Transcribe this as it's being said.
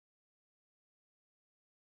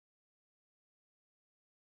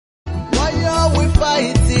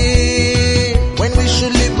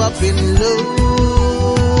up in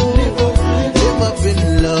love. Live up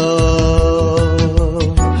in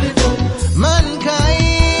love.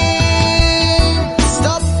 Mankind,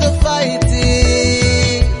 stop the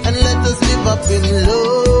fighting and let us live up in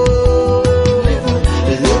love.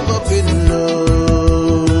 Live up in love.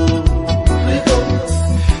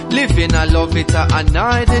 Living I love it and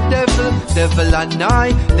I the devil and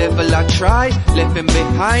I, devil I try, left him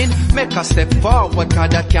behind, make a step forward, cause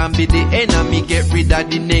that can be the enemy, get rid of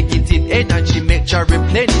the negative energy, make Jah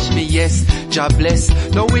replenish me, yes, Jah bless,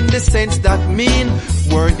 now in the sense that mean,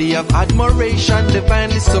 worthy of admiration,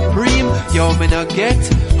 divinely supreme, yo me no get,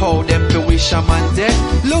 how them to wish a man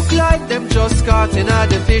dead, look like them just caught in a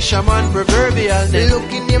the fisherman proverbial net.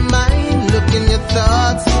 Look in your mind, look in your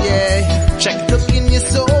thoughts, yeah, check, look in your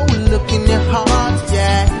soul, look in your heart,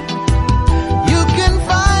 yeah. You can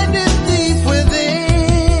find it deep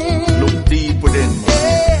within. Look deep within.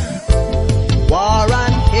 Yeah. War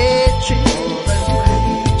and hatred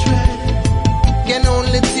can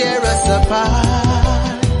only tear us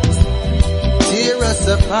apart. Tear us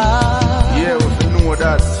apart. Yeah, we know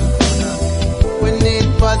that. We need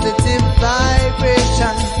positive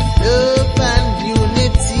vibration, love and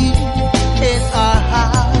unity in our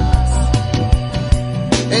hearts.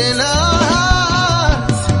 In our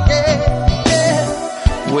hearts, yeah,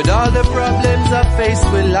 yeah. With all the problems I face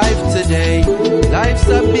with life today, life's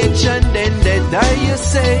a bitch and then they die, you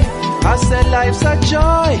say. I said life's a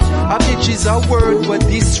joy, a bitch is a word but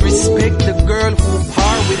disrespect the girl who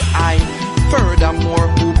par with I. Furthermore,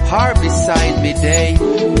 who par beside me day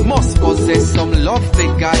must possess some love to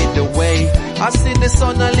guide the way. I see the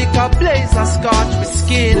sun a lick a blaze, a scorch with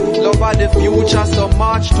skin. Love of the future, so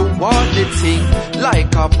march toward the thing.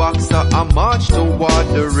 Like a boxer, I march toward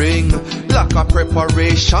the ring. Like a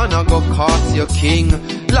preparation, I go cast your king.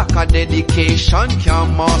 Like a dedication,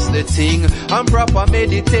 can master the thing. And proper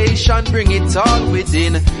meditation, bring it all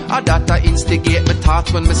within. And that I instigate my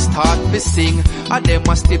thoughts when me start to sing. And them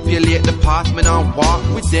I stipulate the path, me and walk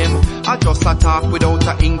with them. I just a talk without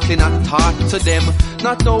a inkling and talk to them.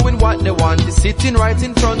 Not knowing what they want is sitting right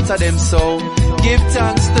in front of them. So give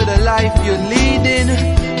thanks to the life you're leading.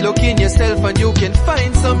 Look in yourself and you can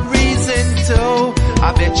find some reason to.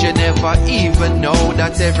 I bet you never even know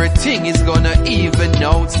that everything is gonna even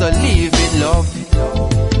out. So live in love.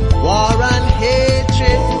 War and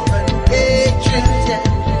hatred, yeah,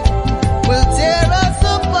 will tear us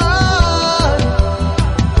apart.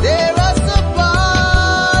 Tear us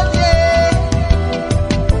apart, yeah.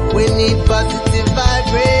 We need positive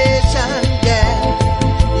vibration, yeah.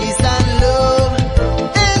 Peace and love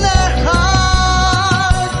in our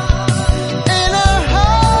heart, in our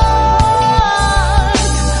heart.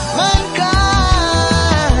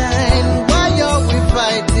 Mankind, why are we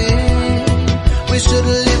fighting? We should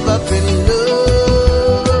live up in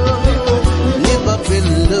love, live up in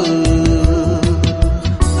love.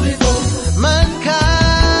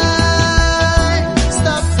 Mankind,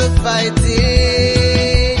 stop the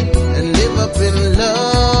fighting and live up in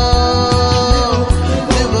love,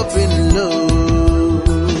 live up in love.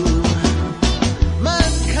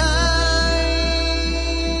 Mankind.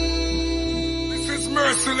 This is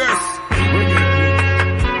merciless.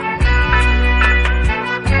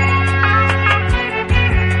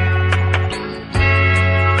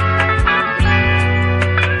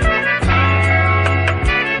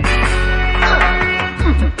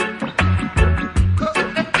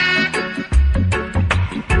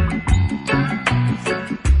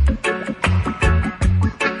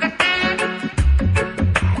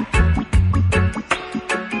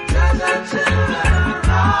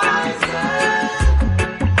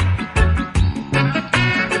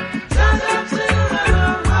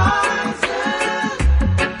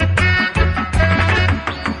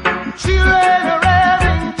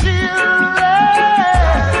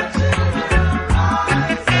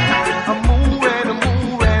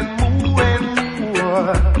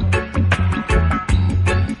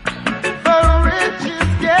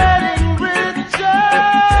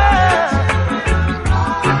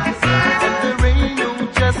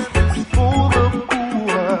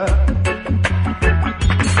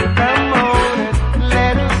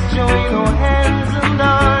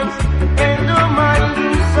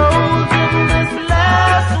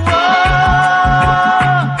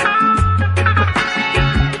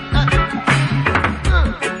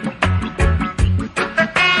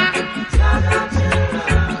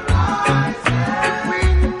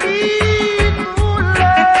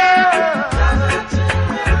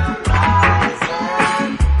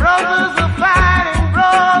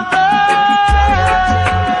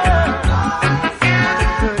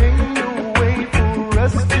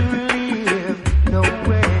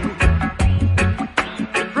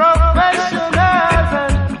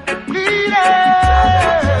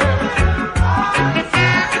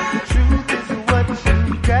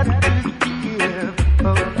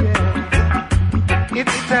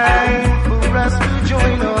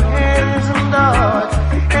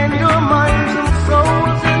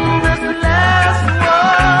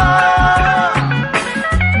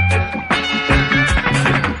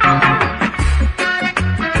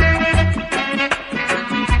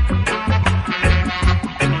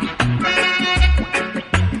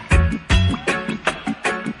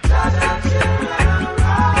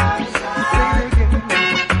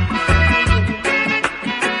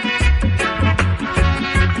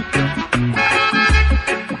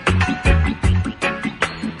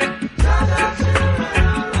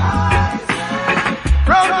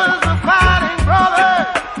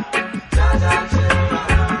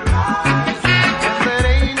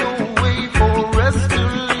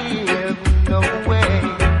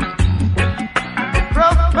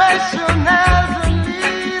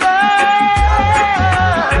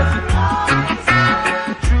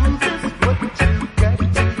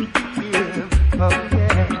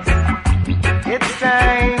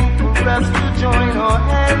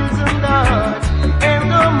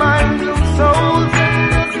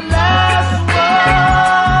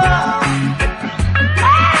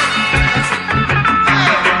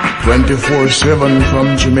 24/7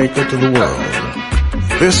 from Jamaica to the world.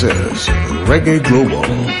 This is Reggae Global.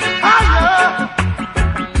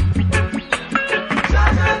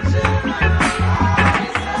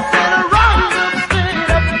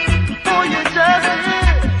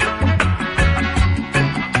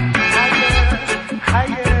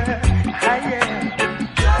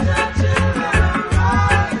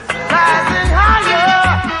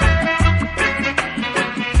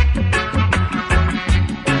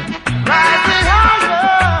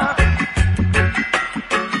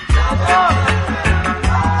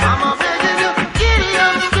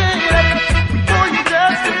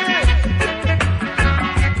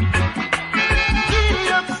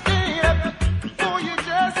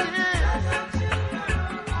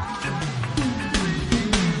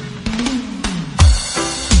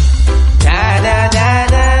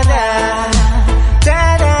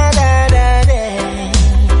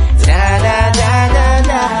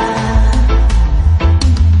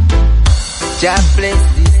 Jah bless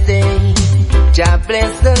this day, Jah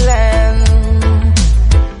bless the land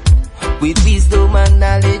with wisdom and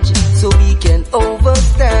knowledge so we can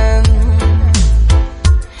overstand.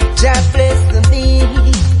 Jah bless the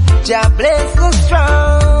meek, Jah bless the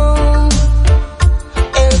strong.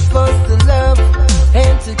 Help us to love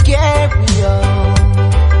and to carry on.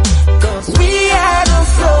 'Cause we are the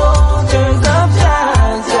soldiers of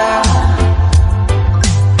Jah Jah.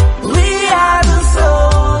 We are the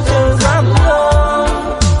soldiers of love.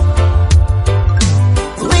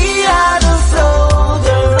 We are the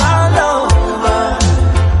soldiers all over.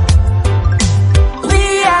 We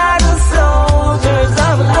are the soldiers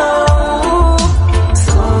of love.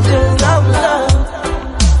 Soldiers of love.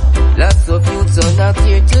 Lots of youths are not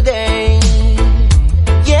here today.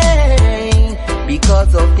 Yeah,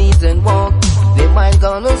 because of things and walk, they might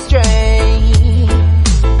gone astray.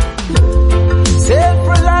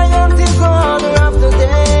 Self-reliance is the order of the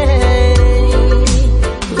day.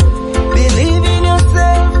 Believe in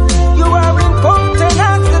yourself, you are important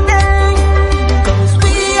as the day. 'Cause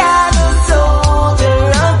we are the soldier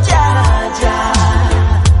of Jah Jah.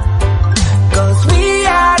 'Cause we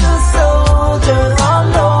are the soldiers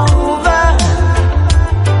all over.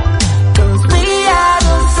 'Cause we are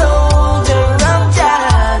the soldiers of Jah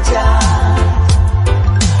Jah.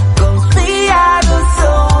 'Cause we are the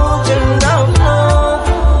soldiers of love.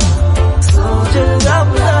 Soldiers of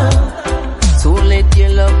love. So let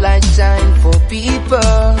your love light shine for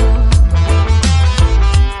people.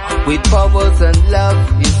 With powers and love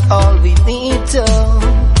is all we need to.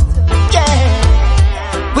 Yeah.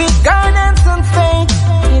 With guidance and faith,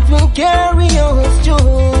 it will carry us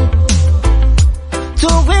through to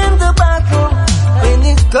win the battle when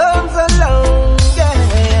it comes along. Yeah.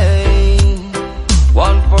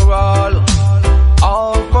 One for all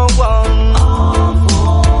for one.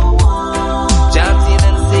 Chanting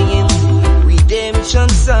and singing redemption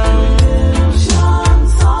song.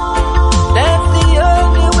 That's the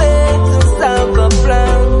only way to stop the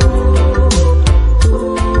plan.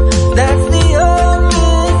 That's the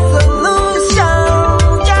only solution.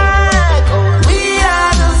 Yeah. We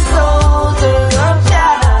are the soldiers of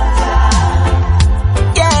Jah Jah.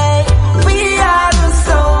 Yeah. We are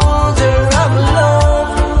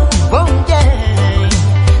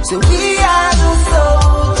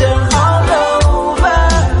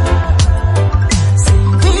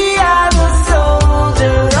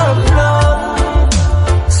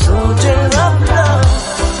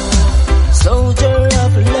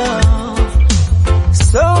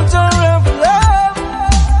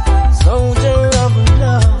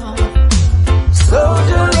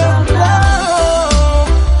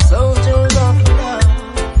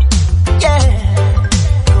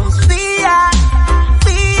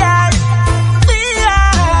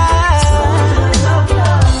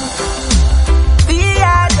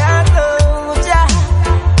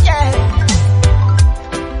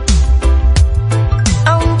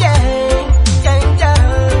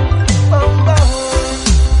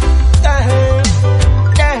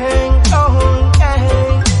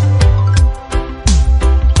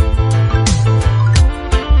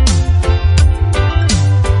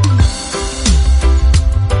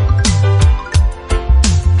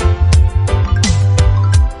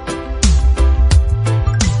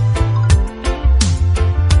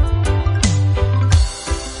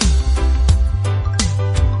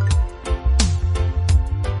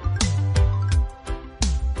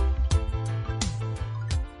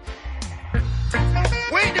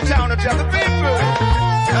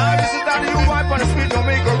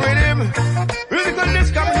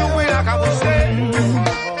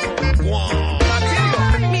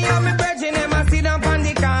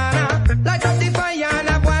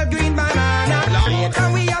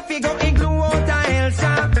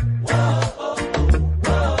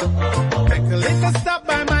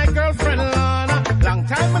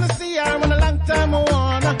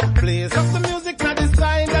place. Just the music, not the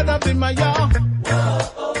sign that up in my yard.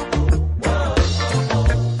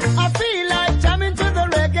 I feel like jamming to the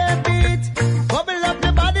reggae beat. Bubble up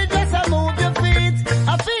your body, just a move your feet.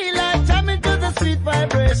 I feel like jamming to the sweet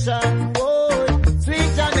vibration. Whoa, sweet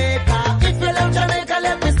Jamaica. If you love Jamaica,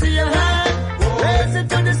 let me see your hand. Raise it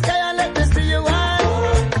to the sky and let me see your hand.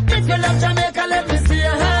 If you love Jamaica, let me see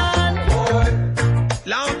your hand.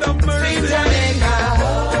 Lord of mercy. Sweet Jamaica.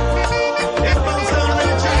 It bounce down with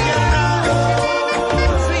the chicken now.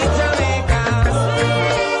 Sweet Jamaica.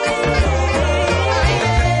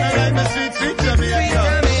 I like the sweet, sweet Jamaica.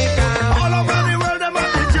 All over the world, them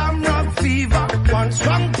have the jam rock fever. One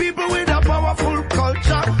strong people with a powerful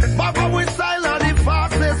culture. Baba with style are the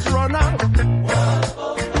fastest runner.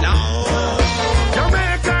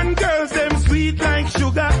 Jamaican girls, them sweet like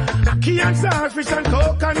sugar. Key and starfish and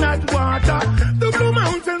coconut water. The Blue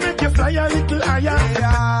Mountain make you fly a little higher.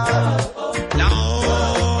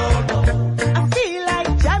 I feel like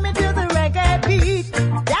jamming to the reggae beat.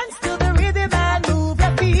 Dance to the rhythm and move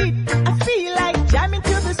your feet. I feel like jamming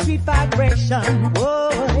to the sweet vibration.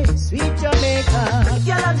 Whoa, sweet Jamaica. If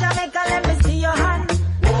you love Jamaica, let me see your hand.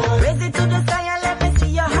 Raise it to the sky and let me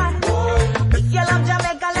see your hand. If you love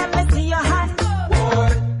Jamaica, let me see your hand.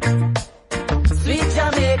 Sweet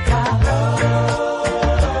Jamaica.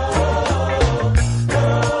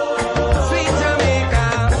 Sweet Jamaica.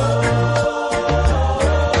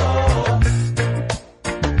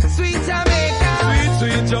 Sweet Jamaica. Sweet,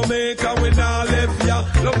 sweet Jamaica, we not left ya.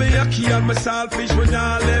 Love me a key and my saltfish, we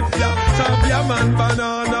not left ya. Tapia man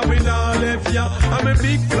banana, we not left ya. I'm a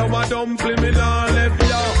big flower dumpling, we not left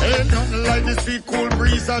ya. Ain't nothing like the sweet cool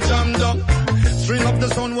breeze a jam down. String up the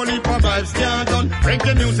sun, one heap of vibes can't done.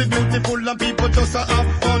 Reggae music beautiful and people just a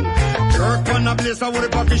have fun. Jerk on a place, I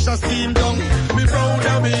would have fish a steam down. Me proud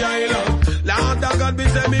of me island. Lord of God, me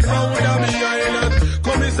say me proud of me island.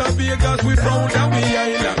 Come in St. Vegas, we proud of me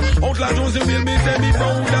island. Outlaw Jonesy will me say me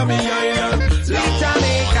proud of me island. Sweet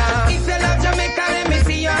Jamaica. If you love Jamaica, let me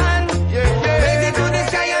see your hand. Raise it to the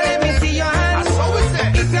sky and let me see your hand. That's what we say.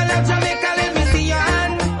 If you love Jamaica, let me see your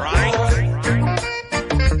hand.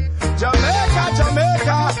 Jamaica,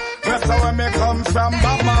 Jamaica. That's where me come from.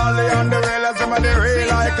 Bob Marley and the realism and the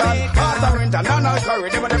real icon. Arthur Winter, Donald Curry,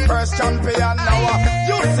 they were the first champion. Now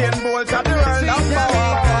Usain Bolt at the world number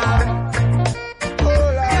one. Oh,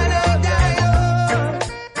 Lord.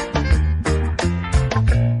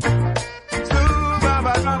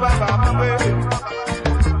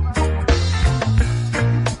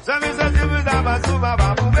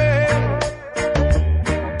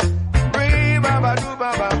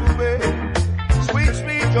 Sweet,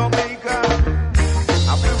 sweet Jamaica.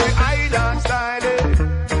 I feel the island style.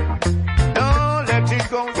 Don't let it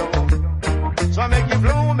go down. So I make it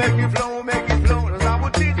flow, make it flow, make it flow. That's how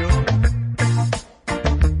what we do.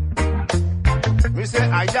 We say,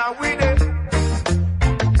 I am with it.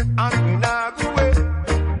 And we not go away.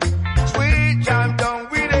 Sweet jam down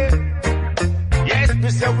with it. Yes, we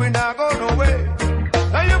say we not go no way.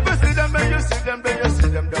 Now you see them, then you see them, then you see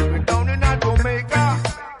them. Down we down in a Jamaica.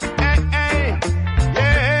 Hey, hey.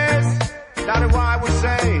 Yes. That is why we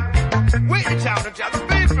say, we the child of the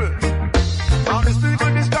people. On the street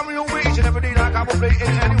with this coming your way, each and every day like I will play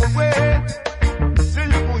in any way. Say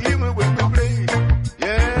you will hear me when we play.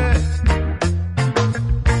 Yeah.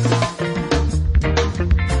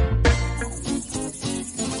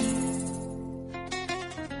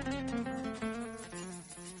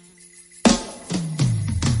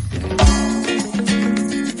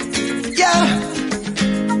 Yeah.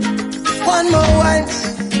 One more once.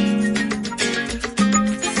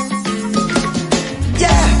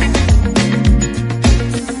 Yeah.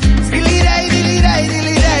 Dilly-day, dilly-day,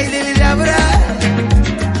 dilly-day, dilly-da-ba-da.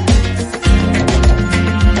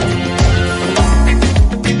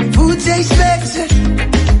 Food tastes better.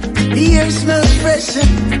 The air smells fresher.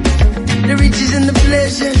 The riches and the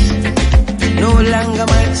pleasures no longer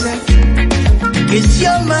matter. 'Cause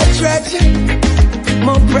you're my treasure,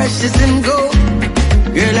 more precious than gold.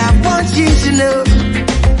 Girl, I want you to know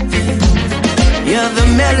you're the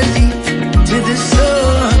melody to the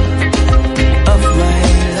soul of my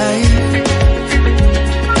life.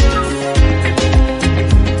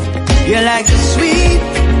 You're like a sweet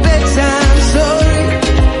bedtime story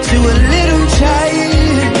to a little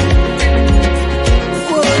child.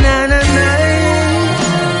 Oh, na na na.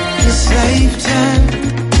 This lifetime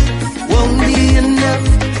won't be enough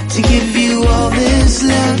to give you all this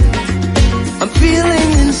love I'm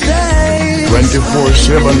feeling inside.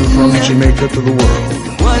 24/7 from Jamaica to the world.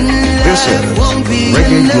 One This love is won't be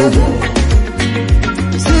Reggae enough Global.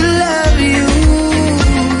 to love you.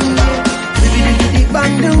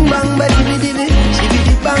 Bang dum bang ba dibby dibby,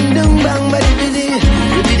 shibby bang dum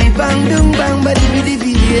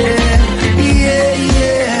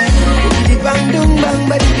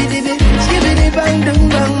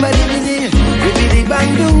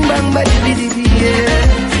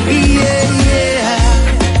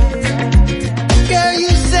Girl, you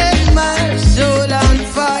set my soul on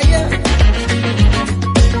fire,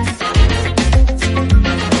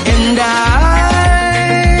 and I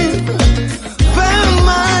found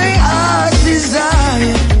my heart's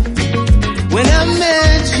desire when I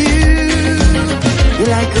met you. You're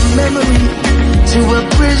like a memory to a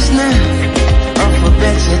prisoner of a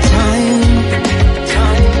better time.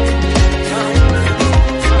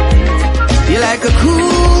 You're like a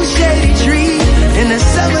cool shady tree in the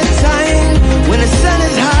summertime when the sun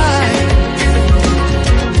is high.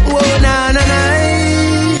 Whoa, nah, nah,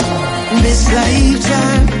 nah. This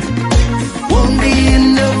lifetime won't be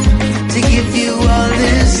enough to give you all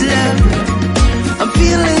this love. I'm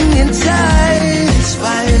feeling enticed,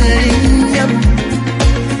 spiraling up.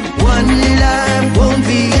 One life won't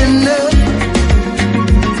be enough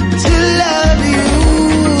to love you.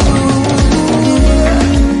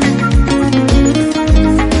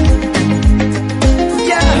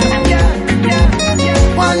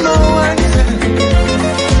 One more one.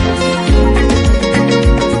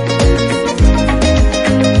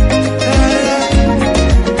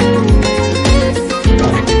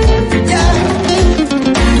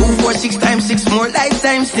 Yeah. 2, 4, 6 times 6 more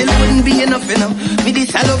lifetimes still wouldn't be enough, you know. Me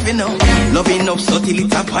this I love, you know. Love enough so till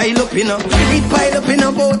it a pile up, you know. It pile up in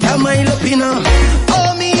about a mile up, you know.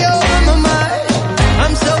 Oh me, oh my mind.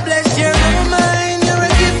 I'm so blessed you're my mind. You're a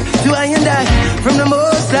gift to I and I from the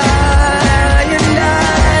Most High. And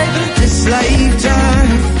I, this lifetime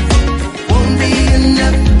won't be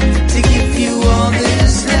enough to give you all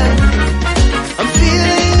this love. I'm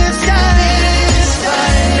feeling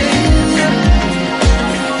satisfied.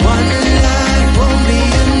 One life won't be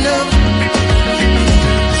enough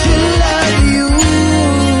to love you.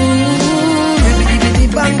 Ribbidi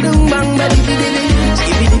bang dum bang badi bidi,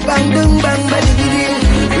 skibidi bang dum bang badi bidi,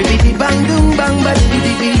 ribbidi bang dum bang badi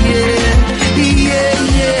bidi, yeah,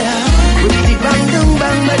 yeah. Ribbidi bang dum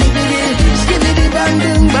bang badi bidi, skibidi bang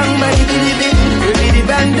dum bang badi bidi, ribbidi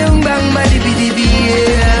bang dum bang badi bidi,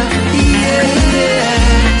 yeah, yeah, yeah.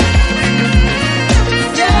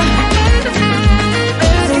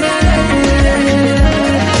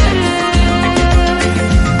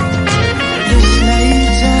 This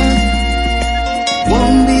lifetime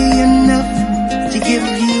won't be enough to give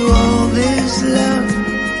you all this love.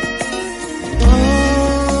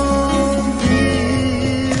 All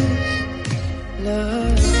this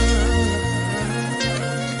love.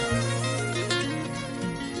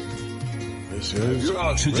 This is Your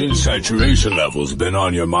oxygen saturation level's been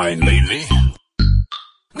on your mind lately.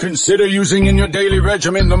 Consider using in your daily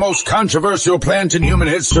regimen the most controversial plant in human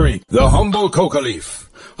history, the humble coca leaf.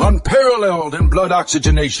 Unparalleled in blood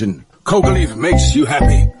oxygenation, coca leaf makes you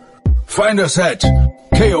happy. Find us at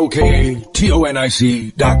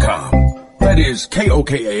KOKATONIC.com. That is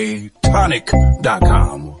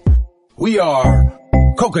KOKATonic.com. We are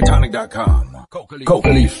Cocatonic.com. Coca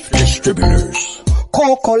Leaf Distributors.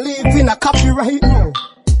 Coca leaf in a copyright now.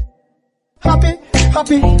 Happy.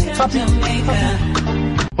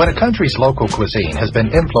 When a country's local cuisine has been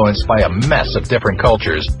influenced by a mess of different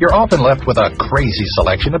cultures, you're often left with a crazy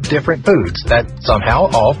selection of different foods that somehow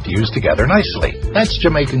all fuse together nicely. That's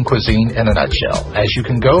Jamaican cuisine in a nutshell, as you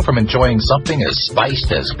can go from enjoying something as spiced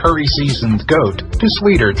as curry-seasoned goat to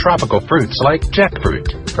sweeter tropical fruits like jackfruit.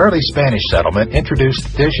 Early Spanish settlement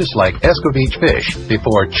introduced dishes like escovitch fish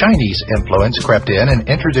before Chinese influence crept in and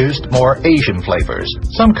introduced more Asian flavors.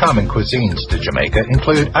 Some common cuisines to Jamaica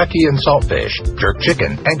include ackee and saltfish, jerk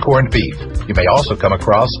chicken, and corned beef. You may also come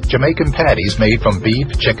across Jamaican patties made from beef,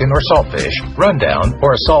 chicken, or saltfish, rundown,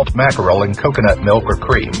 or a salt mackerel in coconut milk or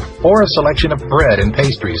cream, or a selection of bread and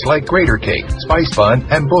pastries like grater cake, spice bun,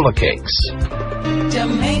 and bulla cakes.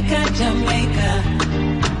 Jamaica, Jamaica.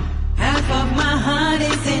 Half of my heart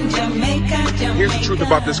is in Jamaica, Jamaica. Here's the truth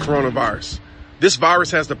about this coronavirus. This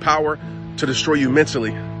virus has the power to destroy you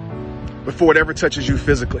mentally before it ever touches you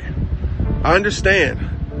physically. I understand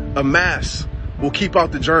a mask will keep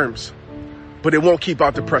out the germs, but it won't keep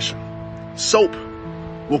out depression. Soap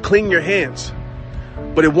will clean your hands,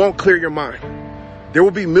 but it won't clear your mind. There will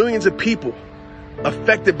be millions of people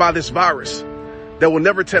affected by this virus that will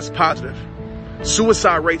never test positive.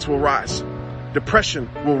 Suicide rates will rise. Depression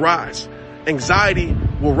will rise. Anxiety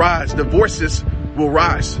will rise. Divorces will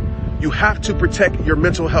rise. You have to protect your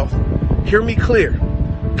mental health. Hear me clear.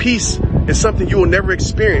 Peace is something you will never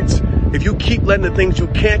experience if you keep letting the things you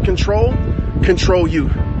can't control you.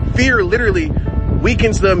 Fear literally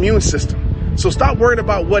weakens the immune system. So stop worrying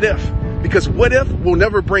about what if, because what if will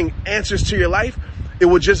never bring answers to your life. It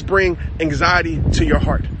will just bring anxiety to your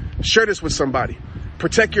heart. Share this with somebody.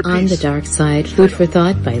 Protect your On peace. the Dark Side, Food for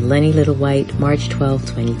Thought by Lenny Littlewhite, March 12,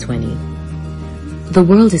 2020. The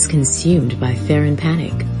world is consumed by fear and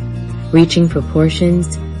panic, reaching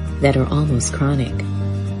proportions that are almost chronic.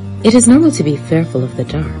 It is normal to be fearful of the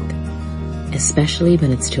dark, especially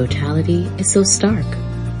when its totality is so stark.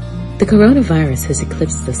 The coronavirus has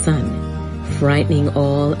eclipsed the sun, frightening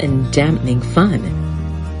all and dampening fun.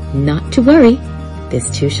 Not to worry, this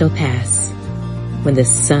too shall pass. When the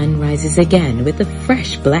sun rises again with a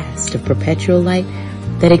fresh blast of perpetual light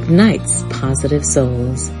that ignites positive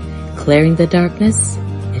souls, clearing the darkness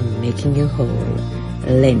and making you whole.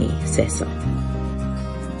 Lenny says so.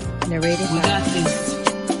 Narrated We by got this.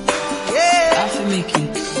 Yeah. I have to make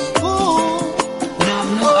it. We don't have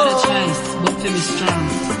no other choice but to be strong.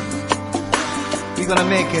 We gonna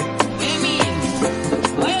make it.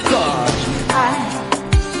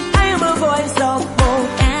 I am a voice of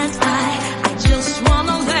hope, and I just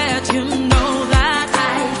wanna let you know that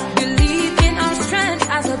I believe in our strength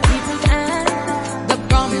as a people and the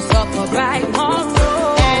promise of a bright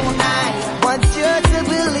tomorrow. And I want you to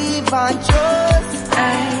believe and trust. I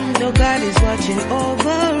know God is watching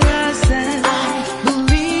over us, and I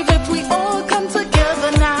believe if we all come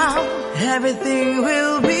together now, everything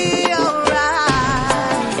will be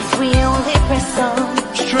alright. If we only press on.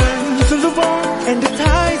 Strength of the bond and the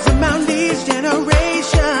ties among this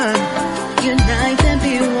generation. Unite and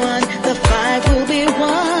be one, the fight will be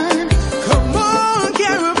won. Come on,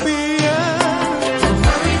 Caribbean. Don't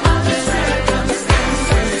worry about the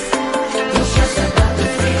circumstances. It's just about the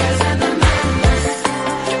fears and the madness.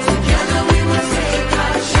 Together we will take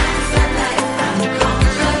our chance at life and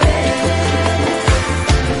conquer it.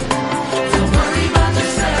 Don't worry about the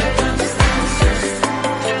circumstances.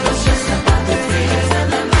 It's just about the fears and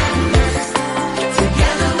the madness.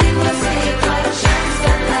 Together we will take our chance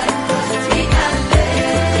at life. 'Cause we got this.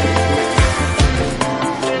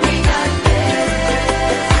 We got this.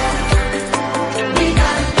 We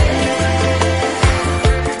got this.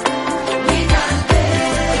 We got this.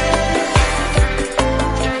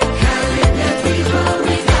 Caribbean people,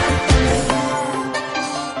 we got this.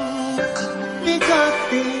 We got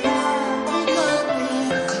this. We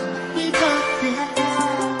got this.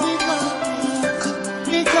 We got this.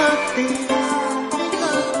 We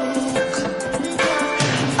got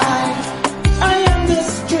this. I am the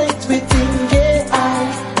strength within, yeah,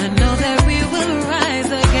 I know that we will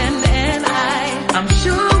rise again, and I'm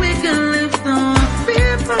sure we can lift on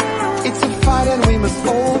people. It's a fight and we must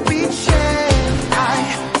all be shared. I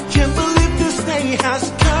can't believe this day has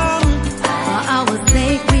come. For our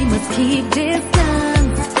sake, we must keep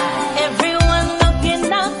distance. Everyone looking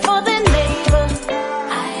out for their neighbor.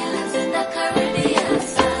 Islands in the Caribbean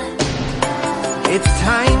sun. It's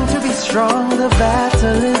time to be strong, the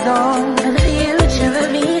battle is on. And the future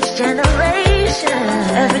of each generation.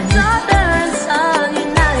 Every daughter and son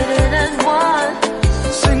united as one.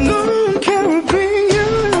 Sing on,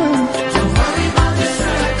 Caribbean. Don't worry about the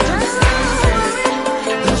circumstances.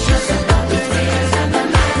 It's just about the fears and the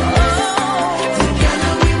madness.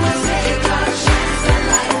 Together we will take our chance at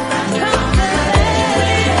life and conquer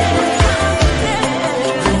it.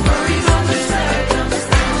 Don't worry about the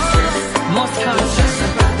circumstances. Most conscious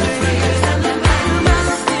about the fears and the madness.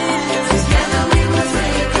 Together we will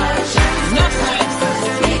take our chance. No stress.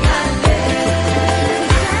 We got this.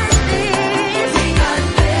 We got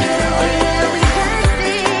this. Oh yeah, we got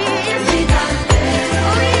this. We got this.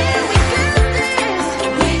 Oh yeah, we got this.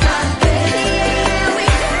 We got this. Yeah, we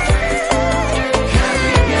got this.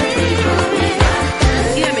 Caribbean people, we got this.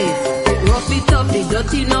 Hear me? Rough it tough, the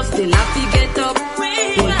dirty enough, still have to get up.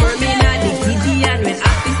 Full terminal, the Gideon when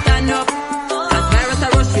have to stand up. As virus a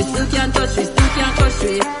rush, we still can't touch, we still can't crush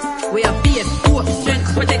we. We have faith, hope, strength,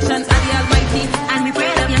 protection, and the Almighty. And we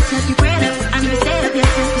prayed up, yes, yes, we prayed up. And we stayed up, yes,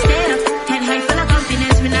 yes, we stayed up. Head high full of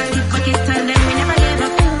confidence, we not keep bucket and then we never gave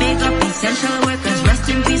up. Big up essential workers, rest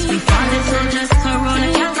in peace, we fallen soldiers. Corona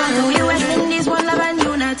can't follow you, West Indies, one love and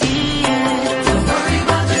unity. Don't worry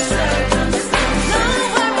about the circumstances. Don't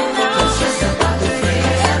worry, no. It's just about the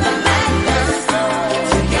fears and the madness.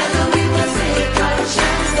 Together we will take our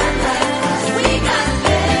chance at life. We got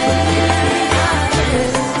this.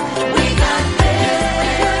 We got this.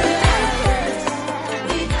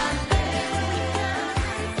 We got this.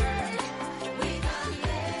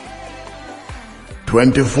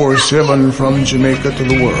 24/7 from Jamaica to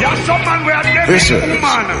the world. Yeah, some man we are them This is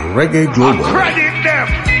man. Reggae Global. I credit them.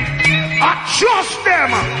 I trust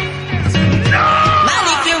them. No! Man,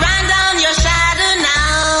 if you run down your shadow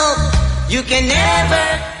now, you can never.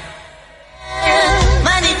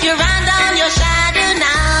 Man, if you run down your shadow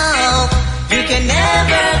now, you can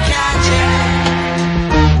never catch it.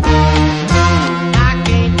 I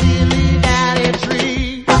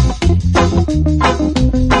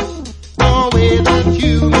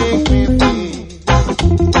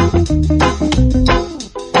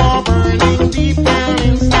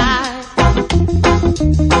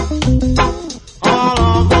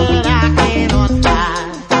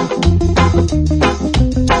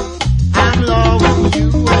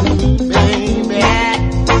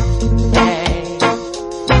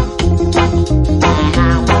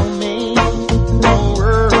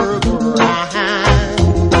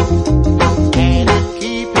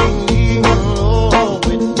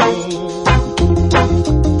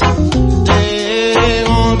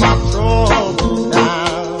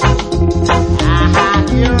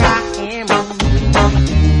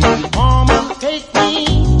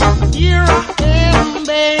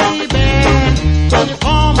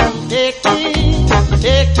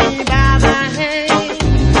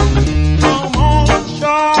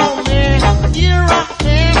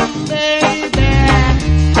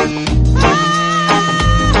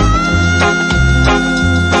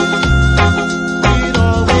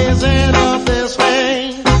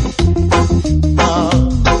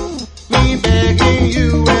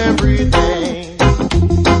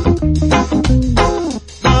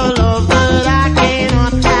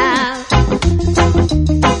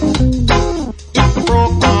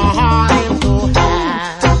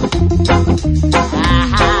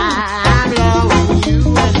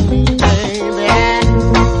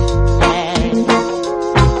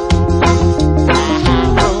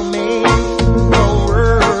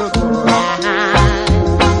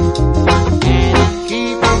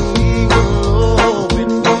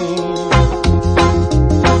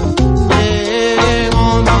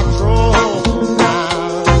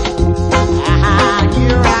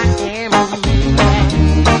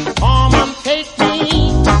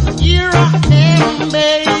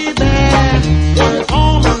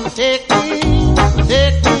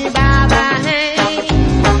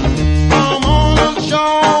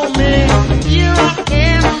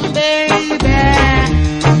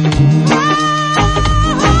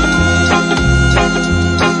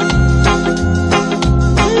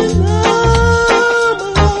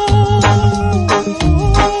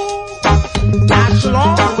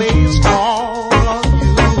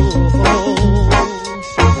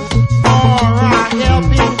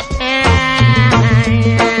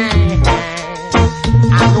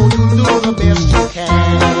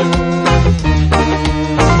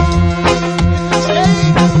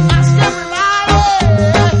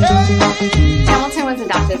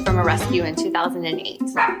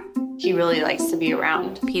really likes to be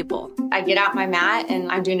around people. I get out my mat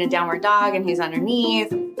and I'm doing a downward dog and he's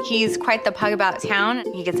underneath. He's quite the pug about town.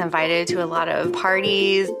 He gets invited to a lot of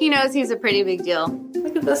parties. He knows he's a pretty big deal.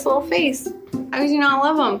 Look at this little face. How could you not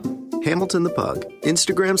love him? Hamilton the Pug,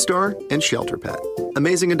 Instagram star, and shelter pet.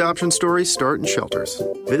 Amazing adoption stories start in shelters.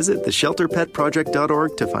 Visit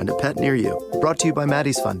theshelterpetproject.org to find a pet near you. Brought to you by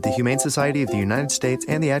Maddie's Fund, the Humane Society of the United States,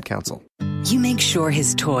 and the Ad Council. You make sure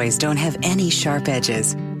his toys don't have any sharp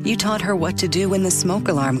edges. You taught her what to do when the smoke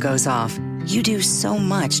alarm goes off. You do so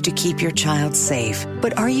much to keep your child safe.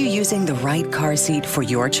 But are you using the right car seat for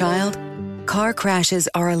your child? Car crashes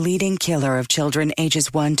are a leading killer of children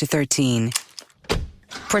ages 1 to 13.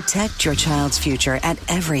 Protect your child's future at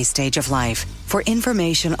every stage of life. For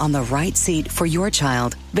information on the right seat for your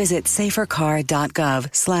child, visit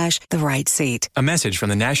safercar.gov/the right seat. A message from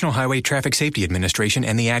the National Highway Traffic Safety Administration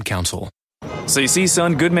and the Ad Council. So you see,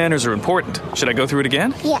 son, good manners are important. Should I go through it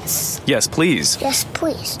again? Yes. Yes, please. Yes,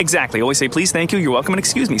 please. Exactly. Always say please, thank you, you're welcome, and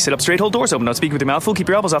excuse me. Sit up straight, hold doors open, don't speak with your mouth full, keep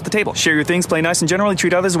your elbows off the table. Share your things, play nice, and generally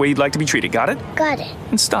treat others the way you'd like to be treated. Got it? Got it.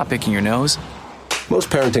 And stop picking your nose. Most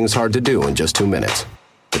parenting is hard to do in just 2 minutes.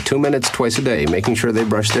 But 2 minutes twice a day making sure they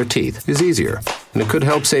brush their teeth is easier, and it could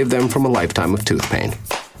help save them from a lifetime of tooth pain.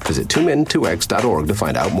 Visit 2min2x.org to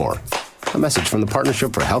find out more. A message from the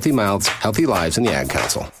Partnership for Healthy Mouths, Healthy Lives, and the Ad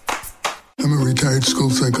Council. I'm a retired school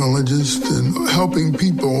psychologist, and helping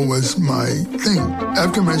people was my thing.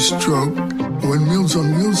 After my stroke, when Meals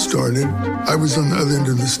on Wheels started, I was on the other end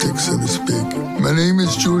of the stick, so to speak. My name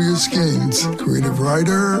is Julius Gaines, creative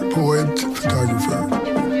writer, poet, photographer.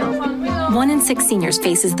 1 in 6 seniors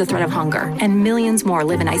faces the threat of hunger, and millions more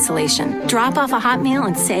live in isolation. Drop off a hot meal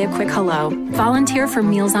and say a quick hello. Volunteer for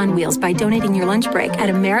Meals on Wheels by donating your lunch break at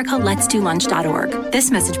americaletsdolunch.org. This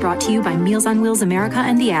message brought to you by Meals on Wheels America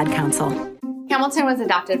and the Ad Council. Hamilton was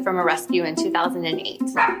adopted from a rescue in 2008.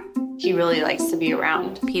 He really likes to be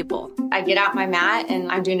around people. I get out my mat and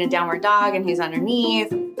I'm doing a downward dog and he's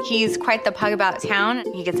underneath. He's quite the pug about town.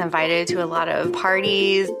 He gets invited to a lot of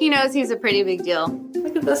parties. He knows he's a pretty big deal.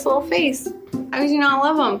 Look at this little face. How could you not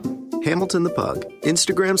love him? Hamilton the Pug,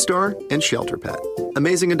 Instagram star, and shelter pet.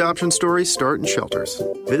 Amazing adoption stories start in shelters.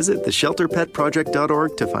 Visit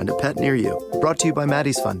theshelterpetproject.org to find a pet near you. Brought to you by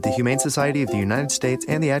Maddie's Fund, the Humane Society of the United States,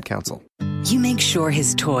 and the Ad Council. You make sure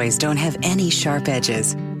his toys don't have any sharp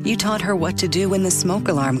edges. You taught her what to do when the smoke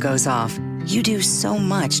alarm goes off. You do so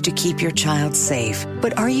much to keep your child safe.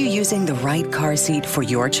 But are you using the right car seat for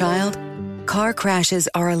your child? Car crashes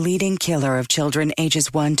are a leading killer of children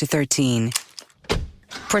ages 1 to 13.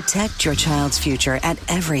 Protect your child's future at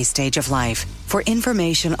every stage of life. For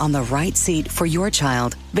information on the right seat for your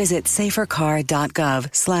child, visit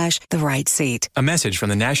safercar.gov/the right seat. A message from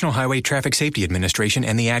the National Highway Traffic Safety Administration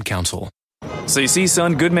and the Ad Council. So you see,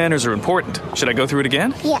 son, good manners are important. Should I go through it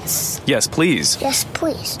again? Yes. Yes, please. Yes,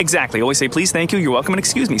 please. Exactly. Always say please, thank you, you're welcome, and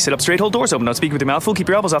excuse me. Sit up straight, hold doors open, don't speak with your mouth full, keep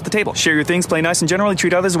your elbows off the table. Share your things, play nice, and generally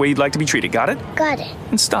treat others the way you'd like to be treated. Got it? Got it.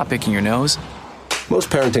 And stop picking your nose. Most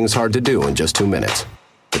parenting is hard to do in just 2 minutes.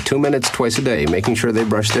 But 2 minutes twice a day making sure they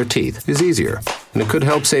brush their teeth is easier, and it could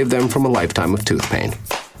help save them from a lifetime of tooth pain.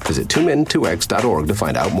 Visit 2min2x.org to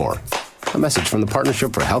find out more. A message from the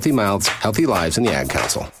Partnership for Healthy Mouths, Healthy Lives, and the Ad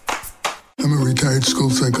Council. I'm a retired school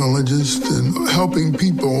psychologist, and helping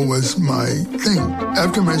people was my thing.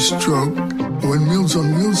 After my stroke, when Meals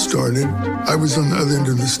on Wheels started, I was on the other end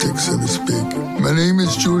of the stick, so to speak. My name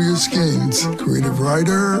is Julius Gaines, creative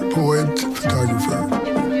writer, poet, photographer.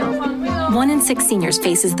 1 in 6 seniors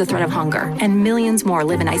faces the threat of hunger, and millions more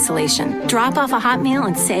live in isolation. Drop off a hot meal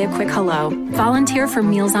and say a quick hello. Volunteer for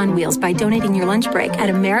Meals on Wheels by donating your lunch break at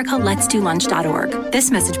americaletsdolunch.org. This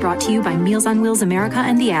message brought to you by Meals on Wheels America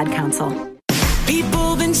and the Ad Council.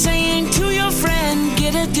 People been saying to your friend,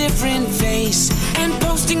 get a different face, and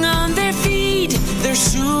posting on their feed, they're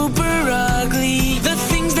super ugly. The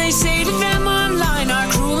things they say to them online are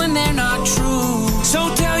cruel and they're not true.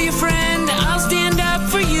 So tell your friend, I'll stand up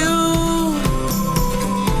for you.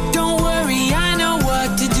 Don't worry, I know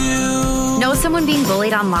what to do. Know someone being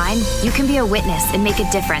bullied online? You can be a witness and make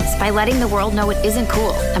a difference by letting the world know it isn't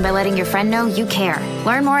cool and by letting your friend know you care.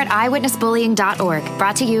 Learn more at eyewitnessbullying.org.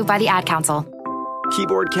 Brought to you by the Ad Council.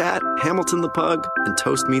 Keyboard Cat, Hamilton the Pug, and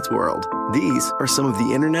Toast Meets World. These are some of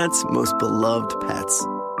the internet's most beloved pets.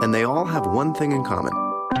 And they all have one thing in common.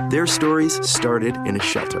 Their stories started in a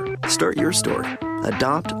shelter. Start your story.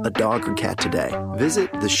 Adopt a dog or cat today. Visit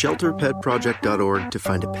theshelterpetproject.org to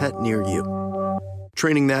find a pet near you.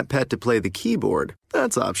 Training that pet to play the keyboard,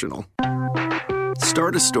 that's optional.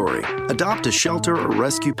 Start a story. Adopt a shelter or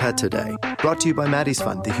rescue pet today. Brought to you by Maddie's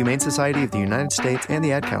Fund, the Humane Society of the United States, and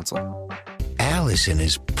the Ad Council. Allison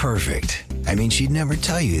is perfect. I mean, she'd never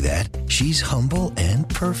tell you that. She's humble and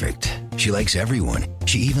perfect. She likes everyone.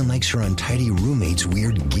 She even likes her untidy roommate's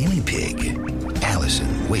weird guinea pig.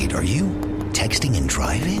 Allison, wait, are you texting and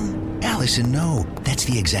driving? Allison, no. That's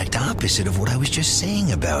the exact opposite of what I was just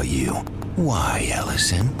saying about you. Why,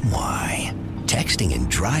 Allison? Why? Texting and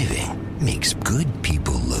driving makes good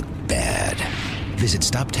people look bad. Visit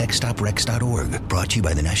StopTextStopWrecks.org, brought to you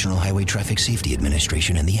by the National Highway Traffic Safety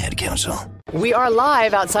Administration and the Ad Council. We are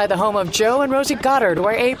live outside the home of Joe and Rosie Goddard,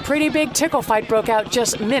 where a pretty big tickle fight broke out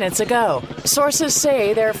just minutes ago. Sources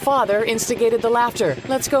say their father instigated the laughter.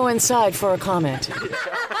 Let's go inside for a comment.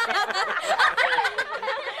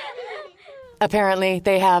 Apparently,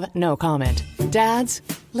 they have no comment. Dads,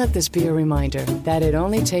 let this be a reminder that it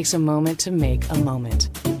only takes a moment to make a moment.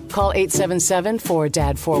 Call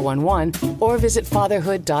 877-4DAD-411 or visit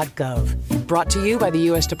fatherhood.gov. Brought to you by the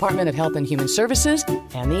U.S. Department of Health and Human Services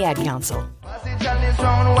and the Ad Council.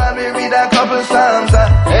 While we read a couple psalms,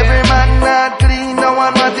 every man not clean, no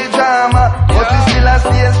one want the drama, but we still a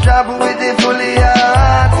stay strapped with the fully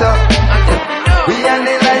heart. We and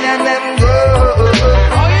the lion them go,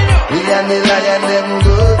 we and the lion them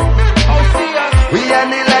go, we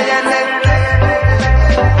and the lion them go.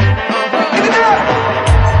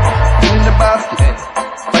 In the basket,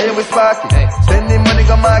 fire we spark it, spending money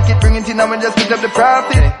go market, bring it in and we just pick up the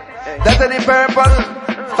profit. That's the purpose.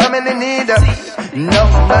 Family need us. No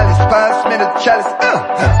malice, pass me the chalice.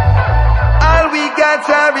 All we got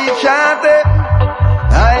are each other.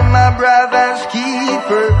 I'm my brother's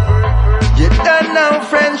keeper. You done now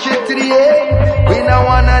friendship to the end. We don't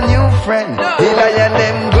want a new friend. The lion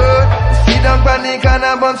them good. Sit down panic and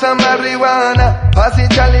a bun some marijuana. Pass the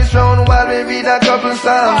chalice round while we read a couple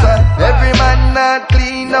psalms. Every man not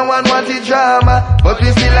clean, no one want the drama, but we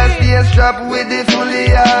still a stay strapped with the fully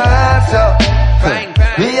heart. So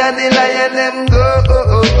me and the lion them go,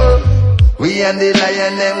 we and the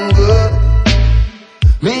lion them go,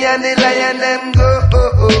 me and the lion them go.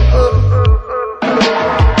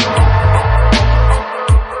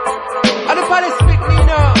 And the police speak me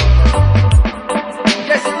now.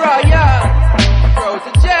 Yes, Royal,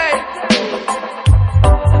 Rosie J.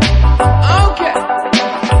 Okay.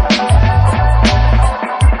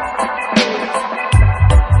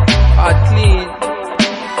 Hot clean.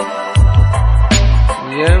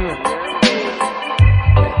 Yeah, man.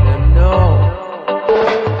 Let them know.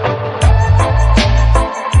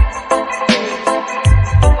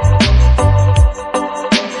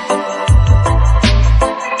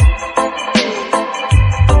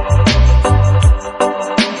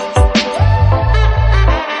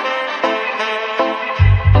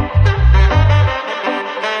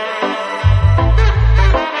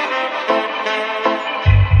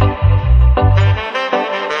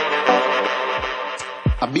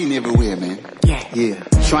 I've been everywhere, man. Yeah.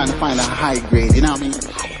 Trying to find a high grade, you know what I mean?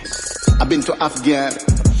 I've been to Afghan,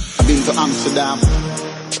 I've been to Amsterdam,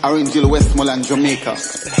 Orange Hill, Westmoreland, Jamaica.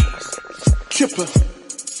 Triple.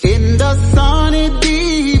 In the sunny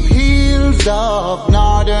deep hills of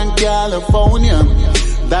Northern California,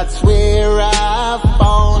 that's where I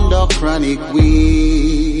found a chronic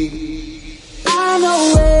weed. I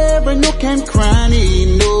know every nook and cranny,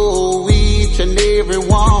 know each and every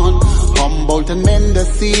one. Humboldt and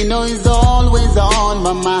Mendocino is always on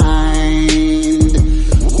my mind.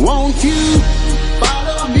 Won't you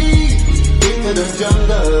follow me into the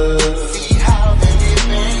jungle? See how they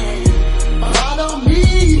living. Follow me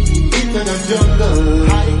into the jungle.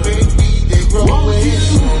 High grade weed they grow. Won't you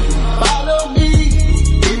follow me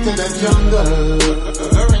into the jungle?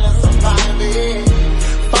 Gorilla surviving.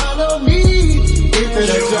 Follow me into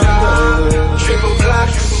the jungle. Triple black.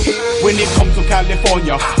 When it comes to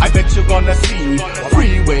California, I bet you're gonna see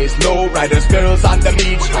freeways, lowriders, girls on the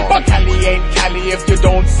beach. But Cali ain't Cali if you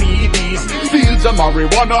don't see these fields of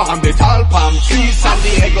marijuana on the tall palm trees. San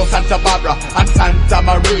Diego, Santa Barbara, and Santa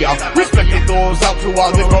Maria. Respect it goes out to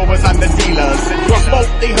all the growers and the dealers. Smoke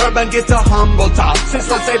the herb and get a humble top.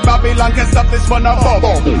 Sisters say Babylon can stop this one up.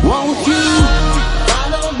 Won't you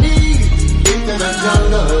follow me into the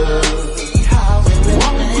jungle?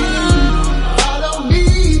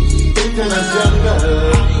 Into the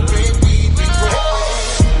jungle.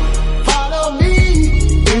 Follow me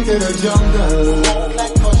into the jungle.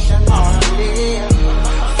 Like ocean Marley.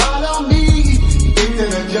 Follow me into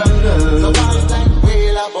the jungle. So like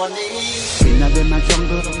Willa Bunny. In a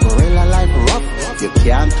jungle, gorilla life rough. You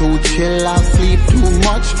can't too chill or sleep too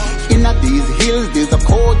much. In these hills, there's a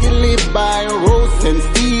code you live by. Roast and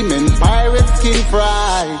steam and pirate skin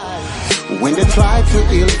fry. When they try to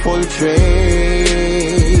infiltrate,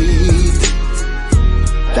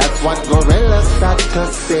 that's what gorillas start to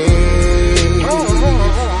say.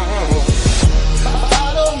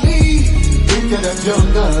 into the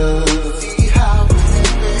jungle. See how we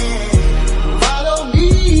follow me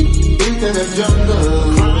into the jungle.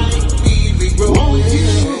 Weed we grow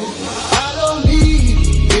in. Follow me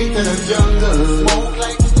into the jungle. Smoke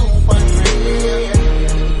like Snoop and Dre.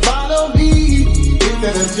 Follow me into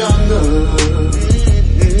the jungle.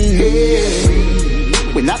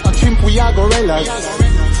 Yeah. We're not a chimp, we are gorillas.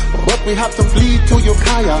 But we have to flee to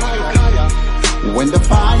Ukiah when the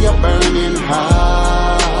fire burning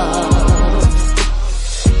hot.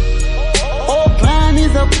 Oakland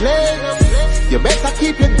is a place you better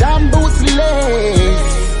keep your damn boots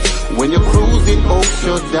laced when you're cruising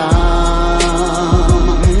Oakshire down.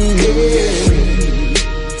 Yeah.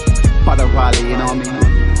 Pada Valley, you know what I mean?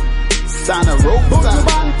 Santa Rosa,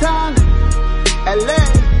 Bantan, LA.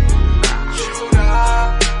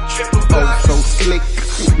 Oh, so slick.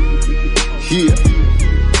 Here,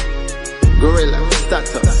 Gorilla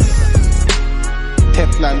status,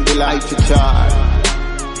 Teflon delight to charge.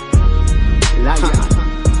 Lion.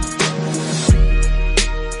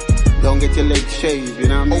 Don't get your legs shaved, you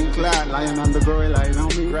know what I mean? Oakland, Lion and the Gorilla, you know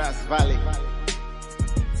what I mean? Grass Valley,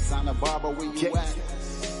 Santa Barbara, where you at?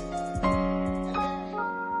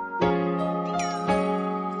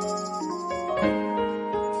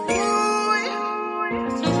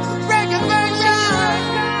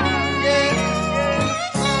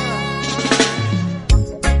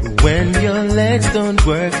 When your legs don't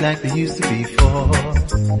work like they used to before,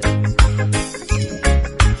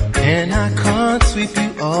 and I can't sweep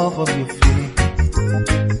you off of your feet,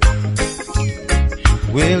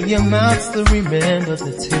 will your mouth still remember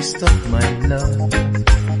the taste of my love?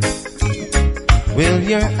 Will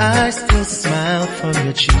your eyes still smile from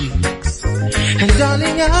your cheeks? And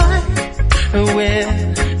darling, I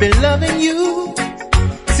will be loving you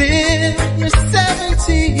till you're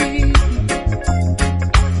 70.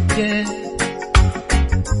 Yeah.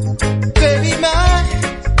 Baby, my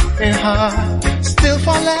heart still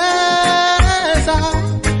falls as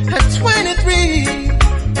I'm at 23.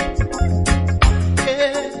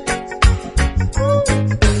 Yeah.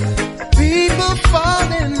 People fall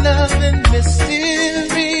in love in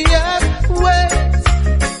mysterious ways.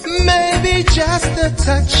 Maybe just a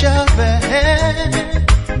touch of a hand.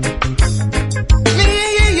 Me,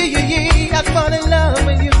 I fall in love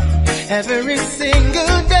with you every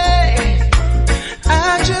single day.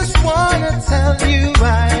 I just wanna tell you I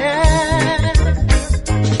am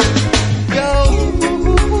yo.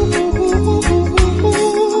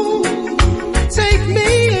 Take me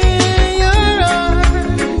in your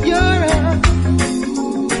arms,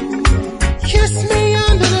 kiss me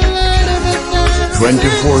under the light of the sun.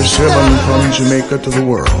 24/7 from Jamaica to the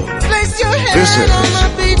world. Place your hand This is on my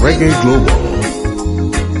beat. Reggae Global.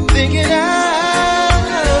 Thinking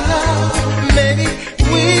maybe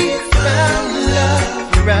we found love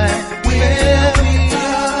right where we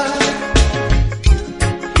are.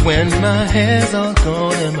 When my hair's all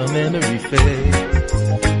gone and my memory fades,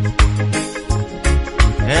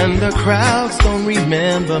 and the crowds don't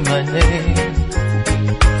remember my name,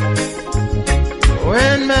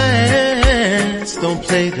 when my hands don't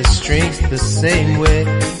play the strings the same way,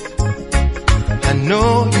 I know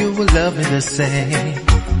you will love me the same.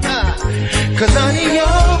 'Cause honey,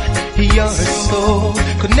 your soul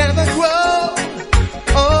could never grow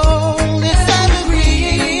old, it's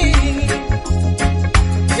evergreen.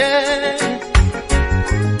 Yeah.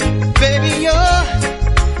 Baby, your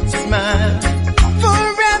smile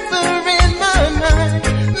forever in my mind,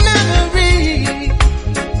 memory.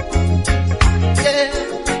 Yeah.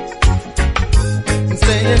 I'm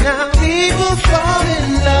saying now people fall in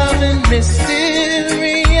love in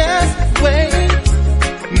mysterious ways.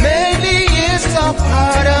 Maybe it's all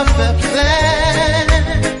part of the plan.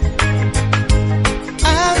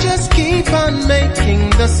 I'll just keep on making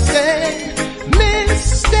the same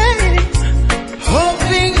mistakes,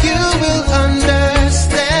 hoping you will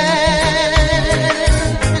understand.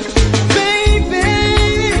 Baby,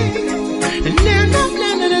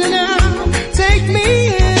 no, take me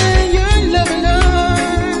in your loving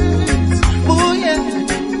arms. Oh yeah,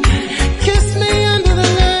 kiss me under the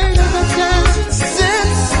light of the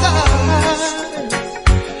dancing stars.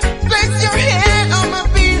 Place your hand on my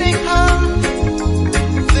beating heart,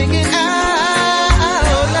 thinking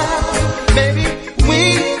out loud.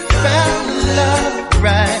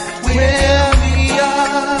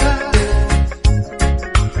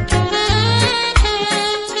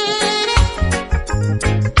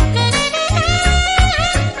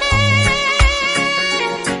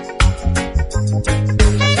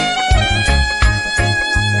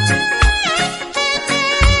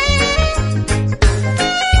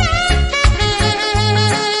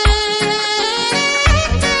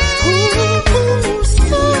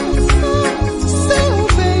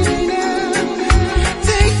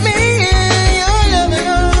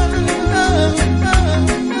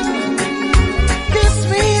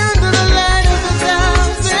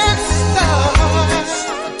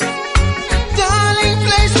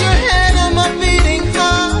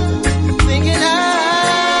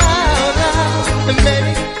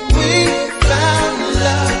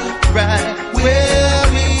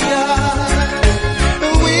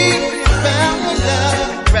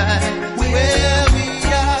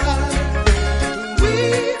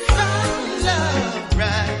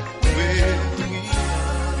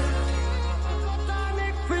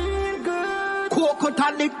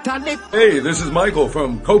 Cokatonic. Hey, this is Michael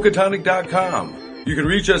from Cokatonic.com. You can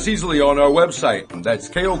reach us easily on our website. That's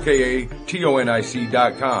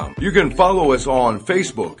KOKATONIC.com. You can follow us on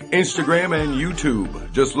Facebook, Instagram, and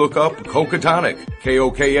YouTube. Just look up Cokatonic,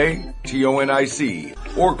 KOKATONIC.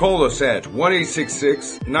 Or call us at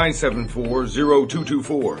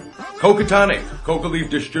 1-866-974-0224. Cokatonic, Coca Leaf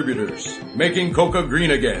Distributors. Making coca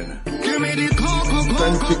green again.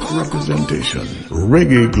 Authentic representation.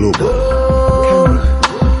 Reggae Global.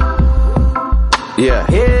 Yeah.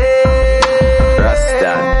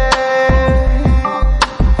 Rasta.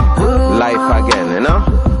 Life again, you know?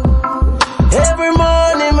 Every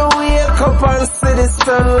morning I wake up and see the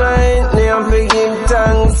sunlight. Me have to give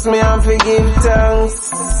thanks, me have to give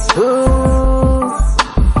thanks. Ooh,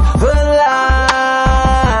 for life.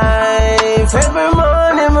 Every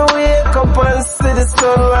morning I wake up and see the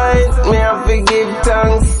sunlight. Me have to give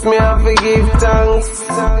thanks, me have to give thanks.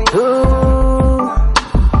 Ooh,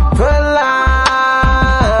 for life.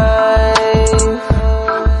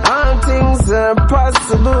 All things are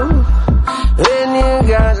possible when you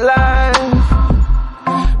got life.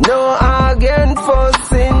 No arguing for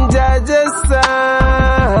sin, judge's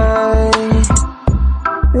side.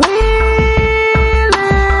 We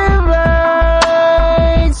live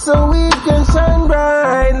right so we can shine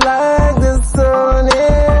bright like the sun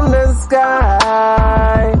in the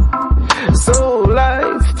sky. So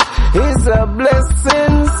life is a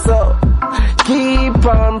blessing, so keep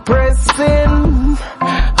on pressing,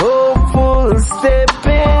 hopeful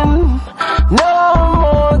stepping, no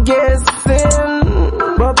more guessing,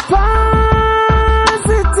 but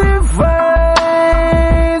positive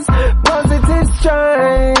vibes, positive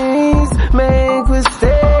strides, make we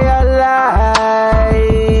stay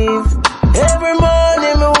alive. Every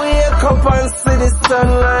morning I wake up and see the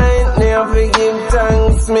sunlight, me have to give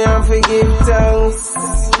thanks, me have to give thanks.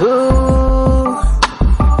 Ooh,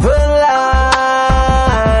 for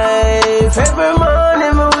life. Every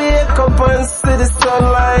morning I wake up and see the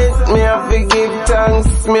sunlight, me have to give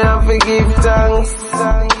thanks, me have to give thanks.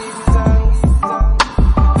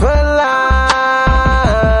 For life,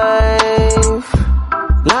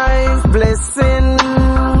 life blessing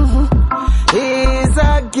is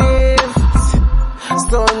a gift,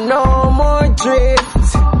 so no more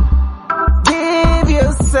drift. Give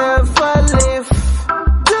yourself a lift.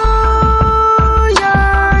 Do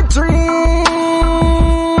your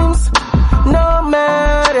dreams, no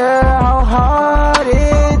matter how hard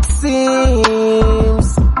it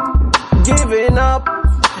seems. Giving up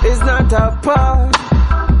is not a part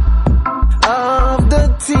of the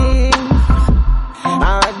team.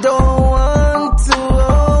 I don't want to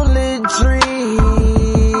only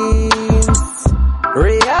dreams.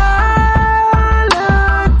 Reality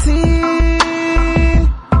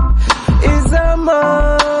is a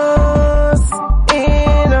must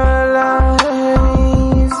in our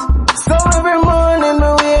lives. So every morning I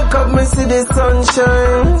wake up, me see the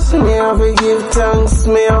sunshine. Me have to give thanks,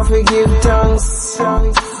 me have to give thanks.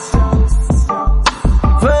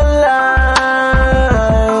 For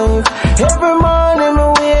life. Every morning I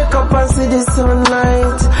wake up and see the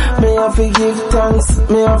sunlight. Me have to give thanks,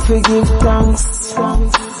 me have to give thanks.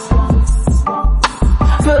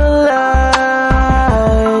 For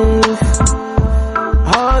life.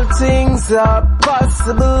 All things are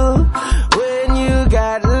possible when you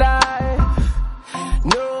got life.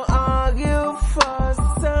 No argue, fuss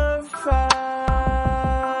and fight.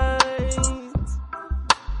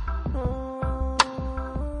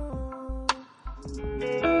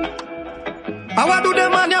 I want do the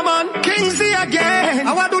man, yeah man, Kingsley again.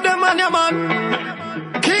 I want do the man, yeah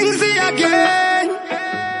man, Kingsley again.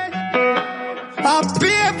 A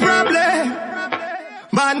big problem,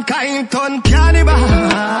 mankind turn cannibal,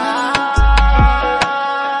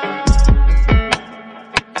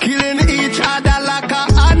 killing each other like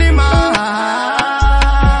an animal.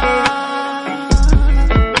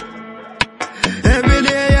 Every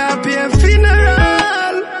day I pay a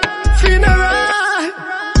funeral, funeral,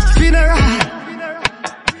 funeral.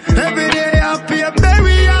 Every day I pay a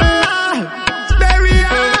burial,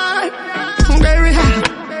 burial, burial.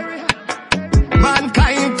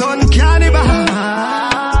 Mankind turn cannibal,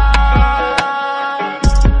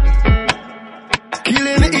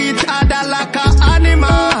 killing each other like an animal.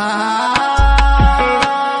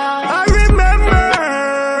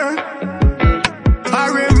 I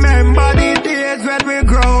remember the days when we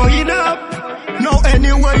growing up. Now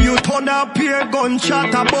anywhere you turn up here,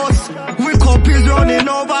 gunshot a bus. We cup is running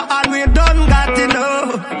over and we done got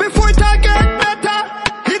enough. Before it a get better,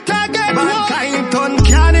 it a get worse. Mankind turn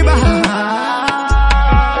cannibal,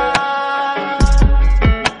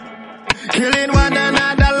 killing one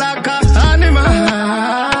another like an animal.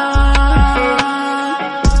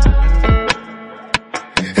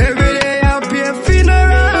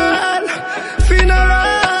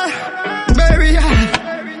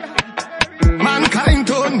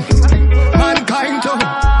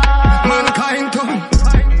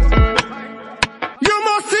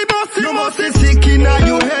 see sick in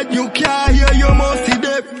your head, you can't hear, you must see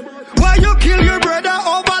death. Why you kill your brother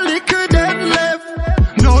over liquor dead left?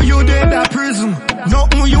 No, you dead at prison,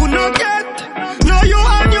 nothing you no get. No, you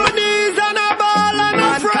on your knees and a ball and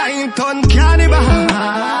a frying ton cannibal.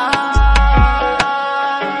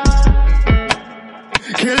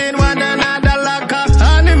 Killing one another like a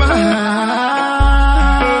animal.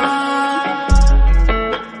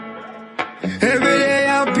 Every day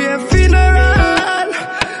I pay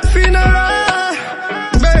funeral,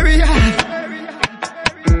 burial.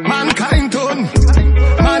 Mankind done.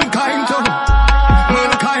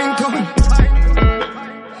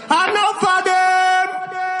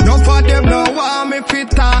 Enough of them no want me fit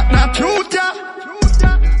talk the truth, yeah.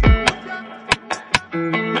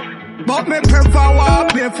 But me prefer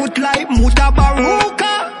walk barefoot like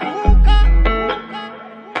Mutabaruka.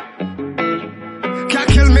 Can't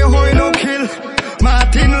kill me, how you no kill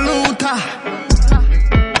Martin Luther.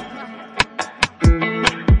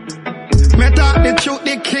 Me talk the truth,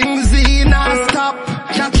 the King Z not stop.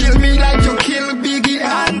 Can't kill me like you kill Biggie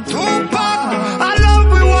and Tupac. I love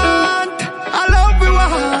we want, I love we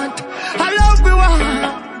want, I love we want.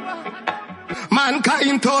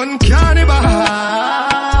 Mankind turn cannibal.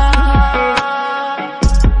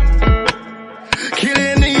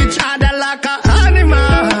 Killing each other like an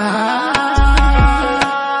animal.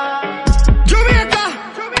 Jamaica.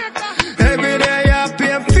 Every day I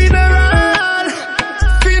pay funeral.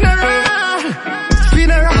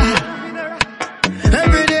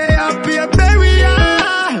 Every day I pay burial.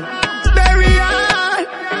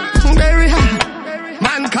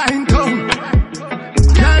 Mankind come.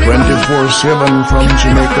 24/7 from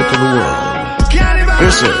Jamaica to the world.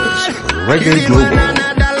 This is Reggae Global.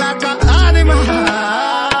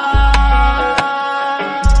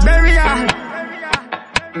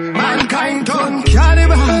 Mankind turn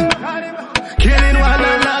cannibal, killing one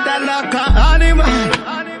another like an animal.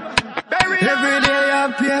 Every day I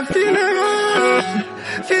pay funeral.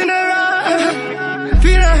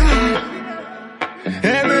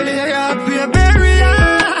 Every day I pay burial.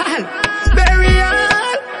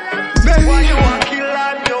 Why you want kill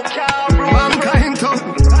and you can't bro?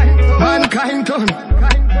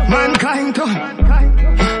 Mankind turn.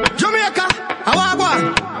 Jamaica, I want one.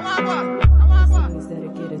 Is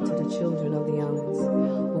dedicated to the children of the islands,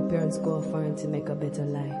 who parents go foreign to make a better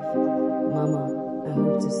life. Mama, I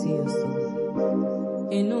hope to see you soon.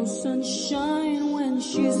 Ain't no sunshine when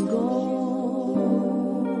she's gone.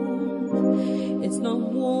 It's not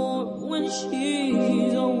warm when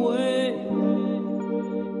she's away.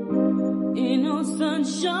 Ain't no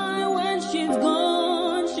sunshine when she's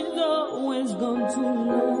gone. She's always gone too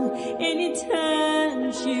long.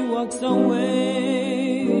 Anytime she walks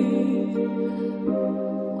away,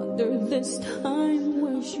 wonder this time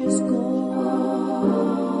where she's gone.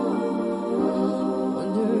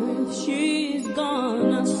 Wonder if she's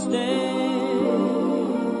gonna stay.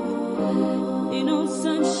 Ain't no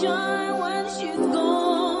sunshine when she's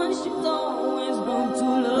gone. She's always gone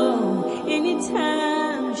too long.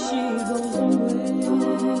 Anytime she goes away.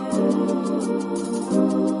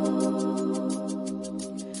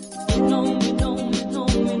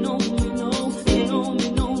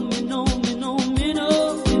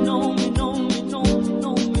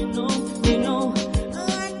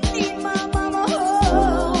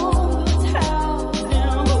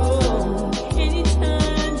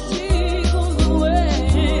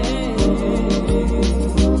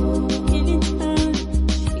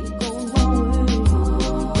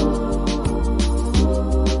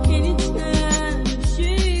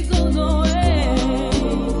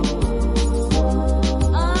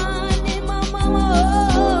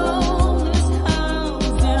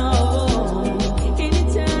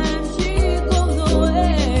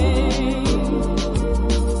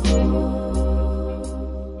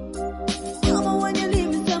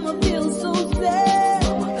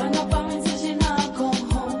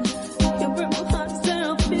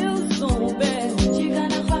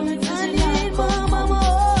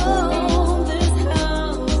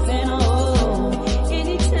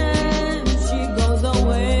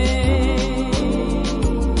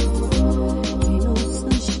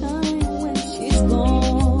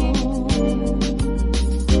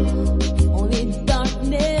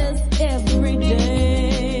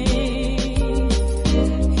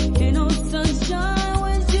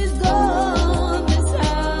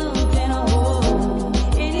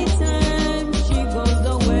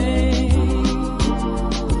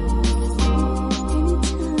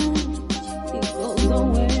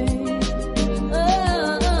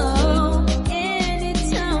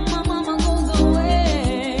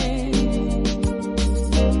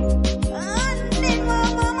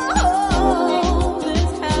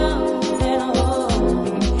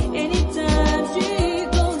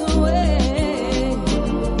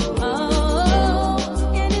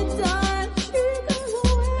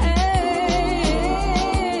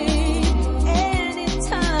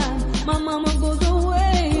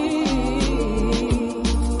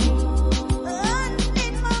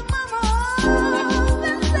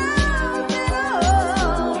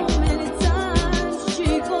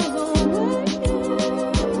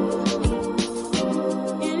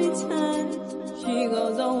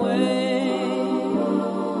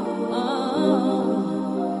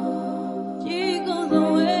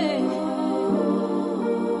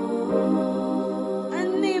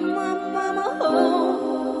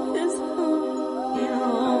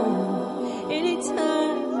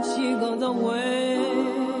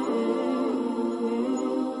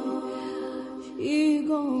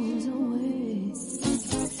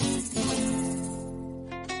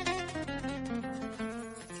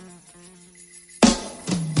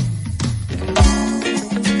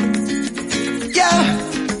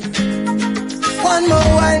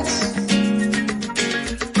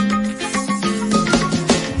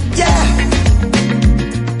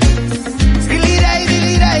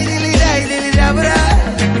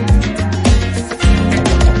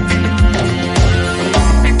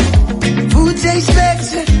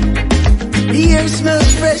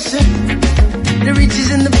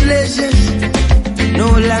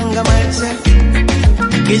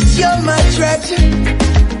 'Cause you're my treasure,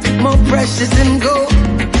 more precious than gold.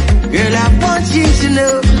 Girl, I want you to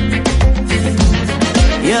know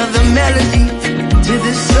you're the melody to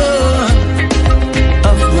the song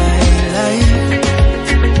of my life.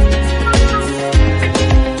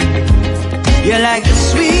 You're like a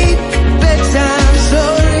sweet bedtime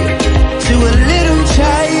story to a little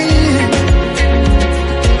child.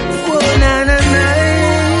 Whoa, na na na.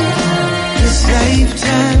 This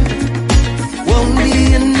lifetime won't be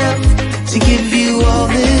enough to give you all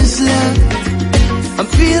this love I'm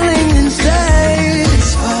feeling inside.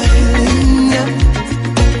 It's piling up.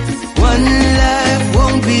 One life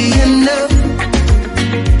won't be enough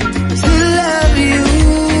to love you.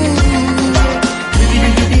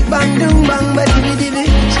 Bang dum bang ba di di di,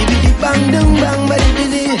 shibidi bang dum bang ba di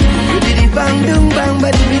di, shibidi bang dum bang ba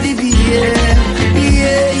di di di, yeah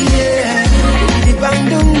yeah yeah. Shibidi bang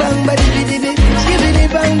dum bang ba di di di, shibidi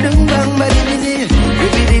bang dum bang ba di di,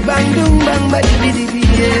 shibidi bang dum bang ba di di di,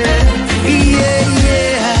 yeah yeah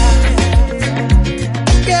yeah.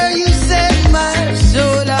 Girl, you set my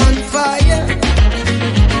soul on fire,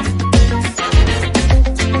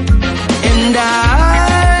 and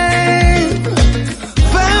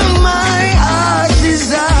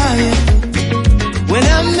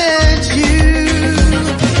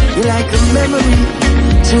like a memory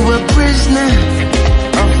to a prisoner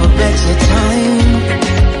of a better time.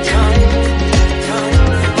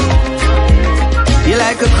 You're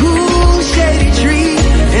like a cool shady tree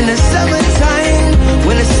in the summertime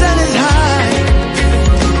when the sun is high.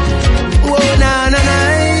 Whoa, na na na.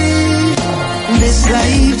 This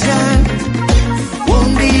lifetime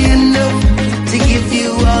won't be enough to give you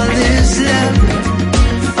all this love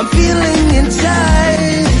I'm feeling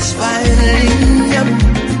inside. It's finally up.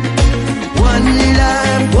 One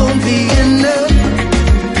life won't be enough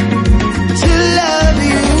to love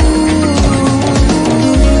you.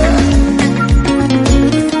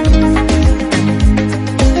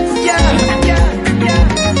 Yeah, yeah, yeah,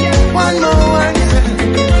 yeah. One more one.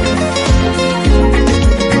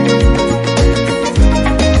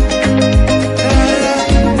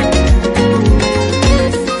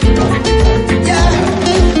 Yeah.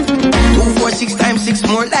 2, 4, 6 times 6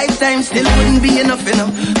 more lifetimes still wouldn't be enough, you know.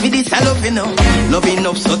 This I love, you know. Love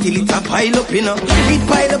enough so till it's a pile up, you know. It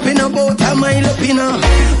pile up in about a mile up, you know.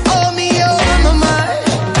 Oh me, oh mama,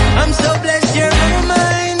 I'm so blessed you're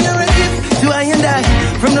mine. You're a gift to I and I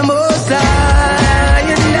from the Most High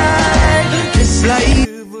and I. This life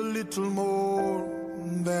give a little more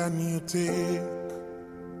than you take,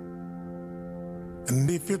 and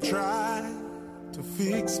if you try to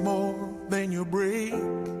fix more than you break.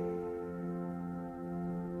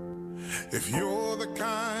 If you're the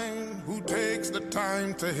kind who takes the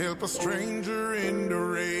time to help a stranger in the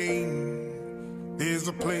rain, there's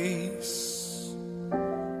a place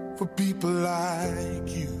for people like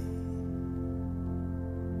you.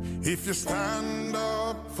 If you stand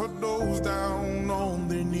up for those down on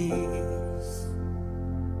their knees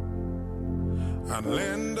and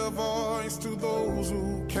lend a voice to those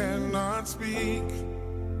who cannot speak,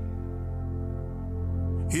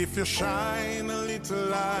 if you shine a little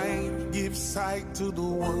light, give sight to the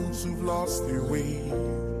ones who've lost their way,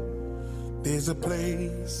 there's a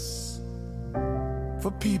place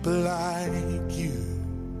for people like you.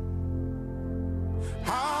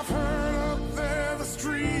 I've heard up there the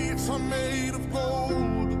streets are made of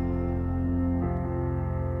gold,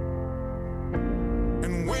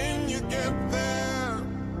 and when you get there,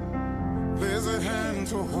 there's a hand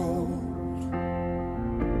to hold.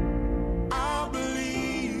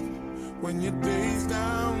 When your days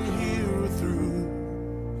down here are through,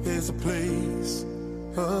 there's a place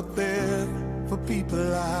up there for people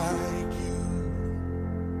like you.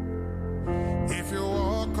 If you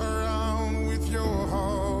walk around with your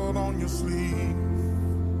heart on your sleeve,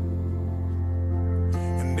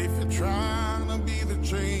 and if you're trying to be the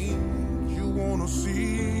change you wanna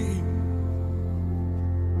see,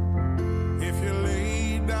 if you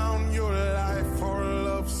lay down your life for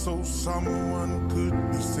love so someone could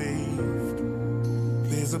be saved,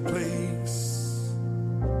 there's a place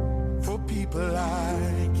for people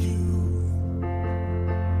like you.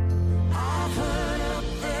 I've heard up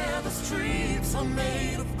there the streets are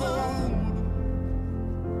made of gold,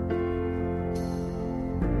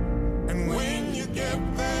 and when you get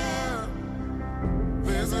there,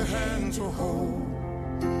 there's a hand to hold.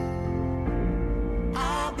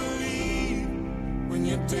 I believe when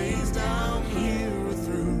your days down here are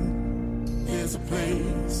through, there's a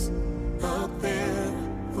place up there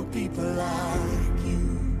for people like you.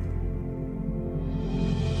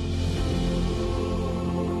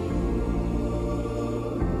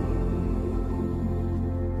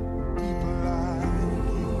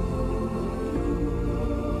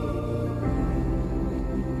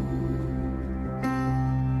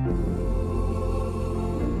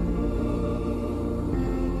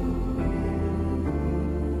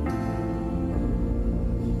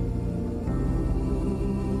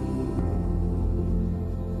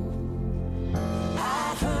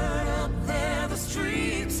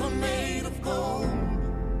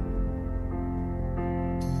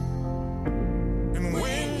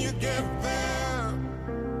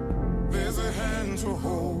 to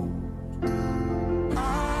hold.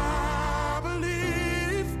 I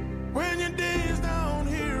believe when your days down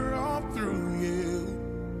here are through, yeah,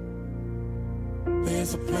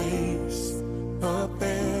 there's a place up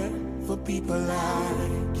there for people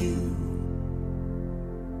like you.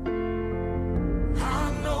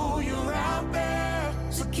 I know you're out there,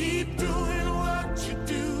 so keep doing what you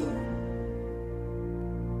do.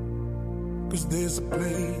 'Cause there's a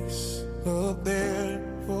place up there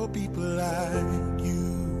for people like you.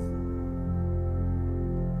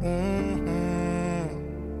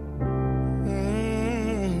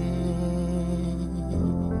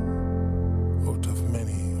 Out of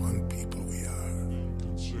many, one people we are.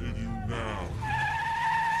 Save you now.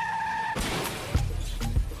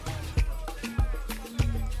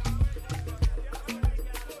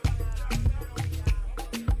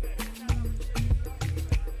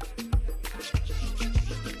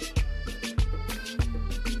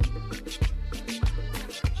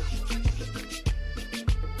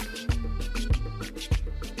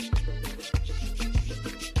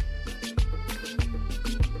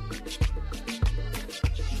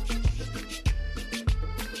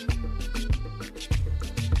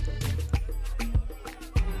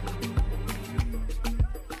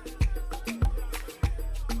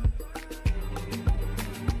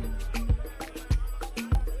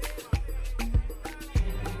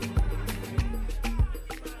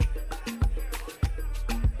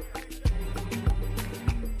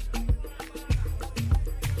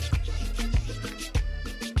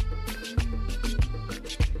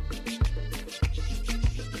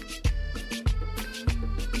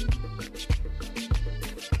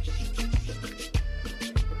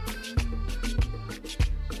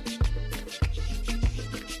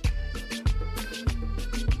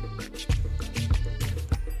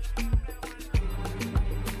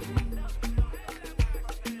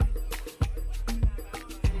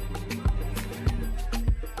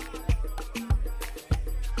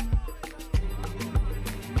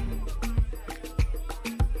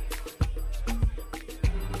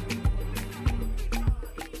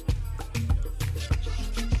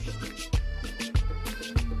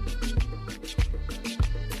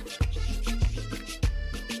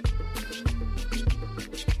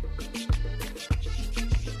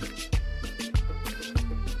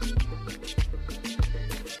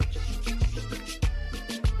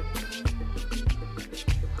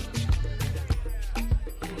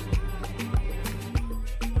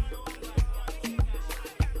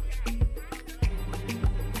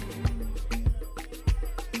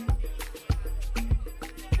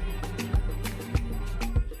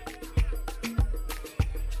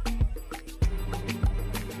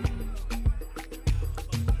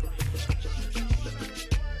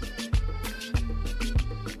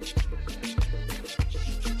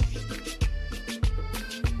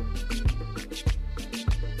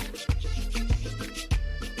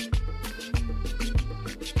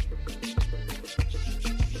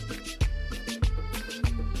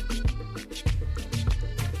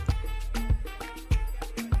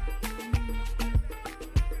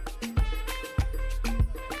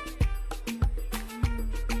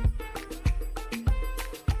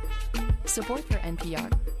 Support for NPR.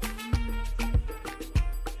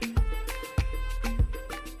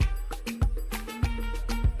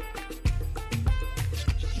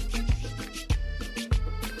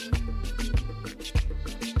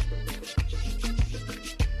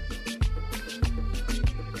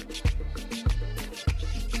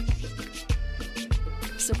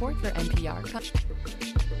 Support for NPR.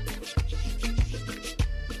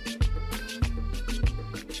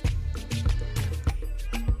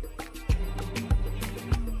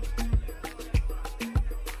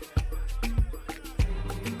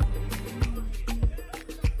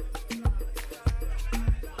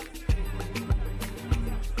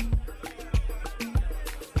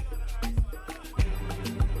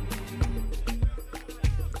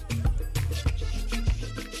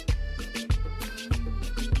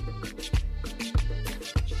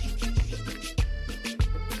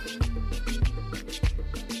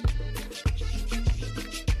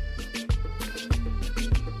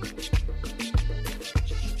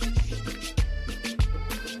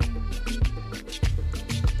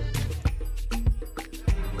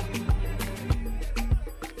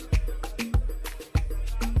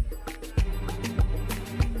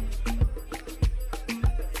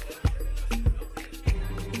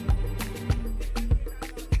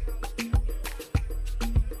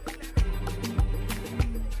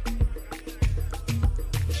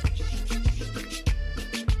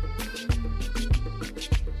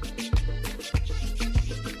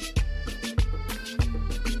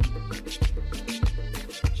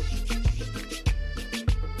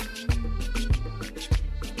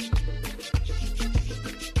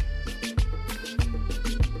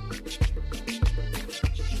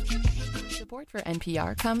 Support for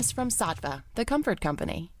NPR comes from Sattva, the comfort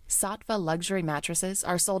company. Sattva luxury mattresses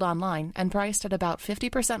are sold online and priced at about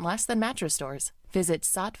 50% less than mattress stores. Visit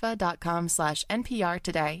sattva.com/NPR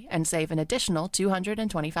today and save an additional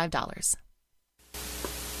 $225.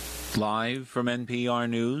 Live from NPR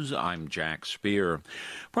News, I'm Jack Speer.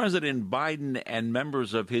 President Biden and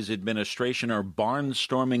members of his administration are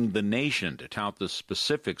barnstorming the nation to tout the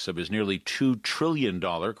specifics of his nearly $2 trillion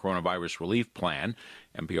coronavirus relief plan.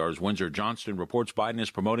 NPR's Windsor Johnston reports Biden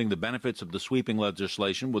is promoting the benefits of the sweeping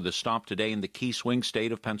legislation with a stop today in the key swing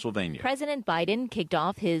state of Pennsylvania. President Biden kicked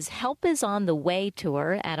off his Help is on the Way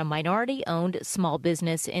tour at a minority-owned small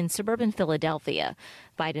business in suburban Philadelphia.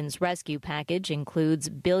 Biden's rescue package includes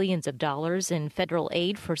billions of dollars in federal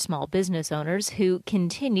aid for small business owners who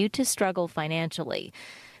continue to struggle financially.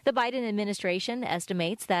 The Biden administration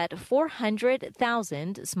estimates that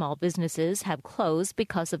 400,000 small businesses have closed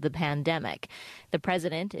because of the pandemic. The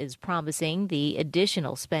president is promising the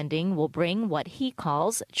additional spending will bring what he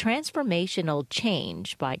calls transformational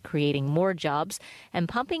change by creating more jobs and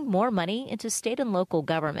pumping more money into state and local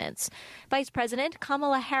governments. Vice President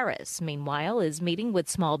Kamala Harris, meanwhile, is meeting with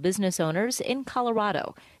small business owners in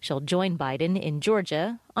Colorado. She'll join Biden in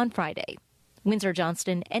Georgia on Friday. Windsor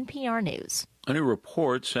Johnston, NPR News. A new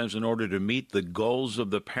report says in order to meet the goals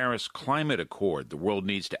of the Paris Climate Accord, the world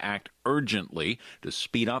needs to act urgently to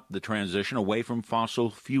speed up the transition away from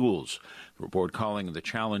fossil fuels. The report calling the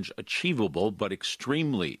challenge achievable but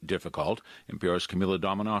extremely difficult. NPR's Camila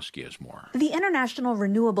Dominowski has more. The International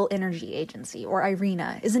Renewable Energy Agency, or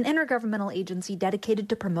IRENA, is an intergovernmental agency dedicated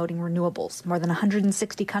to promoting renewables. More than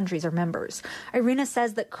 160 countries are members. IRENA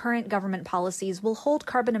says that current government policies will hold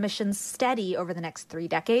carbon emissions steady over the next 3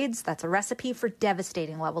 decades. That's a recipe for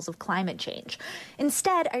devastating levels of climate change.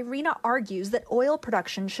 Instead, IRENA argues that oil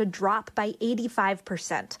production should drop by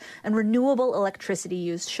 85% and renewable electricity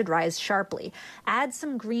use should rise sharply. Add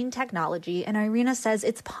some green technology, and IRENA says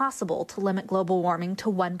it's possible to limit global warming to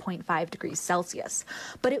 1.5 degrees Celsius.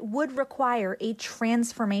 But it would require a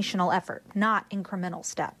transformational effort, not incremental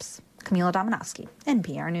steps. Camila Dominowski,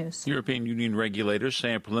 NPR News. European Union regulators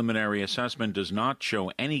say a preliminary assessment does not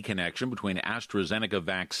show any connection between AstraZeneca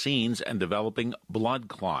vaccines and developing blood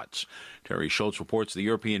clots. Terry Schultz reports the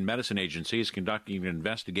European Medicine Agency is conducting an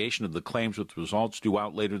investigation of the claims with results due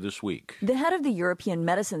out later this week. The head of the European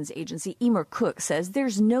Medicines Agency, Emer Cook, says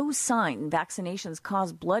there's no sign vaccinations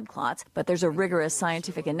cause blood clots, but there's a rigorous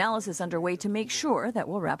scientific analysis underway to make sure that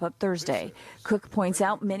will wrap up Thursday. Cook points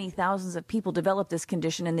out many thousands of people develop this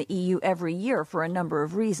condition in the EU every year for a number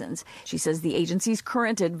of reasons. She says the agency's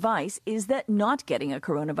current advice is that not getting a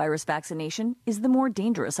coronavirus vaccination is the more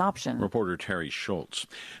dangerous option. Reporter Terry Schultz.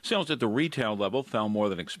 Sales at the retail level fell more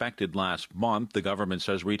than expected last month. The government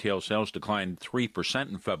says retail sales declined 3%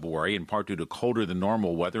 in February, in part due to colder than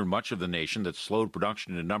normal weather in much of the nation that slowed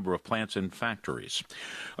production in a number of plants and factories.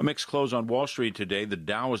 A mixed close on Wall Street today. The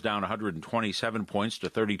Dow was down 127 points to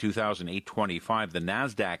 32,825. The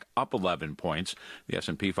NASDAQ up 11 points. The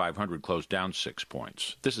S&P 500 closed down 6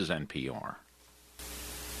 points. This is NPR.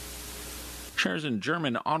 Shares in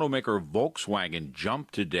German automaker Volkswagen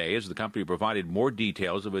jumped today as the company provided more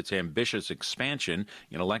details of its ambitious expansion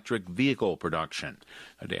in electric vehicle production.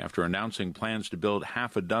 A day after announcing plans to build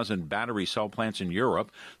half a dozen battery cell plants in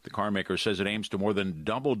Europe, the car maker says it aims to more than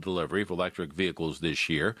double delivery of electric vehicles this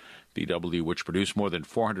year. VW, which produced more than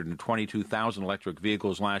 422,000 electric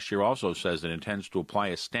vehicles last year, also says it intends to apply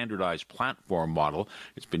a standardized platform model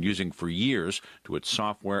it's been using for years to its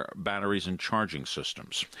software, batteries, and charging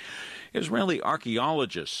systems. Israeli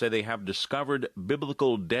archaeologists say they have discovered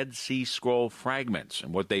biblical Dead Sea Scroll fragments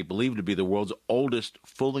in what they believe to be the world's oldest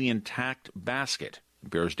fully intact basket.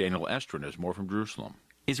 NPR's Daniel Estrin has more from Jerusalem.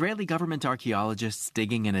 Israeli government archaeologists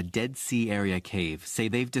digging in a Dead Sea area cave say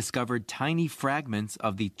they've discovered tiny fragments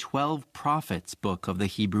of the 12 Prophets book of the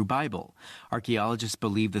Hebrew Bible. Archaeologists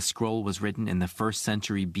believe the scroll was written in the 1st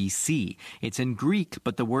century BC. It's in Greek,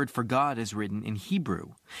 but the word for God is written in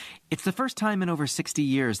Hebrew. It's the first time in over 60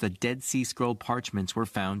 years that Dead Sea Scroll parchments were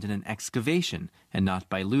found in an excavation and not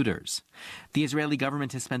by looters. The Israeli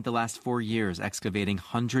government has spent the last 4 years excavating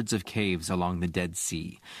hundreds of caves along the Dead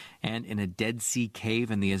Sea. And in a Dead Sea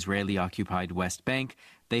cave in the Israeli-occupied West Bank,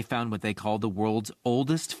 they found what they call the world's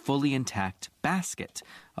oldest fully intact basket,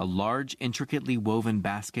 a large, intricately woven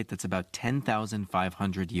basket that's about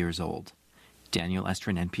 10,500 years old. Daniel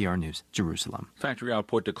Estrin, NPR News, Jerusalem. Factory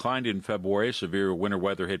output declined in February. Severe winter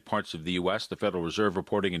weather hit parts of the U.S. The Federal Reserve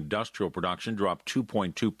reporting industrial production dropped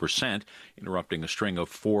 2.2%, interrupting a string of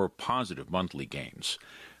 4 positive monthly gains.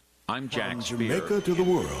 I'm Jack From Speer. Jamaica to the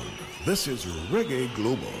world, this is Reggae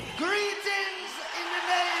Global. Greetings in the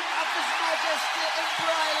name of His Majesty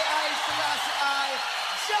Emperor Haile Selassie I.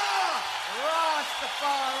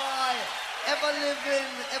 Rastafari, ever living,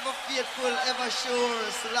 ever faithful, ever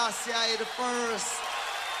sure. Selassie I the first.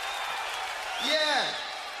 Yeah.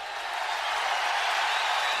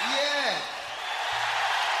 Yeah.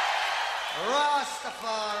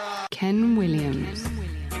 Rastafari. Ken Williams.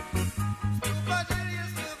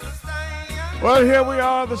 Well, here we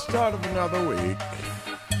are, the start of another week.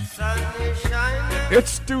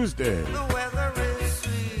 It's Tuesday,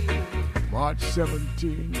 March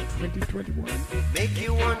 17, 2021. Make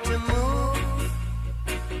you want to move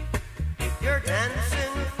your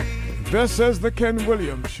dancing feet This is the Ken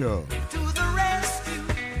Williams Show. to the rescue.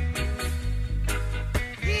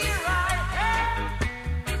 Here I am.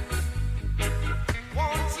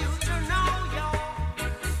 Want you to know you're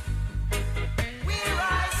where I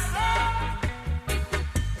stand.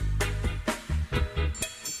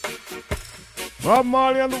 Bob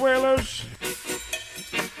Marley and the Wailers.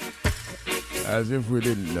 As if we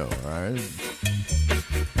didn't know, right? Of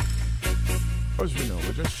course we know,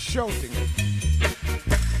 we're just shouting it.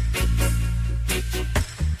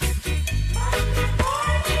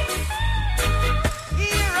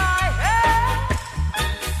 Here I am.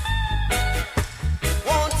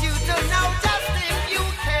 Want you to know just if you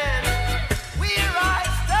can where I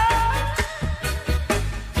stand.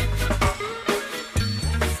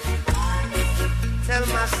 Tell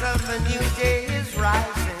myself a new day is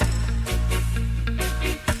rising.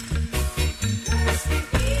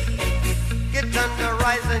 Get on the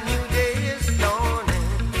rise, a new day is dawning.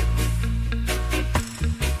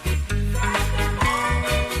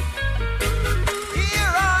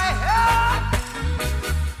 Here I am.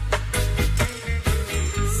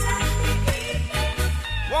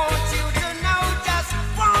 Want you to know just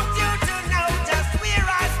where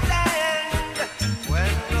I stand.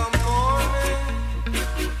 When the morning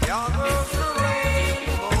gathers the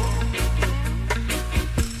rainbow,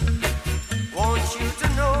 want you to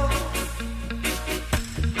know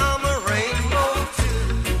I'm a rainbow too.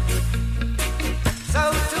 So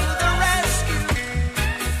to the rescue.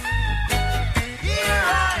 Here I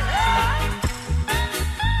am.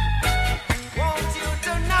 Want you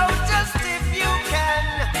to know just if you can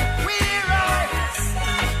where I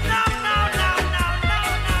no.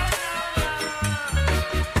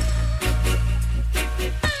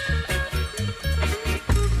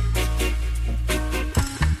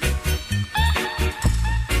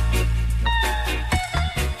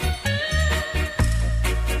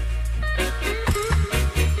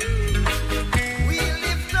 We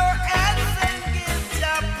lift our hands and give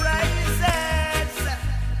Jah praises.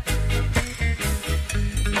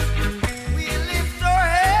 We lift our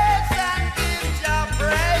hands and give Jah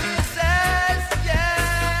praises.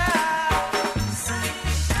 Yeah. Sun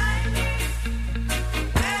is shining,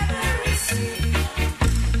 weather is sweet.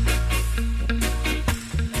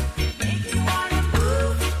 Make you wanna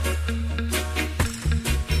move,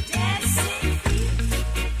 dancing feet.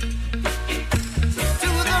 To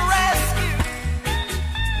the rescue.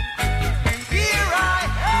 Here I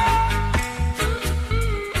am.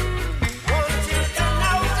 Want you to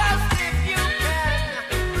know just if you can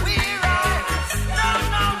where I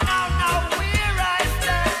where I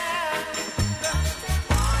stand.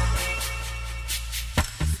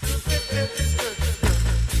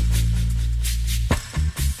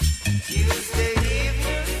 Tuesday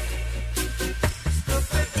evening.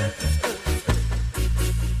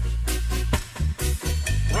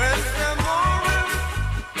 Wednesday morning.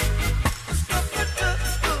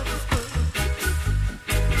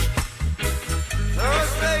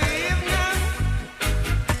 Thursday evening.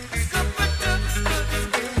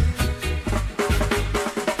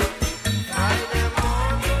 Friday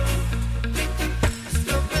morning.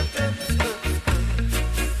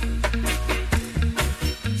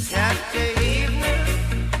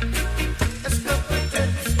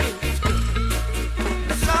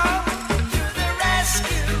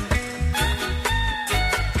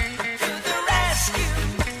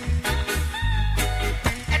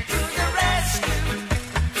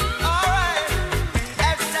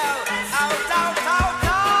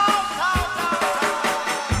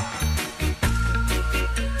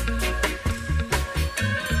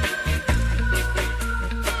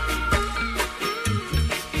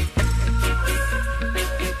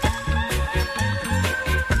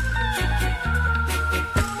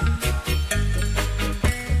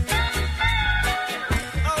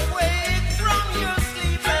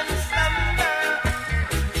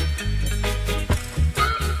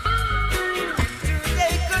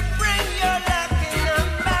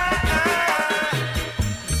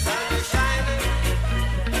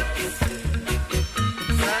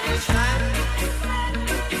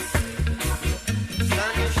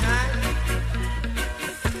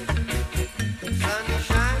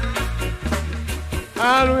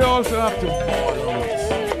 And we also have to ball out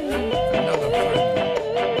another friend.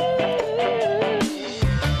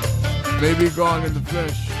 Maybe gone in the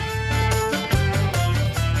flesh,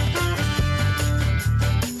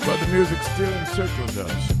 but the music still encircles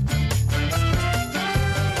us.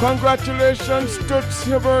 Congratulations, Toots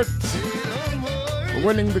Hibbert, for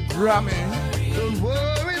winning the Grammy. Don't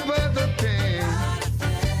worry about the pain.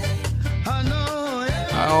 I know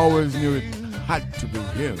I always knew it had to be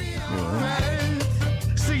him, you know.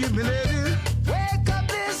 See you, lady. Wake up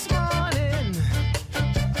this morning.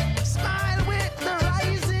 Smile with the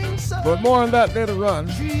rising sun. But more on that later on.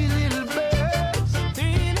 Three little birds.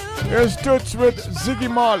 Here's Toots with Ziggy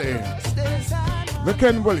Marley, The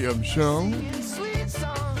Ken Williams Show. Sweet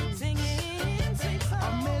song.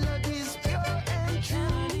 Our melodies pure and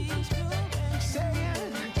true.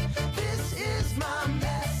 Saying, this is my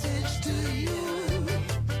message to you.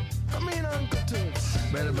 Come in, Uncle Toots.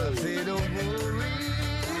 Better but say don't worry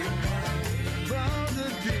about the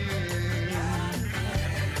thing.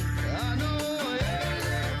 I know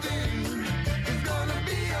everything is gonna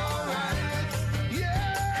be alright.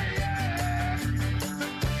 Yeah, yeah.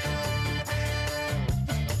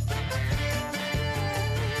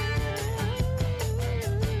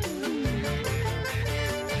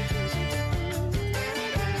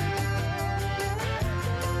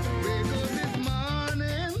 Wake up this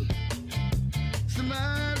morning,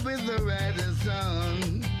 smile with the rising sun.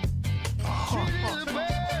 Three little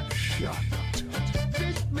birds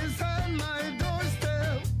fish beside my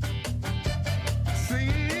doorstep,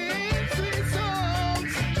 singing sweet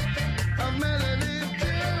songs of melody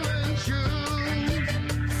pure and true.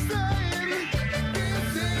 Saying,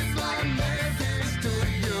 this is my message to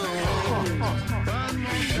you. One more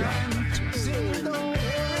time, sing the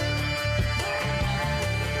word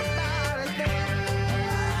about a thing.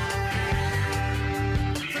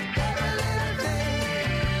 Every little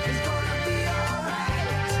thing is gonna be alright.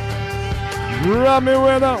 Grammy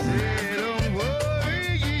winner. Don't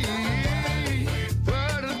worry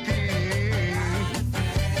about a thing.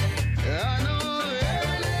 I know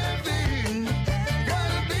everything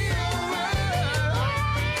gonna be alright.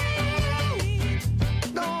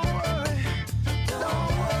 Don't worry,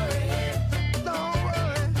 don't worry, don't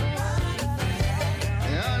worry.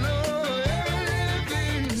 I know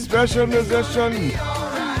everything Special musician,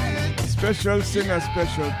 special singer,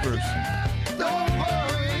 special person. don't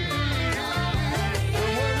worry.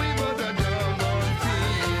 Don't worry about the doggone thing.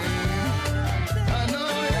 I know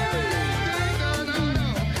everything gonna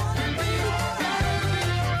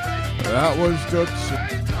That was Toots.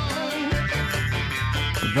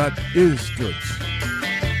 That is Toots.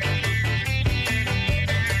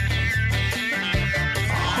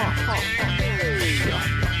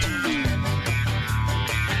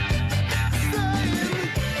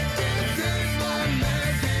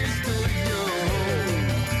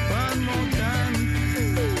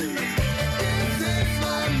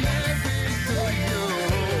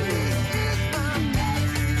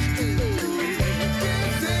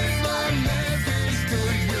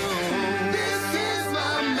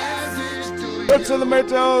 Toots and the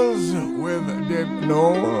Maytals with Dave.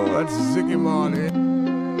 No, that's Ziggy Marley.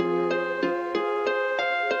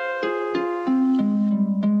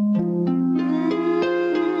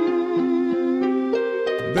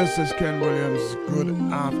 This is Ken Williams. Good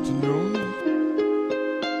afternoon.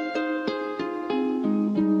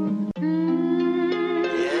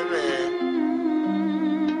 Yeah, man.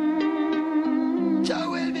 Jah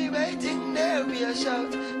will be waiting there, we a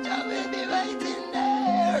shout. Jah will be waiting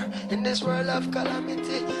there. In this world of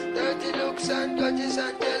calamity, dirty looks and grudges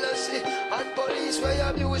and jealousy, and police where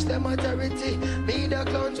abuse them authority. Media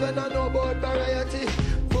clowns when I know about variety.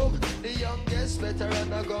 Boom, the youngest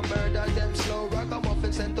veteran I go murder them slow.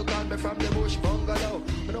 Ragamuffin sent to call me from the bush bungalow.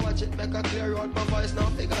 When I watch it make a clear out my voice now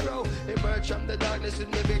figure out. Emerge from the darkness with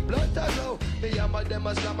me big blood to glow. Me hammer them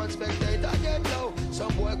a slam and spectator get low.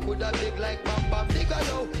 Some boy coulda big like Bam Bam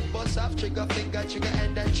Bigelow. Bust off trigger finger, trigger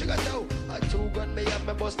end and trigger toe. A two gun me up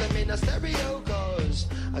me bust them in a stereo. Cause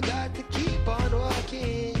I got to keep on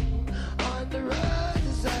walking on the road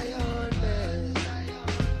to Zion, man.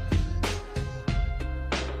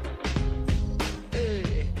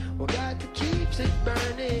 Hey, we got to keep it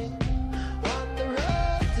burning on the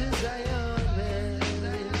road to Zion, man.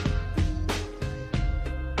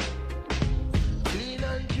 Clean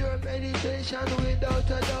and pure meditation without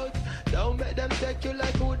a doubt. Don't make them take you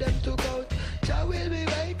like who them took out. Jah will be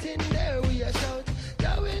waiting there, we a shout.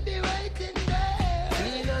 Jah will be waiting there.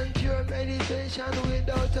 Clean and pure meditation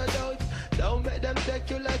without a doubt. Don't make them take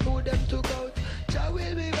you like who them took out. Jah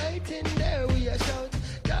will be waiting there, we a shout.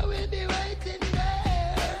 Jah will be waiting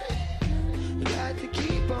there. You got to keep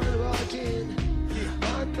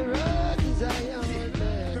the road to Zion,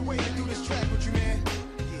 man. Been waiting to do this track with you, man.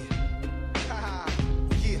 Yeah. Haha.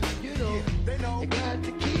 Yeah. You know, yeah. They know. you got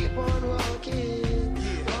to keep on walking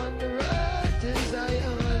on the road to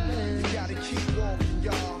Zion, man. You gotta keep walking,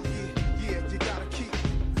 y'all. Yeah, you gotta keep.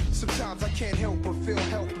 Sometimes I can't help but feel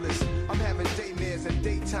helpless. I'm having daymares and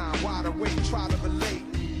daytime, wide awake, try to relate.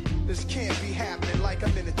 This can't be happening like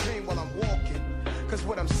I'm in a dream while I'm walking. Cause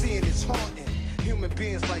what I'm seeing is haunting. Human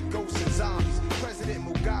beings like ghosts and zombies. President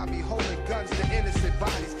Mugabe holding guns to innocent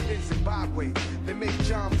bodies in Zimbabwe. They make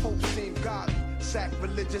John Pope seem godly,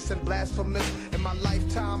 sacrilegious and blasphemous. In my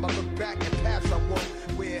lifetime, I look back at paths I walk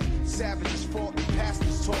where savages fought and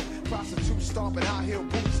pastors taught, prostitutes stomping high-heel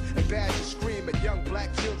boots and badgers scream at young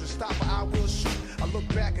black children. Stop or I will shoot. I look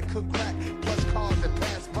back and cook crack, plus cars that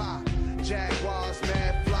pass by. Jaguars,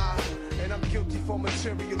 mad fly, and I'm guilty for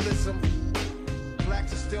materialism.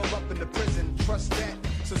 Blacks are still up in the prison, trust that.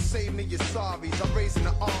 So save me your sorries. I'm raising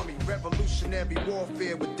the army, revolutionary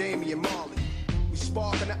warfare with Damian Marley. We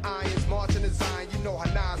sparking the irons, marching the Zion. You know how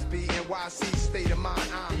Nas be, NYC state of mind.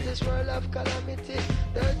 I'm in this world of calamity,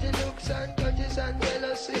 dirty looks and grudges and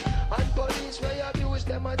jealousy, and police where abuse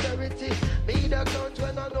them authority. Media clowns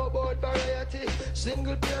when I know about variety.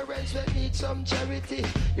 Single parents when need some charity.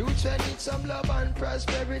 Youths when need some love and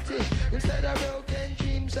prosperity. Instead of broken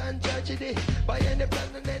dreams and tragedy, by any plan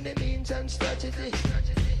and any means and strategy.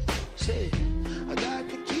 Say, I got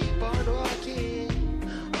to keep on walking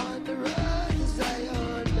on the road to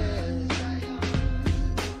Zion, man.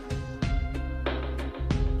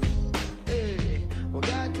 Hey, we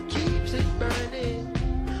got to keep it burning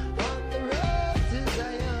on the road to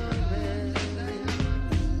Zion, man.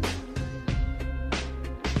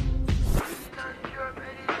 And your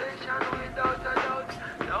meditation without a doubt.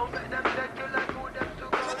 Don't let them take you like who them to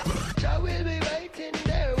go. Jah will be waiting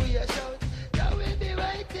there, we are shout. Jah will be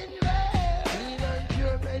waiting there. Clean and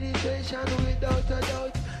pure meditation without a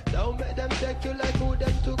doubt. Don't make them take you like who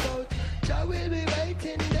them took out. Jah will be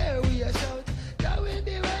waiting there, we are shout. Jah will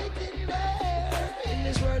be waiting there. In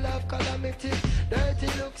this world of calamity, dirty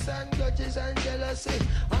looks and grudges and jealousy,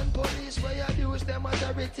 and police where abuse them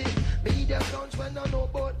authority. Media clowns when I know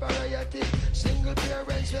about variety. Single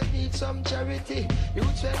parents when need some charity.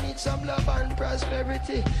 Youths when need some love and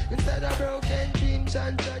prosperity. Instead of broken dreams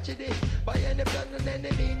and tragedy, by any plan and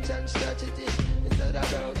any means and strategy. Instead of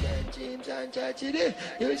broken dreams and tragedy,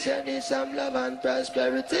 youths when need some love and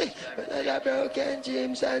prosperity. Instead of broken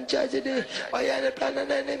dreams and tragedy, by any plan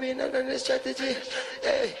and any means and any strategy.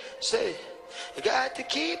 Hey, say, you got to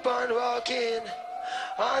keep on walking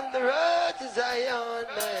on the road to Zion,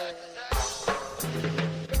 man.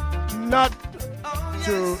 Not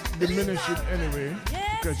to diminish it anyway,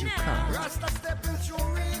 because you can't.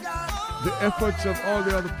 The efforts of all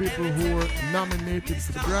the other people who were nominated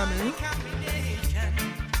for the Grammy,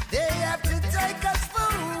 they have to take us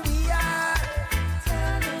for who we are.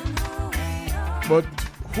 but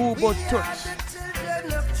who but Toots?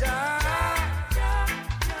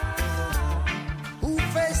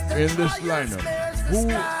 In this lineup, who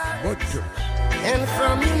but Toots? And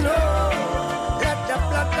from you know, let the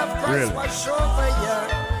blood of Christ Really? wash over you.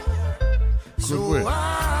 Good way.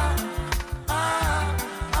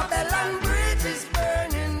 Babylon Bridge is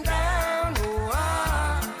burning down.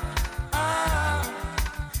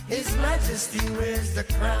 His Majesty wears the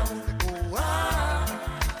crown.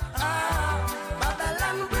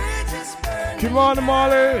 Babylon Bridge is burning Come on,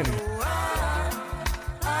 Marley.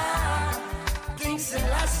 King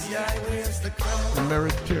Selassie wears the crown. The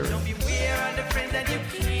Meritarian. Don't beware of the friends that you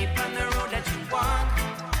keep on the road that you walk.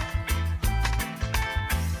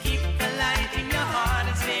 Keep the light in your heart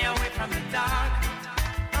and stay away from the dark.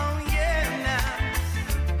 Oh yeah,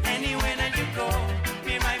 now. Anywhere that you go,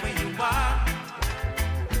 be right where you are.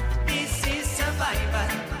 This is survival.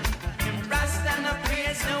 You rust and the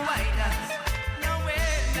praise no wider.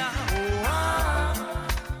 Nowhere now.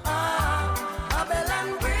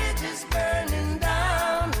 Babylon Bridge is burning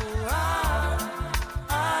down.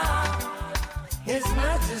 His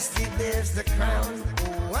Majesty bears the crown.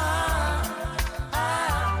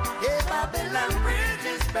 Yeah, Babylon Bridge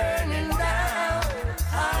is burning down.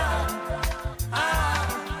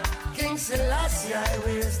 King Selassie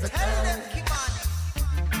wears the crown.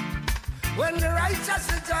 When the righteous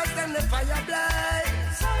rejoice, then the fire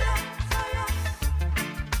blaze.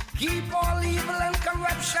 Keep all evil and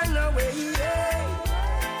corruption away.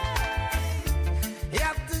 You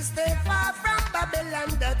have to stay far from Babylon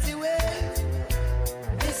dirty way.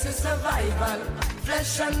 This is survival.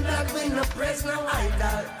 Flesh and blood, we no praise, no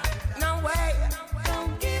idol. No way.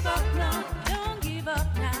 Don't give up now. Don't give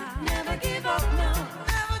up now. Never give up now.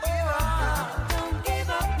 Never give up now. Don't give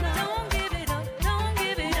up now. Don't give it up. Don't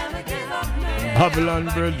give it up. Babylon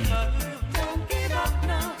Bridge.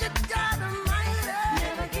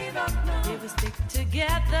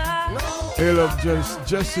 Hail of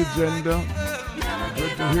Jesse Gender.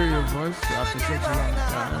 Good to hear your voice after such a long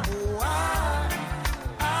time.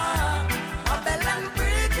 Babylon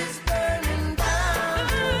Bridge is burning down.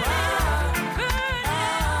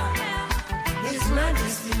 His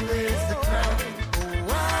Majesty wears the crown.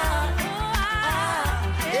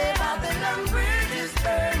 Yeah, Babylon Bridge is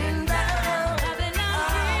burning down.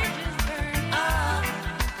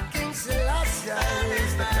 King Selassie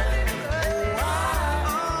wears the crown.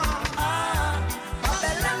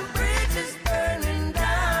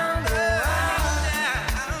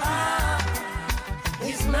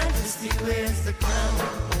 Wears the crown.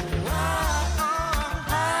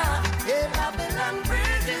 Yeah, Babylon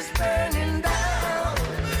Bridge is burning down.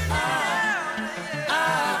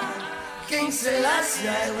 King Selassie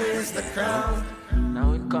wears the crown.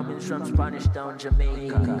 Now incoming from Spanish Town,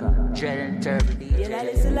 Jamaica. Dread and Turby.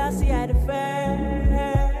 Yeah, Selassie the first.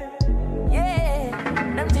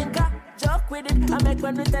 Yeah, them think I joke with it. I make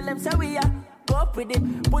when we tell them so we are. Up with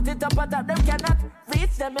it, put it up on top, them cannot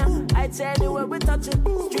reach them, yeah. I'd say anywhere we touch it,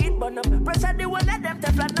 street burn up, pressure the one of them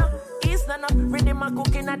Teflon up, east none up, ready my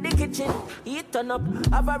cooking at the kitchen, heat turn up,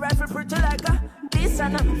 have a rifle pretty like a this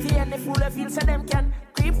and fear any fool I feel so them can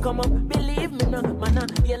creep come up, believe me no, man,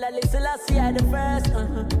 yellow listen, I see I the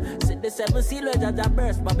first, sit the seven seal where that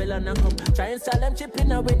burst, Babylon and come, try and sell them chip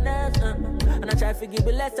in our nerves, and I try to give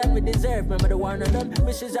you less than we deserve, remember the war not done,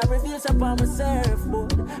 missions are revealed upon my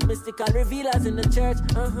surfboard, mystical revealers in the church,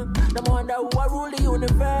 them wonder who I rule the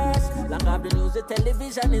universe, like I've the news, the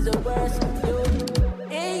television is the worst,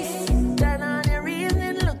 Ace, turn on your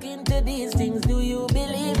reason, look into these things, do you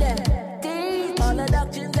believe that? All the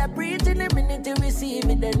doctrines that preach in the minute to receive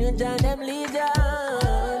it, then you join them legions,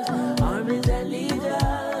 armies and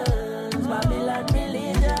legions, Babylon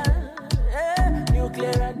religion,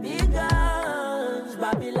 nuclear and big guns,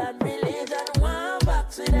 Babylon religion, one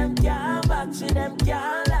box with them, can't box with them,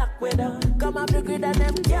 can't lock with them, come up the grid and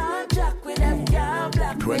them can't jack with them, can't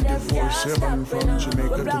black with them, can't stop with them,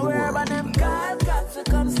 Jamaica we flower herb and them cops to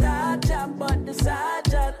come start chop, but the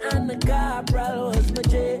sergeant and the corporal was my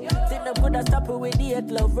J. Think them coulda stop it with hate,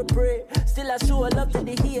 love for pray. Still I show love to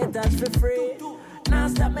the haters for free. Now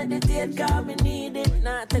stop meditate, cause me need it.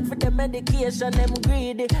 Now take for the medication, them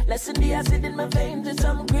greedy. Listen the acid in my veins with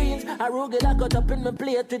some greens. Arugula cut up in my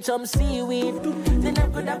plate with some seaweed. Then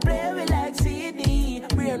them coulda play with like CD.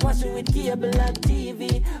 Brainwashing with cable and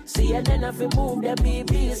TV. See and then if we move the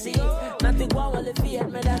BBC. Nothing wrong with the fear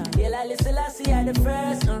me that. Yeah, I listen, I see I the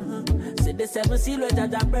first. See the seven seal with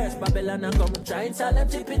that burst. Babylon and come try and sell them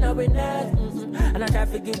chip in our nerves. And I try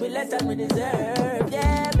to give it less than we deserve.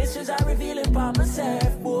 Yeah, mysteries are revealing for myself.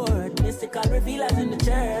 Board, mystical revealers in the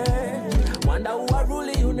church. Wonder who I rule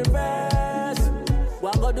the universe.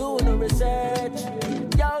 What go do no research?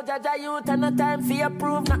 Yo, Jaja youth and no time for your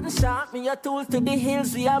proof. Nothing sharp, me your tools to the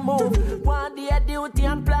hills we are move. One day a duty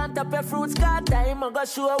and plant up your fruits. Got time, I go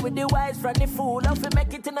show with the wise from the fool. How we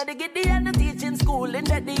make it in the giddy and the teaching school. And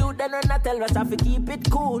let the youth then run and tell us how to keep it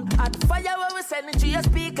cool. At fire where we send it to your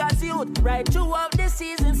speakers youth. Right throughout the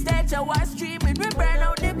season, stage your watch streaming. We burn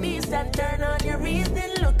out the beast and turn on your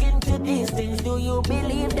reason. Look into these things, do you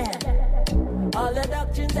believe that? All the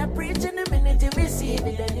doctrines are preaching the minute you receive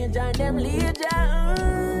it, then you join them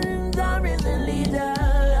legions, armies and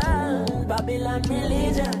legions, Babylon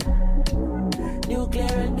religion, nuclear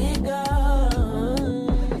and big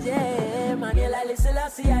guns, yeah, man, you like listen, I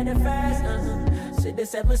see I the first, see the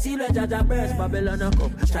seven seal where Jaja burst, Babylon a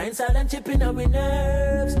come, try and sell them chip in our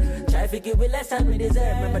nerves, try to give it less than we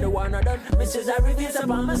deserve, remember the war not done, mysteries I reveal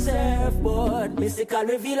upon my surfboard, mystical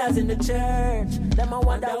revealers in the church, them I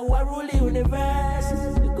wonder who I rule the universe,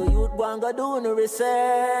 because youth go and go do no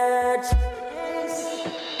research.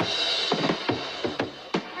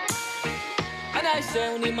 And I say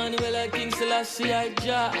only Emmanuel King Selassie I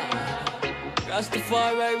Jah,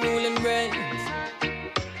 Rastafari ruling reigns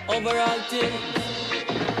over all things.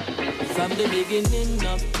 From the beginning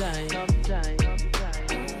of time,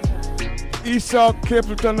 Esau,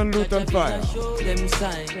 Capleton and Luton Fire.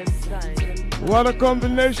 What a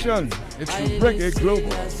combination. It's Reggae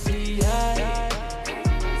Global.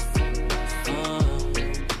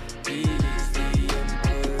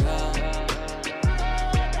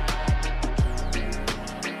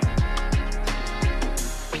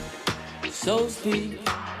 So speak,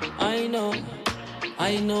 I know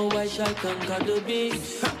I shall conquer the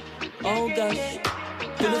beast. Oh gosh,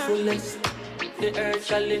 to the fullest, the earth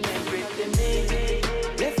shall inherit the me.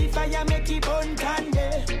 If the fire make it burn candy,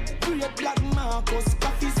 Great Black Marcus,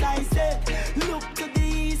 coffee size. Look to the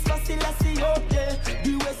east, for Selassie up there.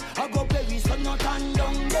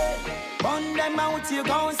 you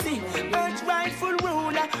gon' see. Birth rightful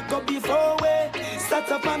ruler, go before we.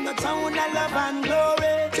 Start up on the town of love and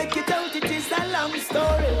glory. Check it out, it is a long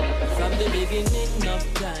story. From the beginning of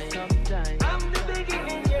time. From the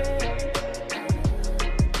beginning, yeah.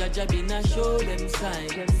 Jaja been a show them sign.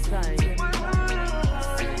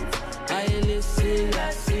 I listen,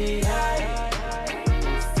 I see,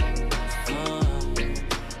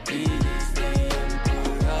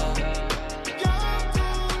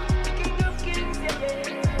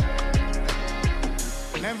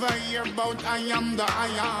 Never hear about I am the I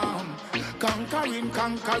am.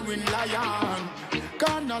 Conquering lion.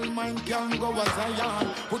 Carnal mind can go as Zion.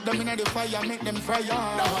 Put them in the fire, make them fire.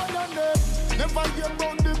 No. Never hear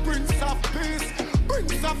about the Prince of Peace.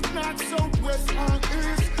 Prince of North, South, West, and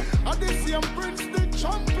East. And the same Prince, the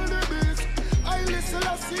champ of the beast. I listen,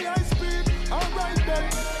 I see, I speak. Alright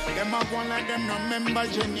then. Them a one like them remember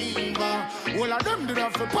Geneva. All of them did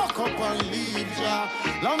have to pack up and leave ya.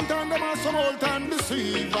 Long time them are some old time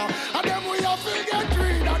deceiver. And them we have to get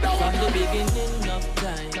rid of them. From the beginning of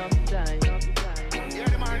time.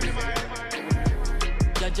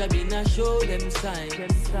 Jaja been a show them sign.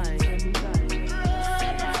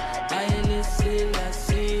 I listen, I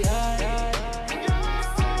see,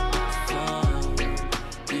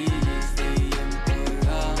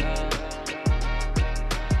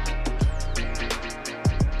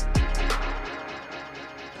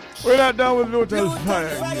 We're not done with Lotus Fire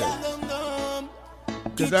yet.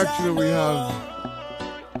 Because actually we have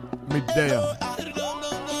Midday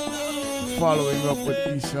following up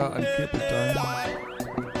with Isa and Capitan.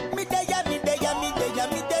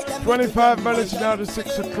 25 minutes now to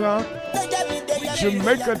 6 o'clock.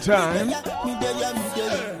 Jamaica time.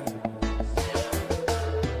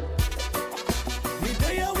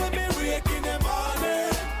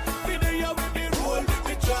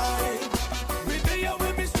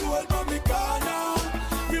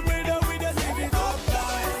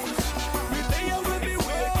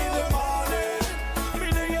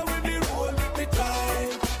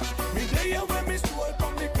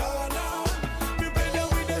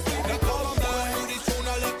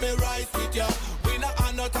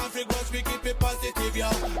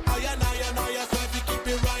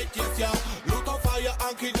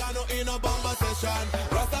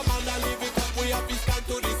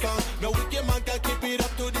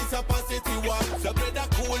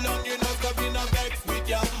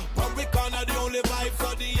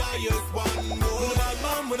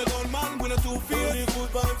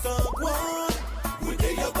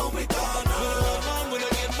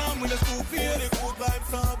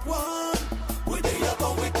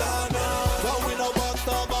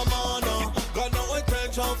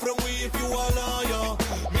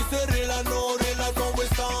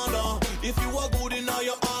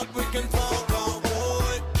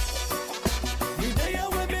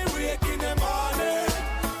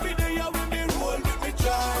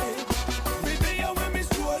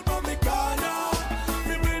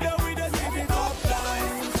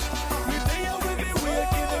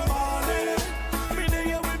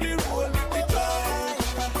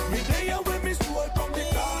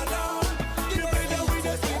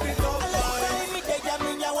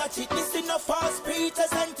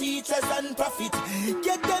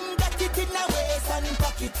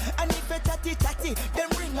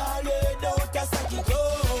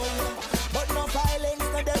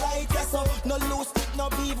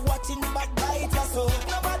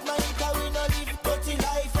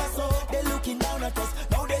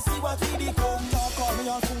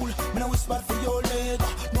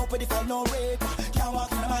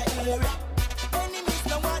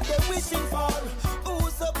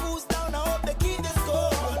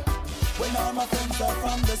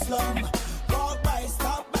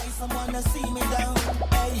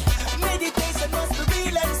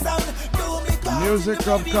 Music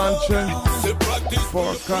of conscience,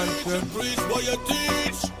 for conscience.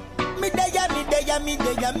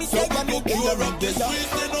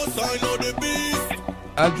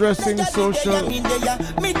 Addressing social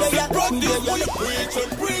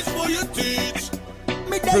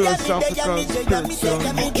philosophical,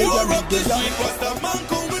 spiritual,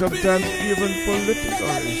 sometimes even political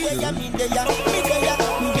issues,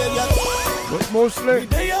 but mostly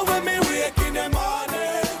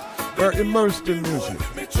we're immersed in music,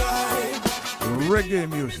 reggae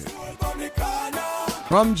music,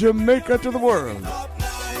 from Jamaica to the world.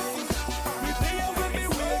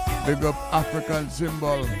 Big up African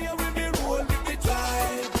symbol.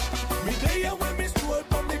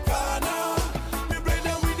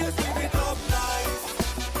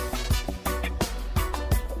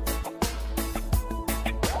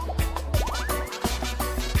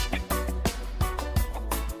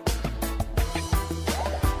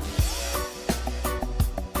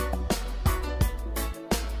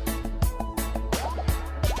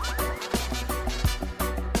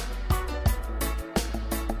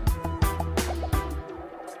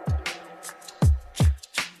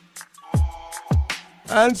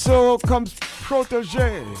 And so comes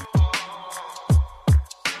Protege.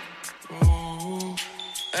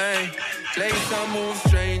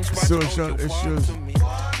 Social issues,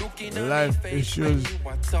 life issues,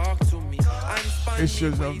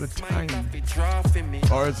 issues of the time.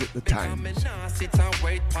 Or is it the times?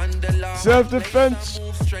 Self-defense.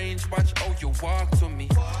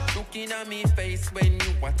 Looking at me face when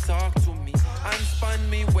you a talk to me. And span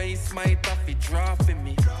me waist, might have it dropping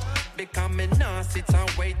me. Become a nah, sit and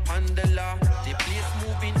wait on the law. The place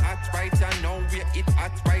moving hot right, I know where it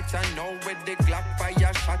hot right, I know where the Glock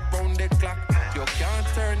fire shot round the clock. You can't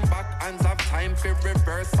turn back, hands have time for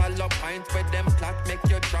reversal. Up point where them plot make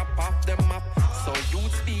you drop off the map. So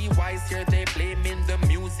youths be wise here, they blaming the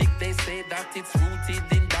music. They say that it's rooted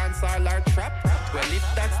in dancehall or trap. Well, if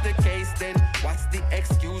that's the case, then what's the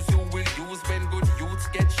excuse you will use when good youths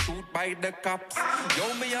get shoot by the cops?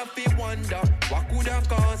 Yo, me have to wonder, what could have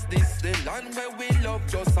caused this? The land where we love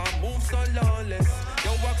just a move so lawless.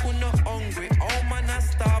 Yo, I could not hungry, oh man I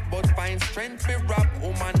starve, but find strength for rap,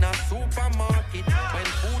 oh man a supermarket. When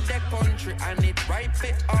food the country and it ripe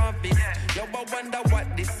for harvest. Yo, I wonder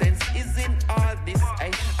what the sense is in all this,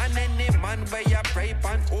 eh? And any man where you pray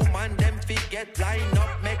pan, oh man them forget line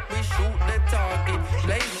up, make we shoot the target.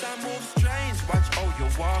 Place a move strange, watch how you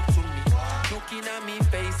walk to me. Looking at me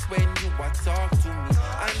face when you a talk to me.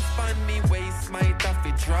 And span me waist, might have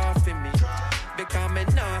to draw for me. Become a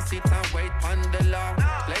nah, sit and wait on the law.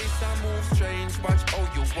 Place a move strange, watch how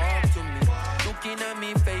you walk to me. Looking at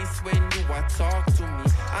me face when you a talk to me.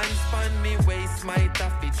 And span me waist, might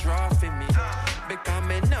have to draw for me.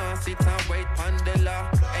 Become a nah, sit and wait on the law.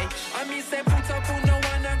 Hey, I me say put up on no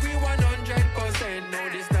one agree 100%. No,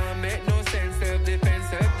 this not make no sense. Self-defense,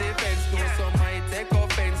 self-defense. No, some might take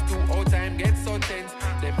offense to how time gets so tense.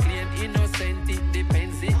 Them plain innocent, it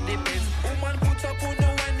depends, it depends. Woman put up on no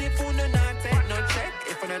one if you no not take no check.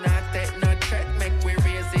 If you no not take no check, make we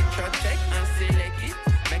raise it, your check and select it.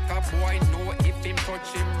 Make a boy know if him touch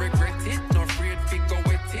him regret it. No afraid fi go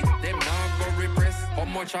with it, them now go repress. How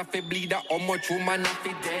much have to bleed, how much woman have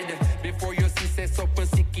to dead. Before you see say something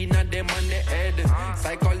sick in a them on the head.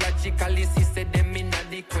 Psychologically see say them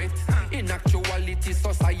inadequate. In actuality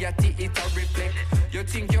society it a reflect. You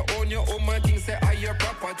think you own your own man, think say are your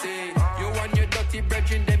property. You want your dirty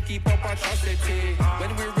brethren, them keep up atrocity.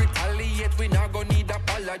 When we retaliate, we not gonna need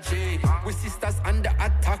apology. We sisters under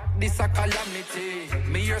attack, this a calamity.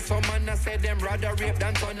 Me hear some man a say them rather rape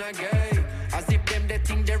than turn a gay. As if them they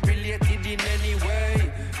think they related in any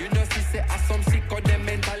way. You know see say as some sick of them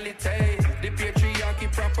mentality. The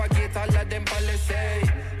patriarchy propagate all of them policy.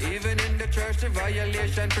 Even in the church the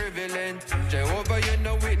violation prevalent. Jehovah you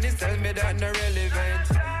know witness tell me that no relevant.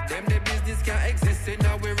 Them the business can't exist in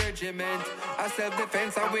our regiment. I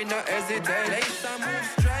self-defense and we not hesitate. Place and move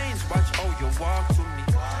strange, watch how you walk to me.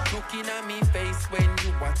 Looking at me face when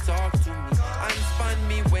you a talk to me. And span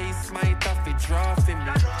me waist, might have to draw for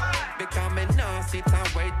me. Become a nah, sit and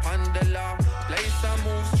wait on the law. Place and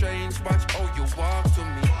move strange, watch how you walk to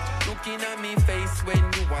me. Looking at me face when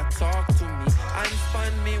you a talk to me. And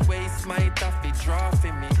span me waist, might have to draw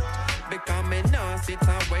for me. Become a nah, sit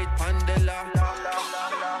and wait on the law.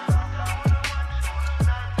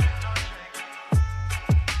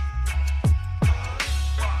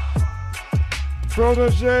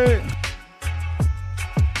 Protege.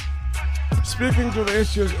 Speaking to the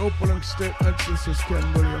issues, opening statements, this is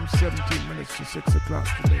Ken Williams, 17 minutes to 6 o'clock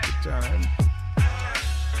to make it time.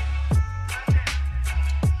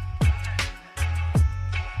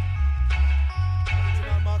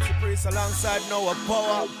 Alongside Noah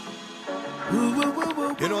Power.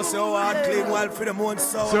 You know, so hard, clean while for the moon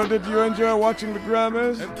sour. So did you enjoy watching the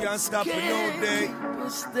Grammys? Them can't stop for no day.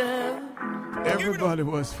 Everybody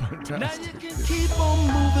was fantastic. Keep on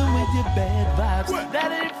moving with your bad vibes.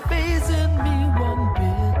 That ain't phasing me one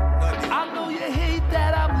bit. I know you hate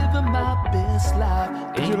that I'm living my best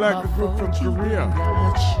life. Did you like the group from Korea?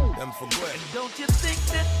 Them for good. Don't you think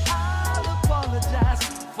that I'll apologize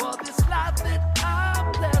for this life that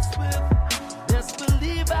I'm blessed with? Best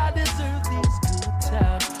believe I deserve these good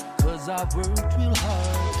times, 'cause I worked real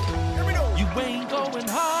hard for you. Ain't going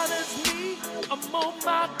hard as me. I'm on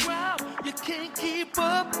my ground. You can't keep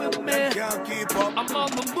up with me. Can't keep up. I'm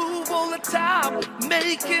on the move all the time,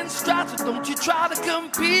 making strides, so don't you try to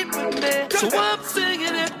compete with me. So I'm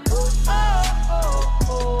singing it. Oh, oh,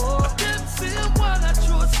 oh. I didn't see one I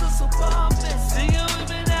trust us above me. Sing it with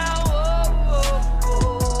me now. Oh, oh,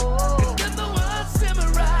 oh. And then the words see me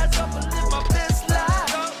rise up and live my best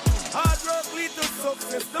life. Hard work lead to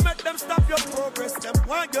success. Don't make them stop your progress. Them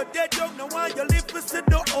want you dead young, no want you live to see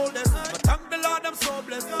the oldest. But thank the Lord I'm so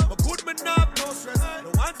blessed. But good me not have no stress.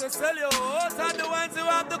 The ones that sell your horse and the ones who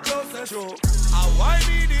have the closest show. Why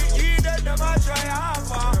me the eat that them a try half.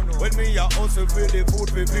 When me a hustle for the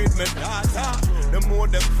food we feed me data. The more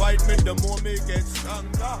them fight me, the more me get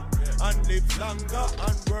stronger. And live longer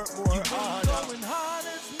and work more harder. Going hard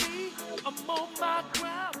as me, I'm on my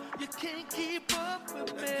ground. You can't keep up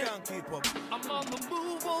with me. Can't keep up. I'm on the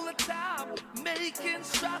move all the time, making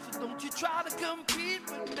strides, but don't you try to compete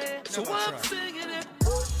with me. So I'm singing it.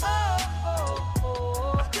 Oh, oh,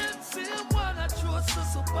 oh. I can't see what I trust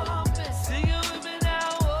us upon me. Sing it with me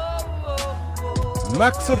now. Oh, oh, oh.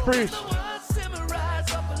 Max Appreciation.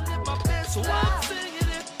 So I'm singing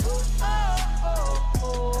it. Oh, oh,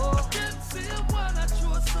 oh. I can't see what I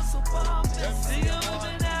trust us upon me. Sing it with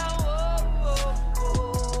me now. Oh, oh,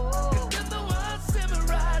 oh. Then the one see me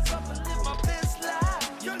rise up and live my best life.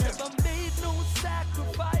 You never made no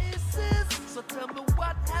sacrifices. So tell me,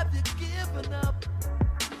 what have you given up?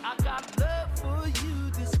 I got love for you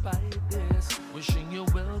despite this. Wishing you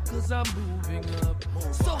well, cause I'm moving up.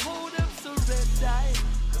 So hold up, so red eye.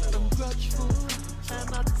 I'm grudgeful and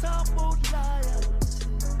I talk about loyalty.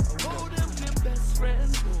 Hold them your best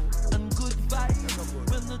friend and good vibes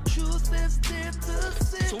when the truth is there to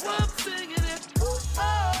see. So I'm singing it. Oh, oh,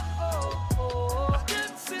 oh. I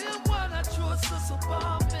can't see what I trust us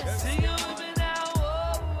upon me. Sing it with me now. Oh,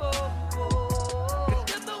 oh, oh.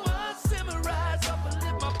 Get the one see me rise up and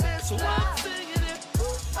live my best. So I'm singing it.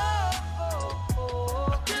 Oh, oh,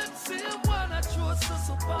 oh. I can't see what I trust us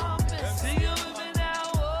upon me. Sing it with me now.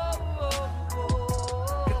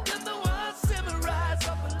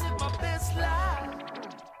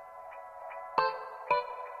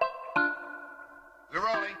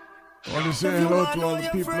 I want to say hello to all the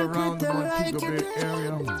people around the Montego Bay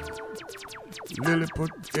area,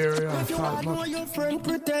 Lilliput area, Falmouth.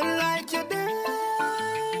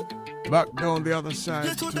 Back down the other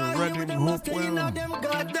side to Reading, Hopewell,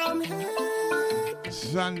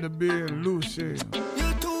 Sander Bay, Lucy,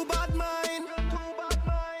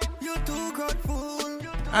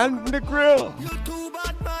 and the Grill.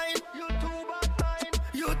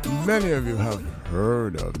 Many of you have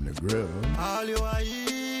heard of the Grill.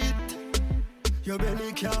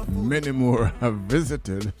 Many more have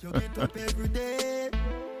visited.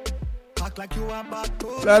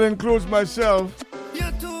 That includes myself.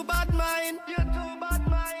 You're too bad mind. You're too bad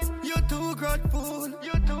mind. You're too grateful.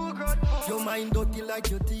 You're too grateful. Your mind dirty like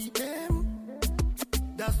your teeth them.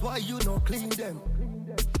 That's why you don't clean them.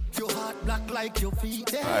 Your heart black like your feet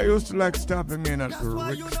them. I used to like stopping in at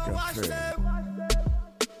Rick's Cafe.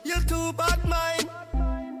 You're too bad mind.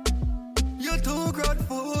 You're too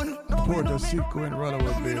grateful. Puerto Rico and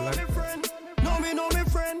Runaway Bay like that. Know me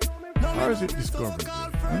friend. How is it discovered?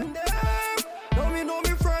 Know me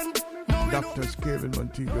friend. Doctor's Cave in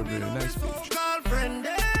Montego Bay, nice beach. Girlfriend,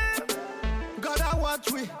 gotta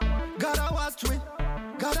watch me, gotta watch me,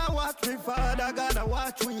 gotta watch me, father, gotta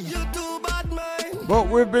watch me. You too bad, man. But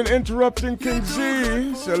we've been interrupting King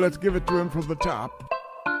Z, so let's give it to him from the top.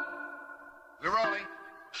 We're rolling.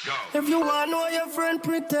 Go. If you want to know your friend,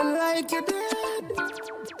 pretend like you're dead.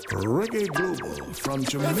 Reggae Global from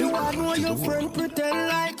Jamaica. If you want to know to your the friend, world. pretend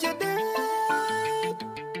like you're dead.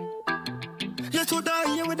 You should have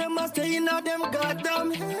here with them and stay in them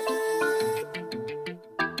goddamn head.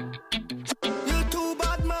 You too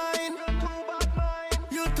bad mind.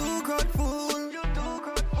 You too grateful.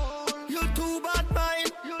 You too bad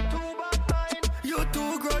mind. You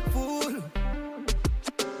too grateful.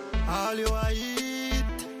 All you eat,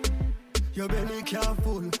 your belly can't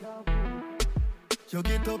full. You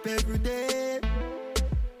get up every day,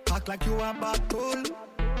 act like you a battle.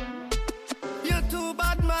 You too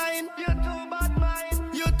bad mind. You too bad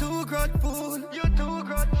mind. You too grateful. You too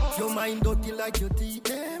grateful. Your mind dirty like your teeth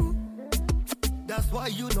them. That's why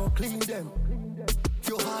you don't clean them.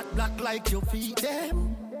 Your heart black like your feet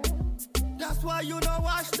them. That's why you don't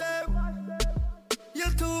wash them. You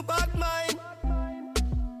too bad mind.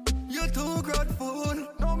 You too grateful.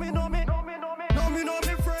 Know me friend.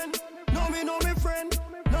 Know me friend.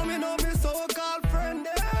 Know me so-called friend.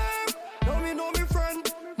 Know me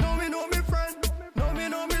friend. Know me friend. Know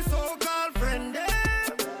me so-called friend.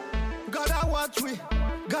 Gotta watch me.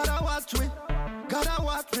 Gotta watch me. Gotta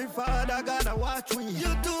watch me, father. Gotta watch me.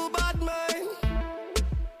 You too bad, man.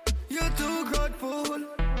 You too grateful.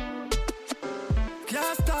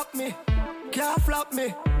 Can't stop me. Can't flop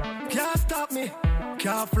me. Can't stop me.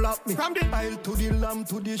 Can't flop me. From the aisle to the lamb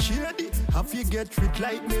to the shady. Have you get rich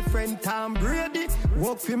like me friend Tom Brady?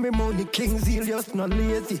 Work for me money, King Zeal, just not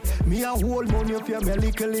lazy. Me a whole money for me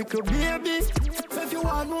little baby. If you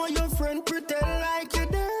want to know your friend, pretend like you're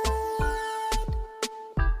dead.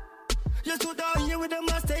 You should have here with them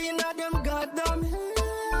and stay in them goddamn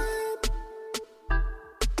head.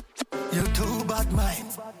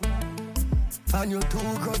 mind, and you're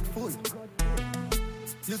too grateful.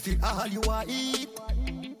 You see all you are eat,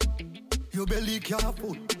 your belly can't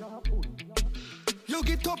full. You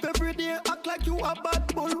get up every day, act like you a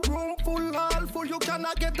bad bull. Room full, all full, you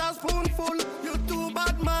cannot get a spoonful. You too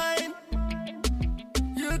bad mind,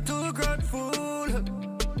 you too grateful.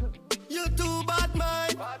 You too bad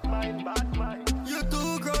mind, you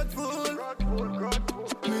too grateful.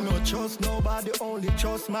 Me not trust nobody, only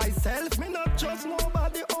trust myself. Me not trust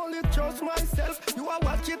nobody, only trust myself. You are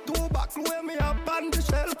watch it too back, where me up on the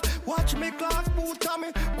shelf. Watch me class boot on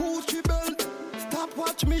me Gucci belt. Stop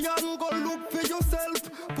watch me and go look for yourself.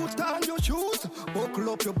 Put on your shoes, buckle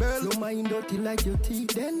up your belt. Your mind dirty like your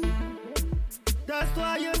teeth then. That's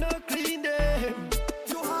why you not clean them.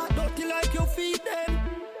 Your heart dirty like your feet then.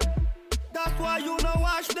 That's why you not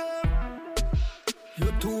wash them.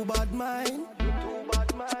 You too bad mind.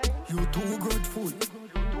 You too grateful.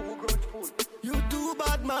 You too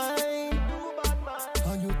bad mind.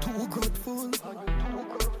 And you too grateful.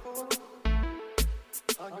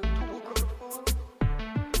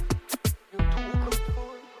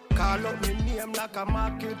 Call up me name like a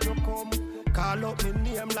market you come. Call up me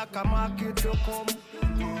name like a market you come.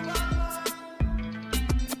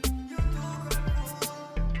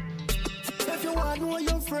 If you want to know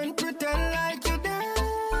your friend, pretend like you dead.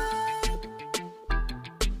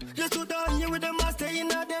 You should have here with them and stay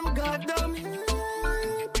in a them goddamn head.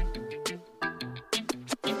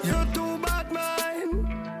 You too bad mind,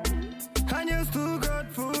 and you too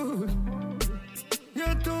grateful.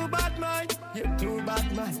 You too bad mind, you too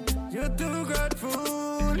bad mind, you too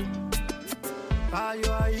grateful. All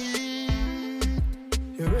you are eat,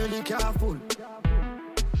 you really careful.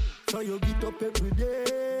 So you get up every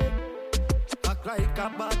day, act like a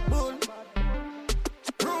bad bull.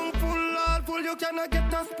 Room full, all full, you cannot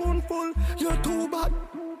get a spoonful. You're too bad,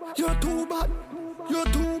 you're too bad, you're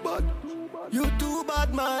too bad, you're too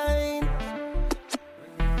bad mind.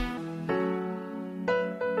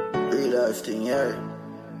 Real life thing, yeah.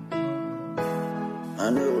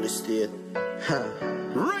 Unruly state.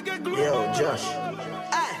 Yo, Josh.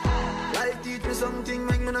 Life teach me something,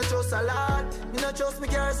 make me not trust a lot. Me not trust me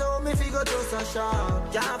care, so me figure trust a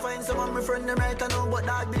shot. Can't find someone my friend them right I know, but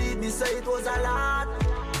that believe me say it was a lot.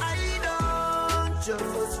 I don't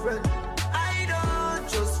trust friend, I don't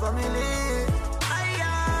trust family. I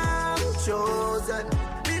am chosen.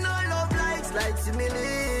 Me no love likes like simile.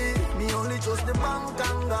 Me only trust the bank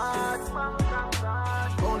and God.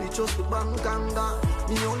 Only trust the bank and God.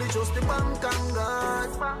 Me only trust the bank and God.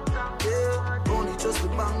 Yeah, only trust the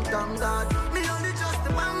bank and God. Me only trust the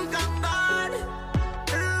bank and God.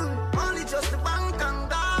 Only trust the bank and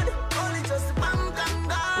God. Only trust the bank and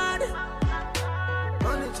God.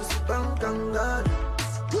 Only trust the bank and God.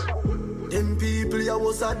 Them people ya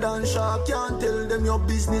was a dance shark. Can't tell them your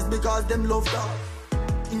business because them love that.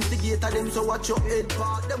 Instigator them so watch your head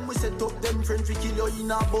part. Them we set up them friends we kill you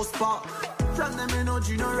in a bus park. From them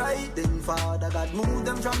energy no right. Then Father God move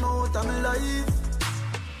them from out of my life.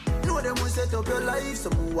 Know them we set up your life. So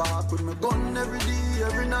me walk with my gun every day,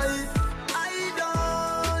 every night. I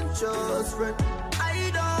don't trust friend,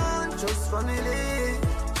 I don't trust family.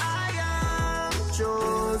 I am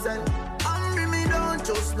chosen. Hungry me don't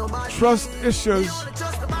trust nobody. Trust issues. Me only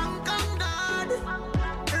trust the bank and God.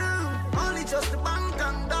 Only trust the bank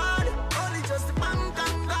and God. Only trust the bank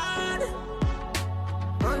and God.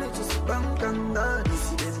 Only trust the bank and God. You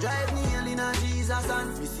see them drive nail in a Jesus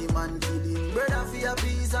and we see man killing brother for a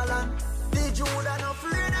piece of land. The Judah no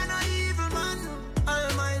afraid of no evil man.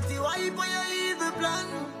 Almighty wipe on your evil plan.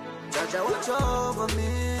 Judge watch over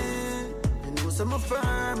me. You know some firm,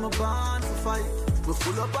 I'm born for fight. We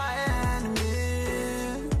full up our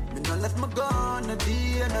enemy. Me no left my gun a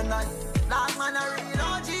day and a night. Dog man a real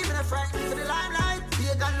OG, me no frightened for the limelight.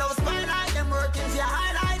 Pagan love spotlight, them working for your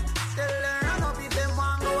highlight. Still learn run up if them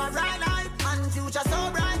want go a bright light. Man future so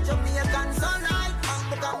bright, Jamaican sunlight. Man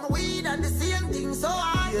become weed and the same thing so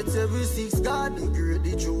high. It's every 6 God, the great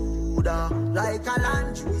the Judah. Like a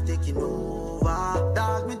land, we taking over.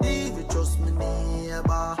 Dog me deep, you trust me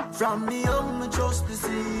neighbor. From me young, me trust the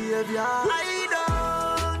Savior. I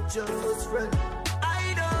don't trust friend,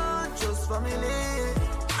 I don't trust family.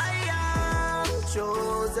 I am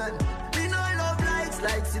chosen. Me no love likes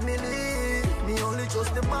like simile. Me only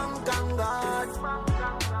trust the bank and God.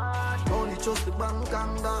 Only trust the bank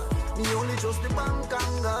and God. Me only trust the bank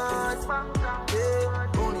and God. Yeah,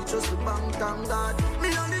 only trust the bank and God.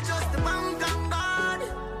 Me only trust the bank and God.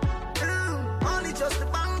 Only trust the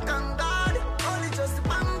bank and God. Only trust the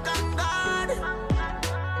bank and God.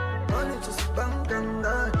 Only trust the bank and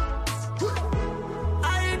God. I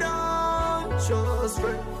don't trust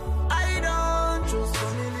friend, I don't trust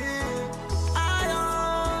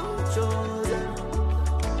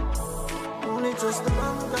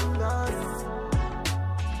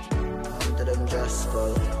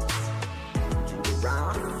gospel.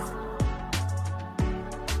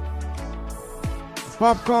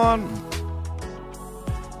 Popcorn.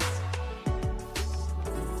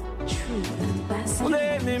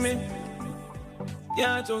 Play me.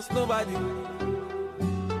 Can't trust nobody.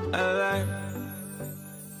 Alive.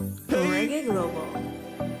 Reggae Global.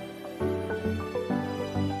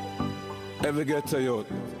 Ever get to you?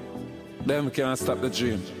 Them can't stop the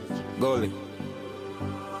dream. Goalie.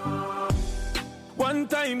 One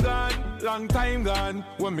time gone, long time gone,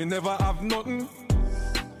 when me never have nothing.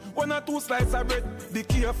 One or two slices of bread, be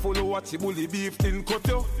careful what you bully beef tin cut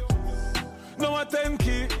you. Now a 10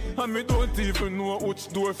 key, and me don't even know which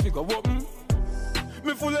door figure open.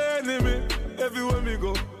 Me full of enemy, everywhere me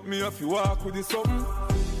go, me have to walk with this something.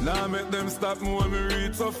 Now make them stop me when me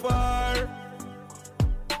reach so far.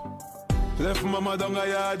 Left mama down a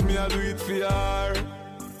yard, me a do it for her.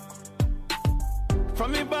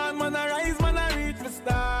 From me born, man I rise, man I reach the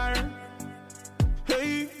star.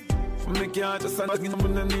 Hey, from me can't just stand,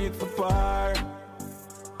 I'm no need for par.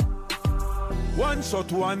 One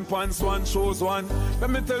shot, one pants, one shows one. Let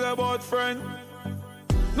me tell you about friend.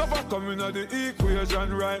 Never come in the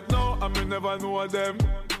equation right now, and me never know them.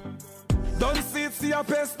 Don't see I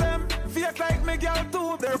pest them. Fake like me girl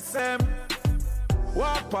too, they're same.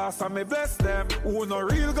 Walk past and me bless them. Who no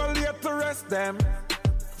real go late to rest them.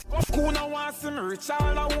 Who no want see me rich,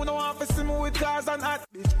 all and who no want to see me with cars and hat.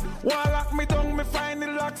 One lock me down, me find the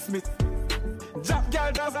locksmith. Jap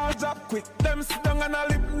girl does all jab quick. Them sit down and a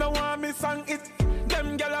lip, no want me song it.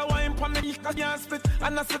 Them girl a wine pon the eek can't split.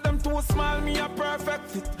 And I see them too small, me a perfect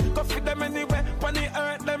fit. Go fit them anywhere, pon the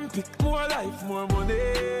earth them pick. More life, more money.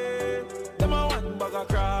 Them a one bag of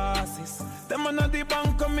crosses. Them a not the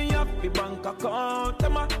bank, me have the bank account.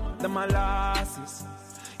 Them a losses.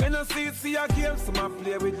 You know see a game, so I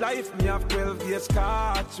play with life. Me have 12 gauge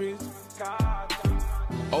cartridge.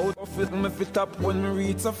 Out of it, me fit up when me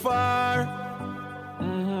reach so far.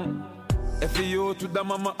 If you to the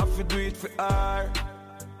mama, I fi do it for her.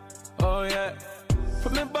 Oh yeah.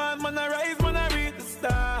 From me born, man I rise, man I reach the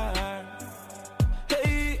star.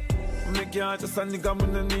 Hey, me can't just a nigga, me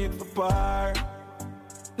no need for par.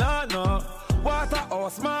 No,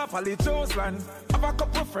 Waterhouse, my valley, chose land. Have a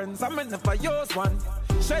couple friends, I may never use one.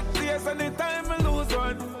 Shed tears anytime I lose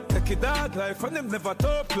one. Take it dog life and them never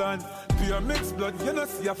top plan. Pure mixed blood, you know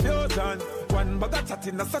see a fusion. One bag of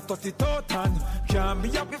chatting, that's a 30 totan. Can't be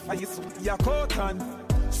happy for you, so you're cotton.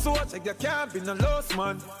 So check you can't be no lost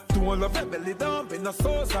man. Don't love your belly, don't be no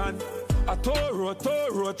sauce on. A Toro,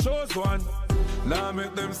 chose one. Now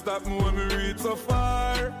make them stop me when me reach so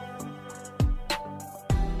far.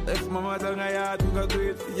 If mama down a yard, we go do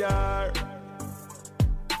it for yard.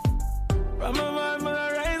 From my man,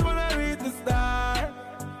 I rise when I reach the star.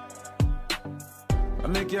 I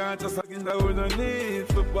make your heart just sucking down with no need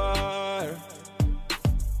for bar.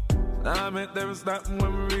 Now I make them stop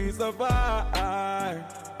when we reach so far.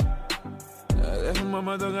 If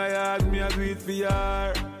mama down a yard, me I do it for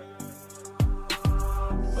yard.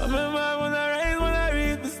 From my man, when I rise when I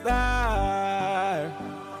reach the star.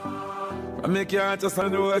 I make your heart just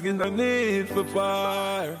on the work in the need for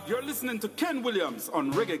fire. You're listening to Ken Williams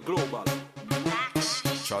on Reggae Global.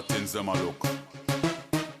 Chattings them a look.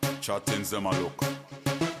 Chattings them a look.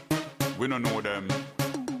 We don't know them.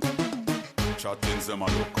 Chattings them a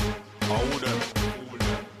look. How them?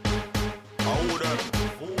 How them?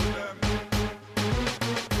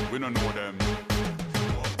 We don't know them.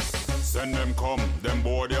 Send them come, them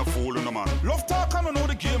boy they a fool on the man. Love talk and I know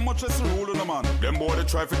the game much less rule on the man. Them boy they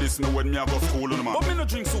try for this now when me a go school on the man. But me no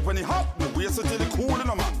drink soup when it hot, me waste it till it cool on the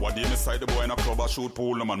man. What day inside the boy in a club I shoot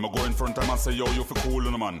pool on the man. Me go in front of him and say yo you for cool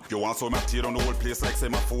on the man. You want so me tear on the whole place like say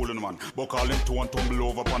me fool on the man. But call him to and tumble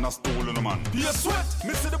over upon a stool on the man. He a sweat,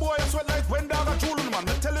 me see the boy a sweat like when dog a drool on the man.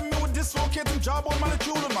 Me tell him me would dislocate him job on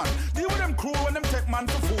molecule on the man. Deal with them crew when them take man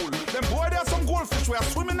to fool. Them boy they are some goldfish we are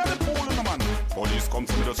swimming in the pool on the man. Police come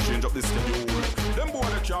to me just change up the schedule. Them boy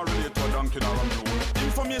they can't relate to a donkey or a mule.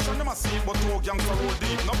 Information them a see, but two gangster roll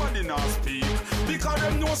deep. Nobody now speak. Because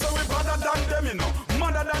them know so we better than them, you know.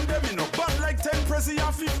 Madder than them, you know. Bad like 10 Prezi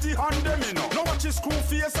and 50 on them, you know. Now watch his screw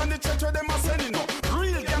face and the church where them a send, you know.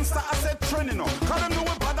 Real gangster asset trend, you know. Cause them know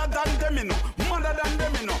we better than them, you know. Madder than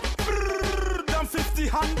them, you know. Brrrr, than 50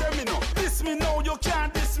 on them, you know. Diss me now, you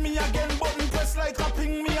can't diss me again. Button press like a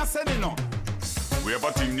ping me a send, you know. We have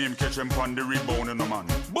a thing named catch him on the rebound in the man.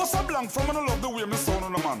 Bust a blank from and I love the way me sound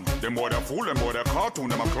on the man. Them boy they fool, them boy they cartoon,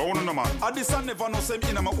 them a clown on the man. I this I never know same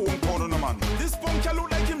in my own town on the man. This punk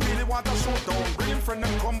look like him really want a showdown. Bring him friend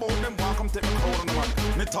them come out, them walk come take a crowd on the man.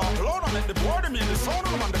 Me talk loud and make the boy them in the sound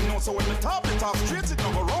on the man. Them know so when me talk, they talk straight, it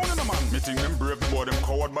no go round on the man. Me think them brave, the boy them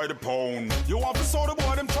coward by the pound. You want to saw the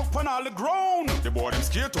boy them chuck pan all the ground. The boy them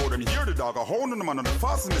scared to them hear the dog a hound on the man. On the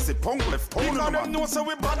fast and they say punk left town on the man. Because them know so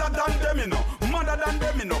we better than them, you know. Madder than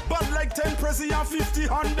them, you know. Bad like 10 Prezi and 50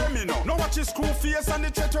 hand them, you know. No watch his screw face and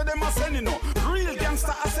the church where them a send, you know. Real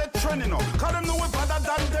gangster asset trend, you know. Cause them know we better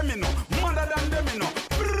than them, you know. Madder than them, you know.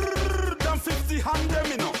 Brrrr, than 50 hand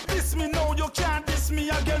them, you know. This me know, you can't diss me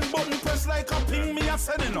again. Button press like a ping me a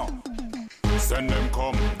send, you know. Send them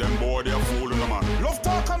come, them boy they a fool on the man. Love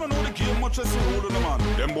talk and I know the game much as you hold on the man.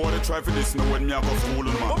 Them boy they try for this, know when me a go school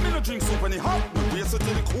on the man. But me no drink soup when he hot, me race it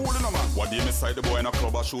till he cool on the man. What day me side the boy in a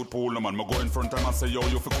club I shoot pool on the man. Me go in front of him and say yo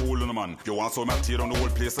you fi cool on the man. You want so me tear on the whole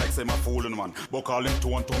place like say me fool on the man. But call him to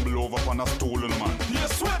and tumble over on a stool on the man. He a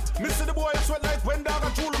sweat, me see the boy a sweat like when dog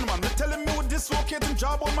a jewel on the man. Me tell him me would dislocate him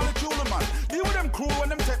job on molecule on the man. Deal with them crew when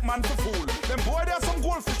them take man for fool. Them boy there some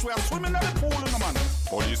goldfish we are swimming in the pool on the man.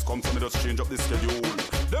 Police come so me just change up the schedule.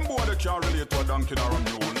 Them boy they can't relate to a donkey or a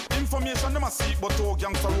mule. Information them a seek, but to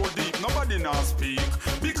gangster roll deep. Nobody now speak.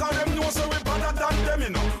 Because them know so we better than them, you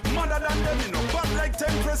know. Madder than them, you know. Bad like 10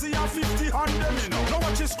 Prezi and 50 hand them, you know. No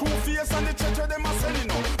watch his screw face and the church where them a send, you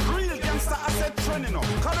know. Real gangster asset trend, you know.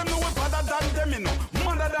 Cause them know we better than them, you know.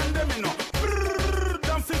 Madder than them, you know. Brrrr,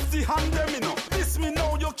 than 50 hand them, you know. This me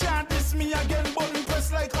know, you can't diss me again. Button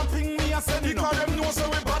press like a ping me a send, you know. Because them know so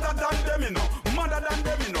we better than them, you know. Madder than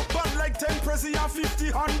them, you know. Bad like 10 Prezi and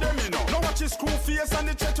 50 hand them, you know. No watch his screw face and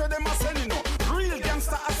the church where them a send, you know. Real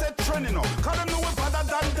gangster asset trend, you know. Cause them know we better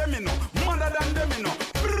than them, you know. Madder than them, you know.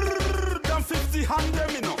 Brrrr, than 50 hand them,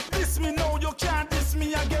 you know. This me know, you can't diss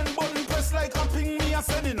me again. Button press like a ping me a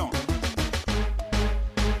send, you know.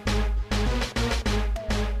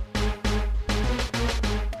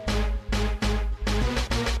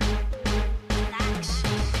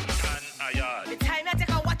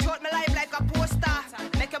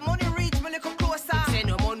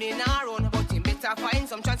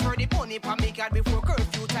 Some transfer the money for me card before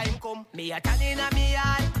curfew time come. Me a tan inna me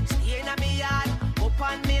yard, stay inna me yard, up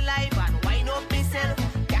on me life and wind up myself.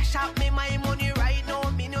 Cash out me my money right now,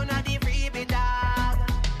 me none of the freebie dog.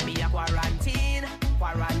 Me a quarantine.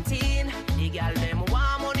 The girl them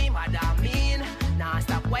want money, madam mean. Nah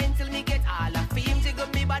stop wine till me get all the fame. Jiggle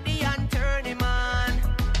me body and turn him on.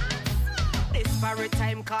 Desperate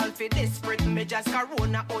time call for desperate measures.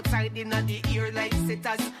 Corona outside inna the ear like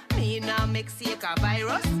sitters. Me nah make sick a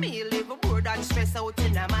virus. Me live bored and stress out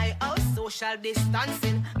inna my house. Social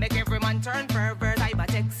distancing make every man turn pervert.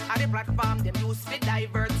 Cybertext are the platform them use for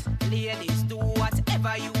divert. Ladies do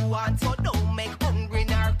whatever you want, so don't make hungry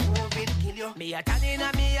nor COVID kill you. Me a tan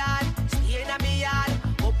inna me yard, stay inna me yard,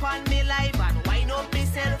 up on me life and wind up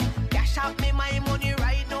myself. Cash out me my money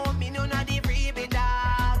right now. Me none of the freebie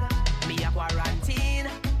dog. Me a quarantine.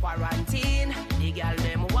 The girl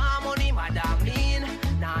them want money, madam mean.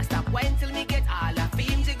 Nah stop wine till me get all the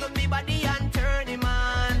fame. Jiggle me body and turn him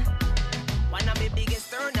on. One of my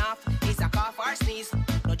biggest turn off is a cough or sneeze.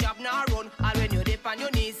 No job nor run, all when you dip on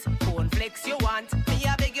your knees. Phone flex you want, me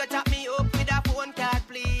a beg you tap me up with a phone card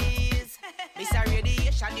please. Miss a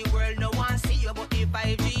radiation, the world no one see you, but the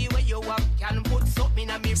 5G where you have can put something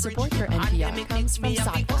in me. Support for NPR comes from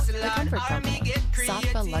Sattva, the comfort company.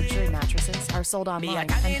 Sattva luxury mattresses are sold online and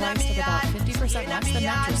priced at about 50% less than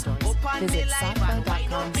mattress stores. Visit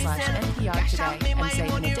sattva.com/NPR today and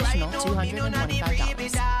save an additional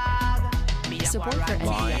 $225. Support for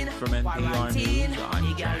NPR. From NPR News, I'm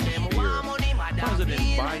Jack Spear. President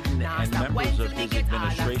Biden and members of his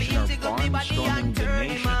administration are barnstorming the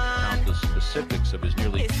nation to count the specifics of his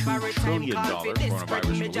nearly $2 trillion coronavirus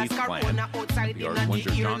relief plan. NPR's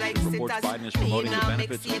Winter Johnson reports Biden is promoting the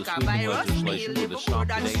benefits of the sweeping legislation with a stop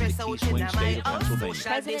today in the key swing state of Pennsylvania.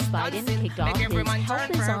 President Biden kicked off his Help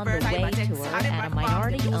is on the Way tour at a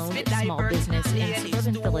minority-owned small business in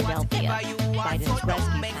suburban Philadelphia. Biden's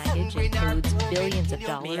rescue package includes billions of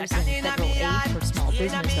dollars in federal aid for small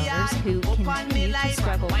business owners who continue to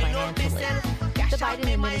struggle financially. The Biden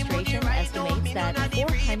administration estimates that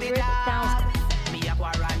 400,000. Me a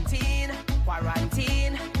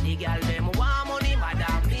quarantine. The girl them want money,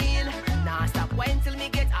 madam mean. Nah stop wine till me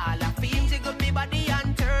get all the fame. Jiggle me body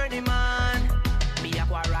and turn him on. Me a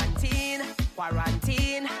quarantine.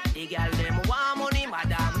 The girl them want money,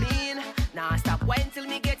 madam mean. Nah stop wine till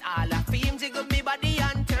me get all the fame. Jiggle me body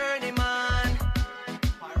and turn him on.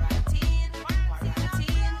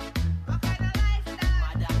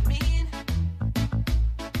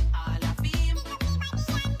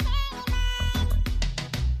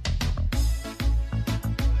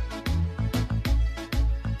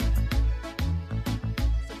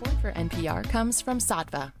 for NPR comes from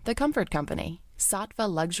Sattva, the comfort company.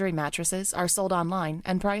 Sattva luxury mattresses are sold online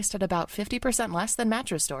and priced at about 50% less than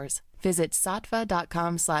mattress stores. Visit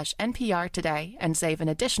sattva.com/NPR today and save an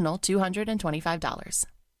additional $225.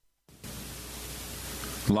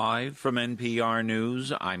 Live from NPR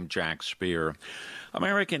News, I'm Jack Speer.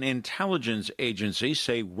 American intelligence agencies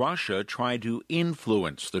say Russia tried to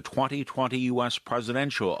influence the 2020 U.S.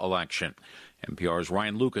 presidential election. NPR's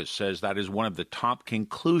Ryan Lucas says that is one of the top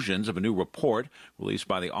conclusions of a new report released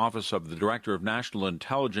by the Office of the Director of National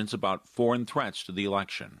Intelligence about foreign threats to the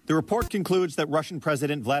election. The report concludes that Russian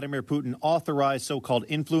President Vladimir Putin authorized so-called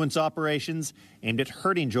influence operations aimed at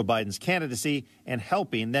hurting Joe Biden's candidacy and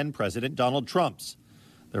helping then-President Donald Trump's.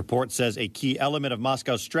 The report says a key element of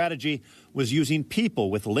Moscow's strategy was using people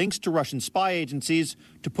with links to Russian spy agencies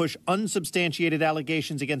to push unsubstantiated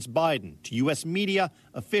allegations against Biden to U.S. media,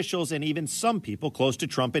 officials, and even some people close to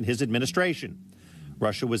Trump and his administration.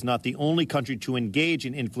 Russia was not the only country to engage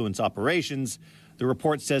in influence operations. The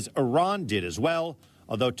report says Iran did as well,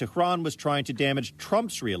 although Tehran was trying to damage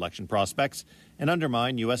Trump's re-election prospects and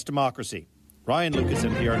undermine U.S. democracy. Ryan Lucas,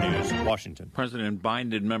 NPR News, Washington. President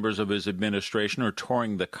Biden and members of his administration are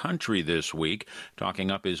touring the country this week,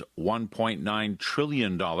 talking up his $1.9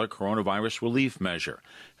 trillion coronavirus relief measure.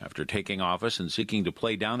 After taking office and seeking to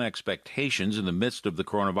play down expectations in the midst of the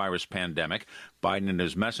coronavirus pandemic, Biden and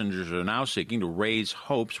his messengers are now seeking to raise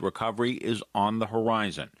hopes recovery is on the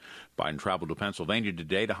horizon. Biden traveled to Pennsylvania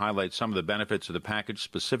today to highlight some of the benefits of the package,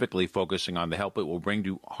 specifically focusing on the help it will bring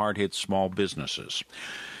to hard-hit small businesses.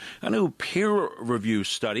 A new peer-review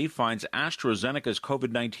study finds AstraZeneca's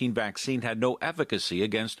COVID-19 vaccine had no efficacy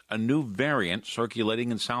against a new variant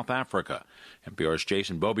circulating in South Africa. NPR's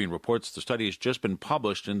Jason Beaubien reports the study has just been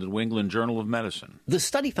published in the New England Journal of Medicine. The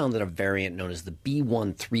study found that a variant known as the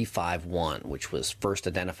B.1.351, which was first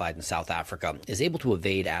identified in South Africa, is able to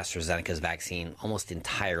evade AstraZeneca's vaccine almost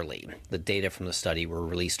entirely. The data from the study were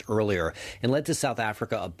released earlier and led to South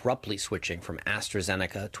Africa abruptly switching from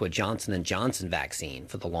AstraZeneca to a Johnson & Johnson vaccine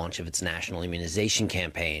for the launch of its national immunization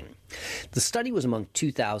campaign. The study was among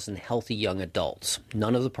 2,000 healthy young adults.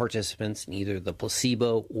 None of the participants in either the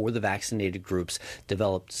placebo or the vaccinated groups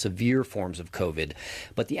developed severe forms of COVID,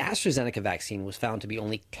 but the AstraZeneca vaccine was found to be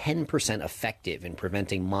only 10% effective in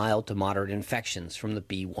preventing mild to moderate infections from the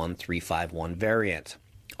B.1.351 variant.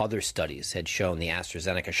 Other studies had shown the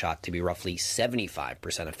AstraZeneca shot to be roughly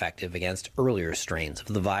 75% effective against earlier strains of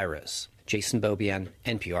the virus. Jason Beaubien,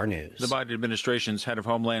 NPR News. The Biden administration's head of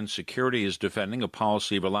Homeland Security is defending a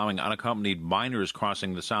policy of allowing unaccompanied minors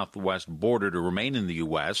crossing the southwest border to remain in the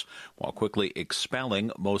U.S. while quickly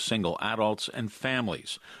expelling most single adults and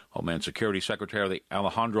families. Homeland Security Secretary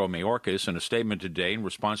Alejandro Mayorkas, in a statement today in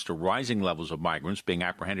response to rising levels of migrants being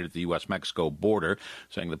apprehended at the U.S.-Mexico border,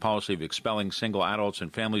 saying the policy of expelling single adults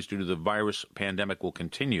and families due to the virus pandemic will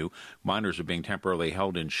continue. Minors are being temporarily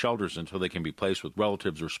held in shelters until they can be placed with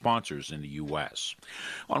relatives or sponsors in the U.S.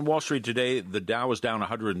 On Wall Street today, the Dow is down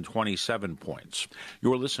 127 points.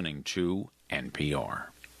 You're listening to NPR.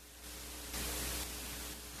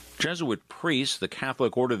 Jesuit priests, the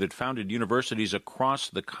Catholic order that founded universities across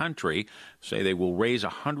the country, say they will raise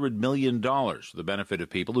 $100 million for the benefit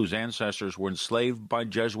of people whose ancestors were enslaved by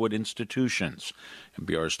Jesuit institutions.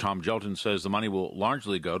 NPR's Tom Gelton says the money will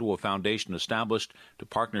largely go to a foundation established to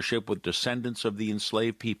partnership with descendants of the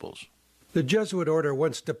enslaved peoples. The Jesuit order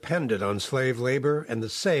once depended on slave labor and the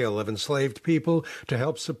sale of enslaved people to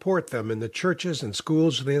help support them in the churches and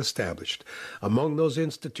schools they established. Among those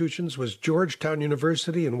institutions was Georgetown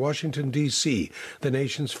University in Washington, D.C., the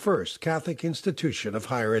nation's first Catholic institution of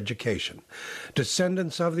higher education.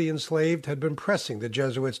 Descendants of the enslaved had been pressing the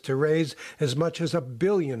Jesuits to raise as much as $1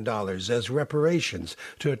 billion as reparations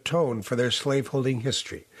to atone for their slaveholding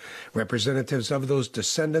history. Representatives of those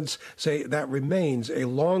descendants say that remains a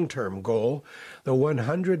long-term goal. The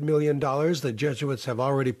 $100 million the Jesuits have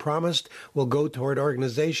already promised will go toward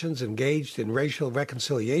organizations engaged in racial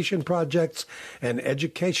reconciliation projects and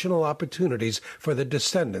educational opportunities for the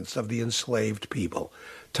descendants of the enslaved people.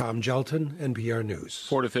 Tom Gelton, NPR News.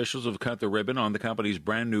 Port officials have cut the ribbon on the company's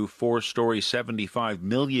brand new 4-story, $75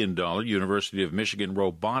 million University of Michigan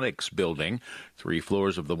robotics building. 3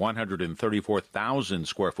 floors of the 134,000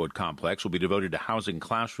 square foot complex will be devoted to housing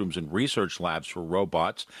classrooms and research labs for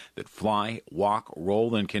robots that fly, walk,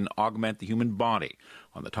 roll, and can augment the human body.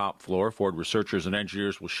 On the top floor, Ford researchers and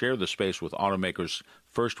engineers will share the space with automakers'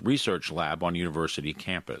 first research lab on university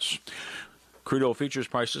campus. Crude oil futures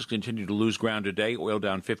prices continue to lose ground today. Oil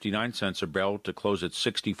down 59 cents a barrel to close at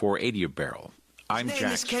 $64.80 a barrel. I'm His name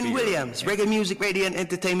Jack is Ken Spear. Williams. Reggae music, radio, and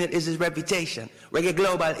entertainment is his reputation. Reggae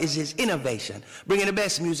Global is his innovation. Bringing the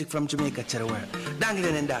best music from Jamaica to the world.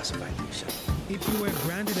 Dangling and Dassified. If you were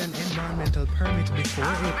granted an environmental permit before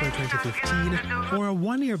April 2015 or a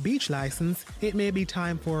one-year beach license, it may be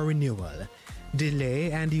time for a renewal.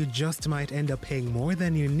 Delay and you just might end up paying more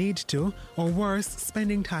than you need to, or worse,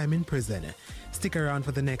 spending time in prison. Stick around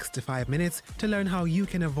for the next 5 minutes to learn how you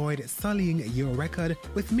can avoid sullying your record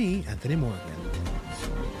with me, Anthony Morgan.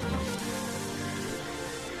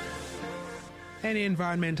 Any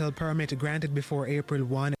environmental permit granted before April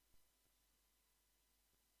 1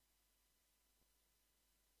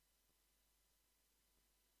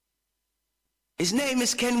 His name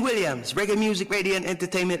is Ken Williams. Reggae music, radio, and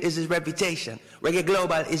entertainment is his reputation. Reggae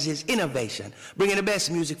Global is his innovation. Bringing the best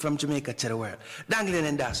music from Jamaica to the world. Dangling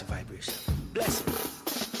and Dassified. Bless you.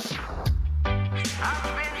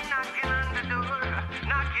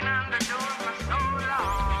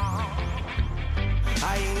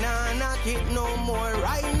 I nah knock it no more.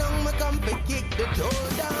 Right now, me come to kick the door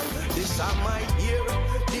down. This is my year,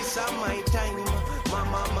 this is my time.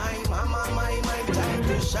 Mama, my time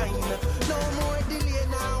to shine. No more delay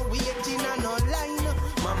now, waiting on no line.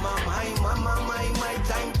 Mama, my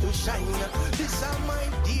time to shine. This is my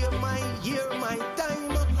dear, my year, my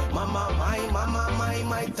time. Mama,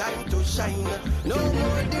 my time to shine. No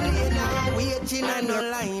more delay now, waiting on no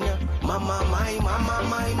line. Mama,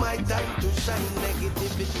 my time to shine.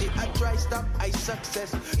 Negativity, I try stop, I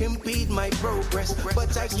success, impede my progress,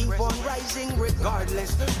 but I keep on rising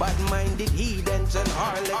regardless. Bad-minded heathens and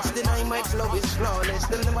harlots deny my flow is flawless.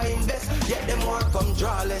 Them never invest, yet them want come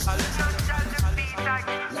drawless.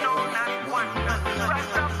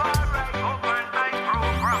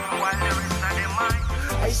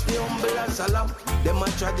 I stay humble as a lamp. Them a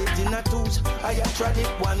trod it in a twos, I a trod it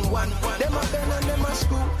 1-1. Them a bend and them a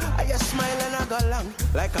screw, I a smile and a go long.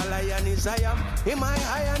 Like a lion is I am, in my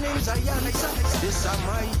iron in Zion. This a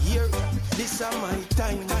my year, this a my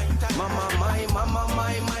time. Mama,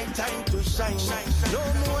 my time to shine. No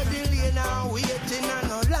more delay now, waiting on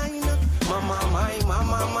no line. Mama,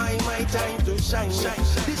 my time to shine.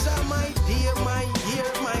 This a my dear, my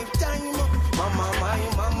year, my time. Mama,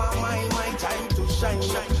 my time to shine.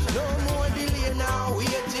 No more delay now,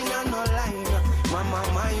 waiting on no line. Mama,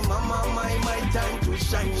 my time to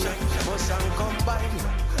shine. Must combine.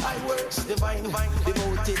 I works divine,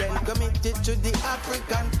 devoted and committed to the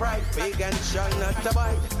African pride. Pagan shall not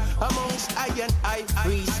abide. Amongst I and I,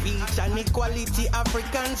 free speech and equality,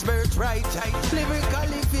 Africans birthright.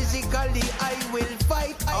 Lyrically, physically, I will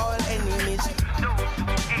fight all enemies.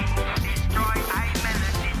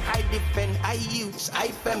 I defend, I use, I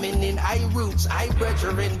feminine, I roots, I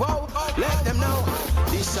brethren. Whoa, let them know.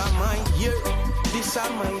 This are my year, this are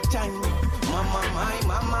my time. Mama,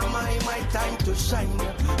 my time to shine.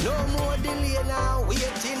 No more delay now,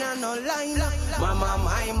 waiting on no line. Mama,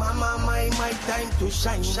 my time to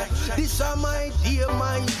shine. This are my dear,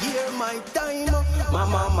 my year, my time.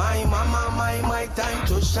 Mama, my time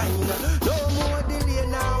to shine. No more delay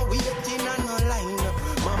now, waiting on no line.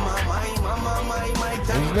 Mama, my time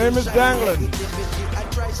to shine. His name is Dangling. I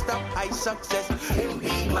try stop, I success,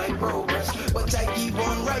 impede my progress, but I keep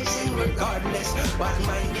on rising regardless.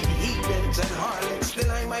 Bad-minded heathens and harlots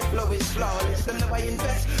deny my flow is flawless. Them never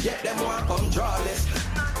invest, yet them want come drawless.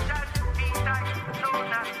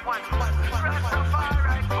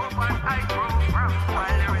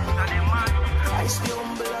 I stay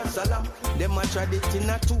humble as a lamb. Them a trod it in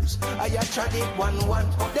a twos, I a trod it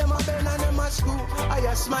 1-1. Them a bend and them a screw, I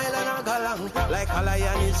a smile and a go long. Like a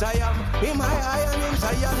lion is I am, in my iron in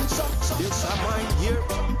Zion. So this a my year,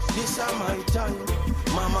 this a my time.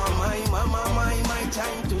 Mama, my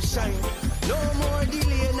time to shine. No more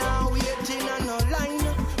delay now, waiting on no line.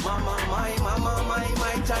 Mama,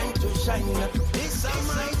 my time to shine. This a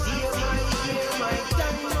my year, my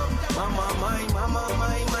time. Mama,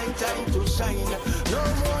 my time to shine. No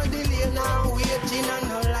more delay now, waiting on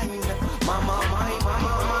no line. Mama,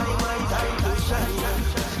 my time to shine.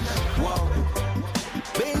 Wow,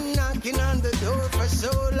 been knocking on the door for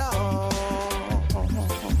so long.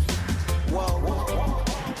 Wow,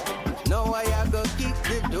 now I go kick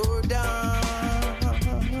the door down.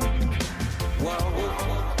 Wow,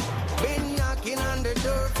 been knocking on the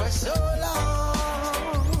door for so long.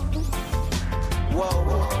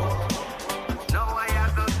 Wow.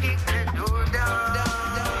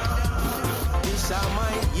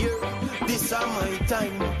 This are my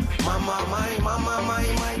time. Mama,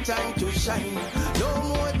 my time to shine. No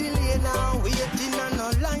more delay now, waiting on no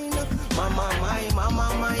line. Mama,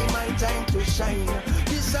 my time to shine.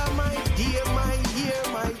 This are my dear, my year,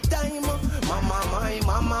 my time.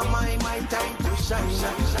 Mama, my time to shine.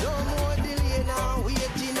 No more delay now,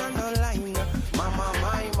 waiting on the line. Mama,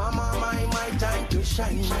 my time to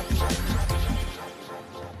shine.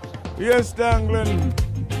 Yes, Danglin.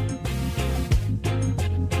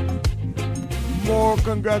 More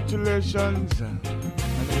congratulations and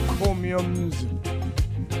encomiums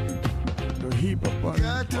to heap upon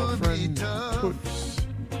my friend Toots.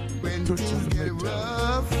 When Toots things in the get midterm.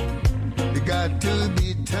 rough, you got to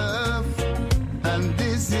be tough. And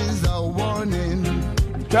this is a warning.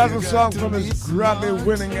 That's a You song got to from be his smart.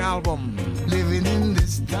 Grammy-winning album. Living in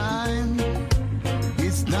this time,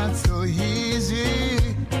 it's not so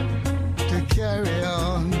easy to carry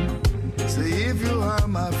on. So if you are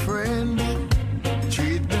my friend,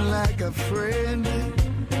 treat me like a friend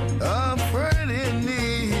in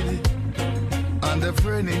need, and a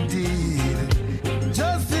friend indeed.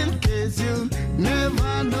 Just in case you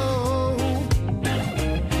never know,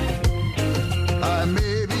 or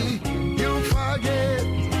maybe you forget,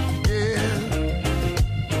 yeah.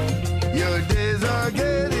 Your days are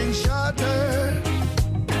getting shorter.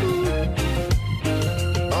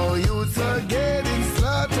 Oh, youths are getting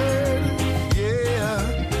slaughtered. Yeah,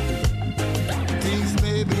 things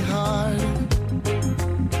may be hard,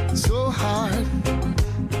 so hard,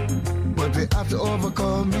 but we have to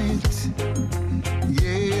overcome it.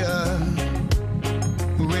 Yeah,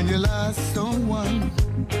 when you lost someone,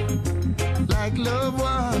 like loved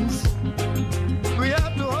ones, we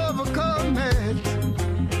have to overcome it.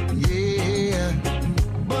 Yeah,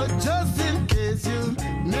 but just in case you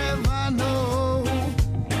never know,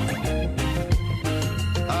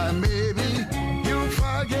 or maybe you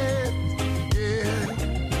forget, yeah,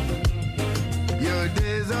 your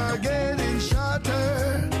days are getting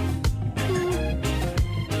shorter.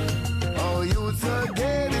 Oh, youths are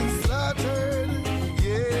getting slaughtered,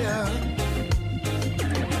 yeah.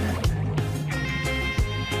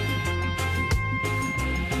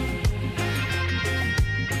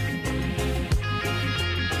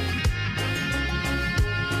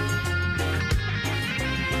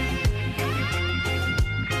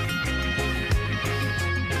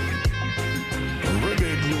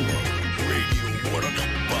 Reggae Global Radio, one of the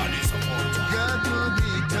bodies of all time. Got to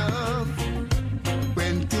be tough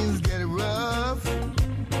when things get rough.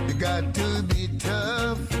 You got to be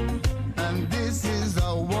tough, and this is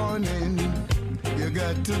a warning. You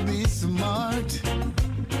got to be smart.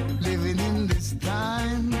 Living in this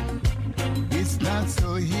time, it's not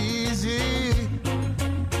so easy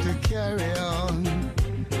to carry on.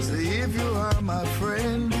 So if you are my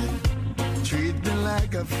friend, treat me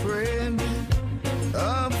like a friend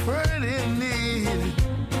in need,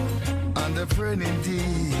 and a friend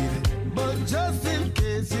indeed. But just in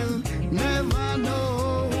case you never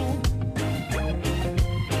know,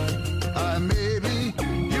 or maybe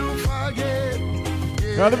you forget,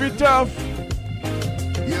 yeah. Gotta be tough.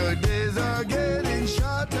 Your days are getting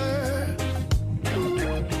shorter.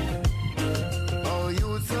 Oh,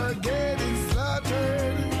 youths are getting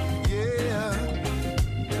slaughtered. Yeah,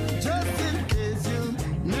 just in case you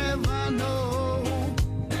never know,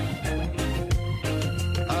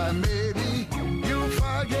 or maybe you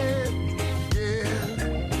forget. Yeah,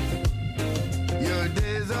 your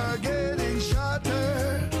days are getting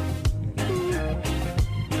shorter.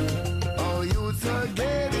 Oh, youths are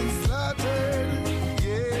getting slaughtered.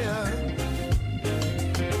 Yeah.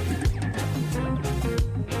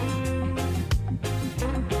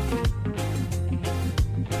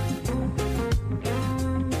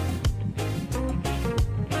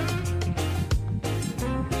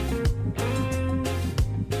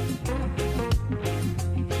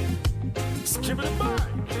 Skip it by.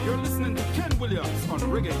 You're listening to Ken Williams on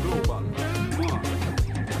Reggae Global.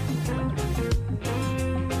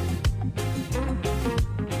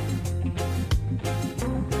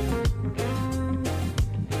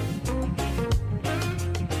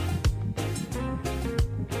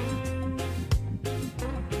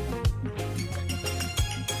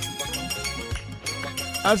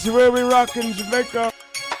 That's the way we rock in Jamaica.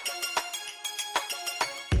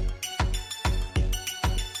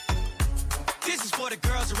 This is for the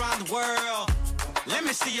girls around the world. Let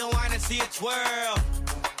me see you whine and see it twirl.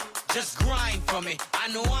 Just grind for me. I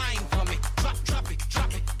know I ain't for me. Drop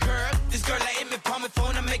it, girl. This girl letting me palm my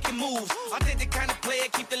phone and making moves. I think the kind of player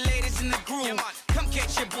keep the ladies in the groove. Come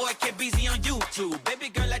catch your boy, get busy on YouTube. Baby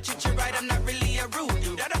girl, I treat you right. I'm not really a rude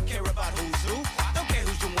dude. I don't care about who's who. Don't care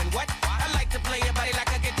who's doing what. I like to play your body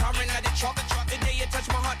like a guitar and not a chalk. The day you touch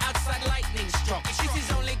my heart, outside lightning struck. She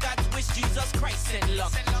sees only God's wish, Jesus Christ sent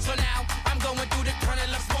luck. So now I'm going through the kernel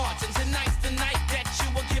of smarts, and tonight's the night that you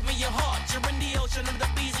will give me your heart. You're in the ocean of the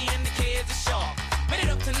busy and the kids are sharp. Made it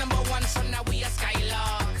up to number one, so now now we a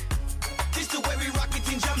skylark. This the way we rock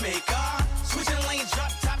it in Jamaica. Switching lanes,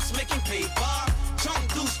 drop tops, making paper.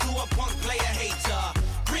 Chunk deuce to a punk player hater.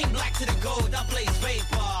 Green black to the gold, I blaze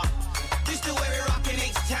vapor. This the way we rock in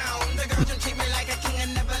H-Town. The girl don't treat me like a king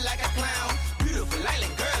and never like a clown. Beautiful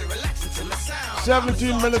island girl, relaxing to my sound.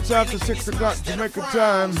 17 minutes after 6 o'clock Jamaica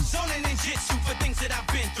time.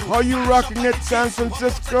 How you rocking it, San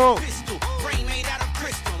Francisco?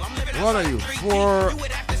 What are you?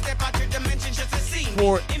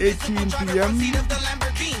 4:18 p.m.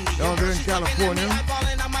 down there in California.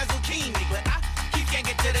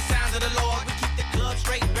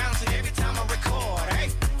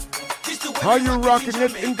 How you rocking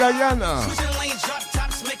it in Guyana?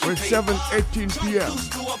 With 7:18 p.m.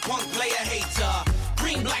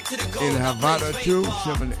 In Havana too,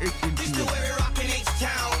 7:18 p.m.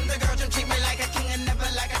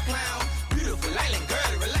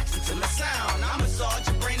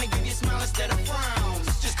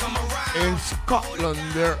 In Scotland,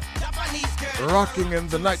 they're rocking in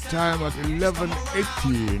the nighttime at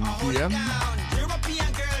 11:18 p.m.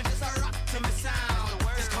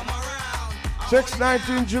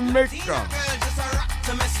 6:19 Jamaica.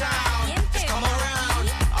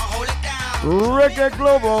 Reggae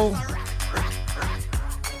Global.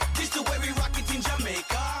 This the way we rock it in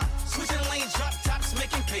Jamaica. Switching lanes, drop tops,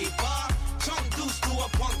 making paper. Chunk deuce to a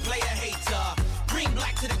punk player hater. Green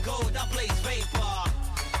black to the gold, I blaze vapor.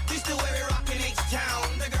 This the way we rock in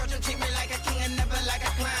H-Town. The girl don't treat me like a king and never like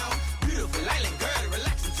a clown. Beautiful island girl,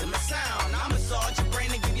 relaxing to my sound. I massage your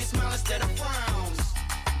brain and give you a smile instead of frowns.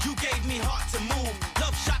 You gave me heart to move.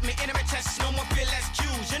 Love shot me in my chest, no more fearless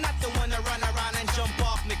cues. You're not the one to run around and jump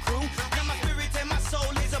off my crew. Now my spirit and my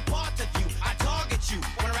soul is a part of you. I target you.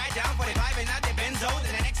 Wanna ride down 45 and not the benzo.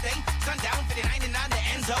 Then the next day, sundown 59 and not the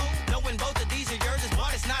Enzo. Knowing both of these are yours is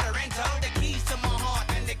bought, it's not a rental. The keys to my heart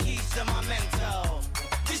and the keys to my mental.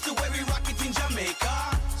 This the way we rock it in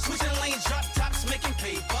Jamaica. Switching lanes, drop tops, making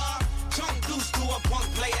paper. Chunk deuce to a punk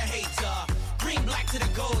player hater. Green black to the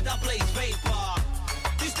gold, I blaze vapor.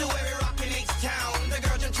 This the way we rock in H-Town. The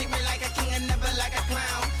girl don't treat me like a king and never like a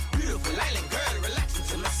clown. Beautiful island girl, relaxing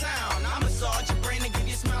to my sound. I massage your brain and give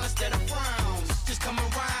you a smile instead of frowns. Just come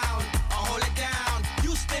around, I'll hold it down.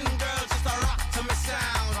 Houston girl, just a rock to my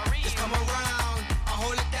sound. Just come around, I'll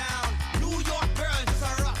hold it down. New York girl, just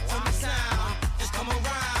a rock to my sound. Just come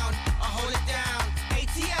around, I'll hold it down.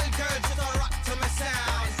 ATL girl, just a rock to my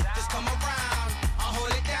sound. Just come around, I'll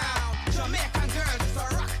hold it down. Jamaican girl, just a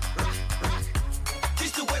rock, rock, rock.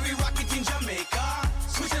 This the way we rock it in Jamaica.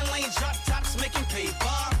 Switching lanes, drop tops, making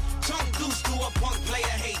paper. Chunk deuce to a punk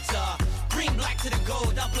player hater. Green black to the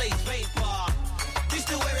gold, I blaze vapor. This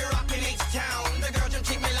the way we rock in H-Town. The girl don't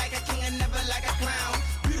treat me like a king and never like a clown.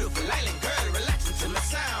 Beautiful island girl, relaxing to my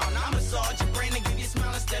sound. I massage your brain and give you a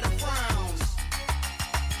smile instead of frowns.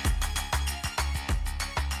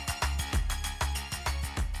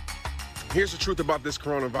 Here's the truth about this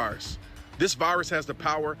coronavirus. This virus has the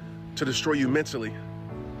power to destroy you mentally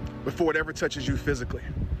before it ever touches you physically.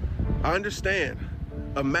 I understand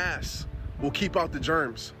a mask will keep out the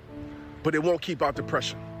germs, but it won't keep out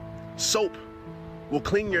depression. Soap will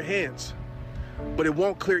clean your hands, but it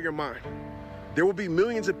won't clear your mind. There will be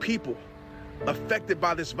millions of people affected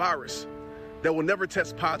by this virus that will never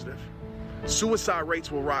test positive. Suicide rates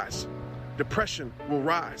will rise. Depression will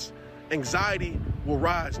rise. Anxiety will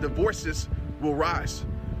rise. Divorces will rise.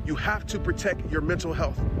 You have to protect your mental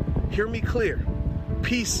health. Hear me clear.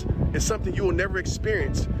 Peace is something you will never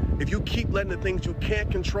experience if you keep letting the things you can't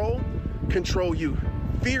control you.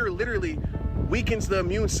 Fear literally weakens the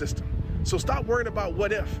immune system. So stop worrying about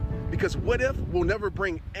what if, because what if will never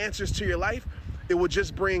bring answers to your life. It will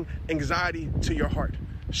just bring anxiety to your heart.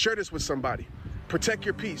 Share this with somebody. Protect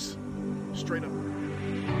your peace. Straight up.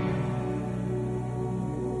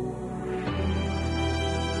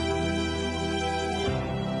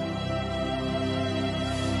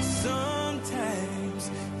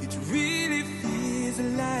 Sometimes it really feels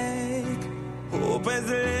like hope has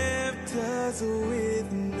left us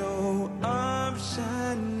with no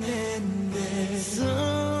option. And then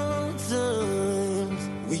sometimes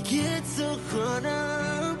we get so caught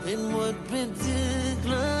up in what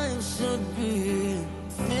particular should be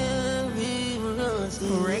very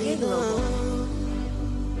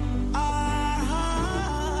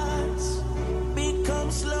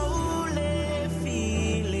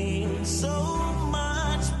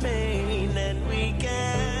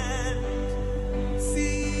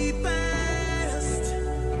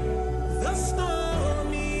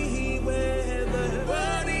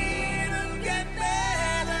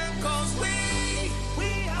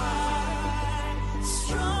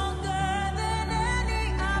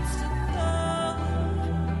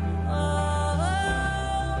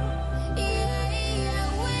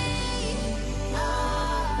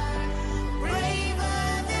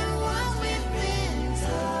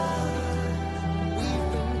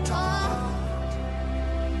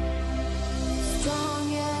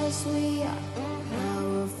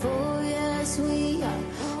as we are,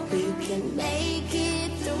 we can make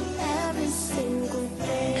it through every single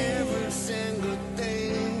day. Every single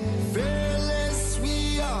day. Fearless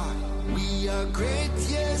we are great,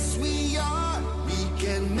 yes we are. We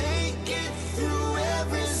can make it through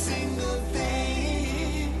every single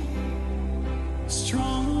day.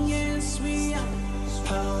 Strong, yes we are.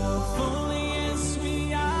 Powerful, yes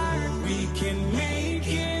we are. We can make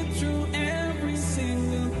it through every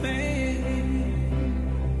single day.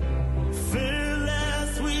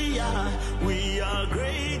 Fearless we are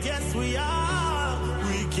great, yes we are.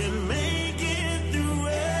 We can make it through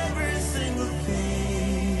every single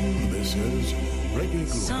thing. This is Reggae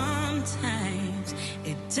Global. Sometimes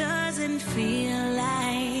it doesn't feel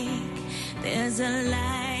like there's a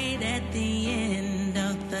light at the end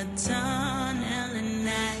of the tunnel, and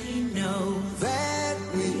I know that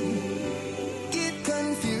we get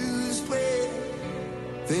confused when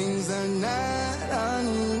things are not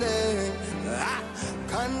under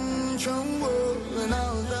control, and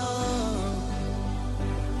although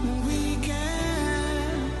we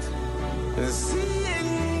can't see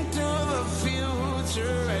into the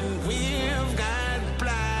future, and we've got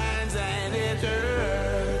plans, and it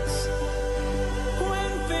hurts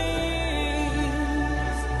when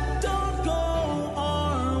things don't go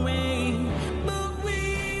our way, but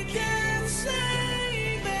we can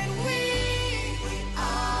say that we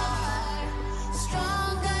are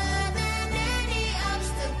stronger than any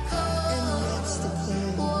obstacle.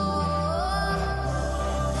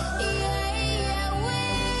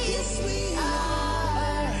 Yes, we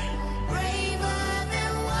are braver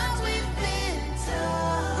than what we've been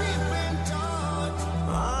taught.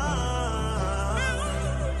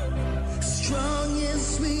 Strong,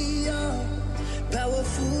 yes we are.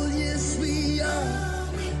 Powerful, yes we are.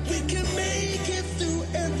 We can make it through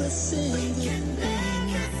every single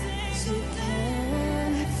thing.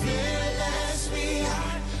 Fearless we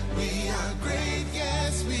are. We are great,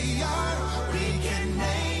 yes we are. We can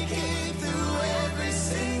make it through every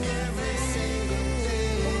single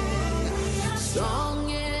thing. Strong,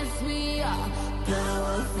 yes we are.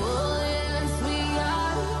 Powerful, yes we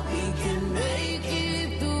are. We can make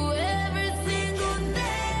it through every single day.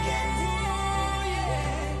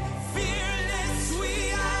 Fearless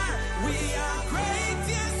we are. We are great,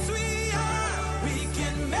 yes we are. We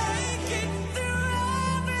can make it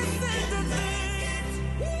through every single thing.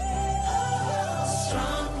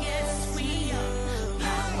 Strong, yes we are.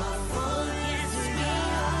 Powerful, yes we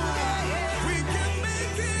are. We can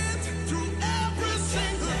make it through every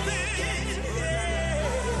single thing.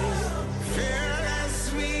 Fearless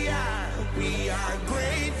we are. We are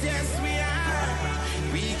great, yes we are.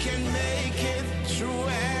 We can make it through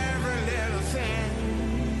every little thing.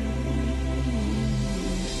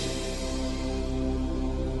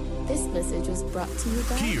 This message was brought to you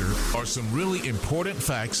by... Here are some really important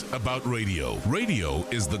facts about radio. Radio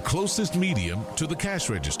is the closest medium to the cash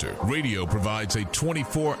register. Radio provides a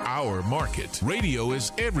 24-hour market. Radio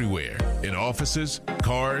is everywhere, in offices,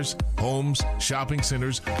 cars, homes, shopping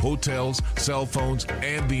centers, hotels, cell phones,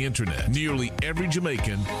 and the internet. Nearly every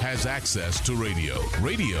Jamaican has access to radio.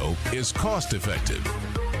 Radio is cost effective.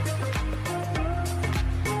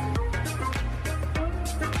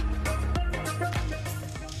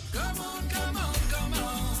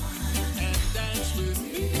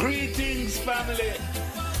 Greetings, family.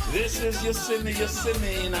 This is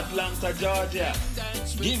Yosemite in Atlanta, Georgia.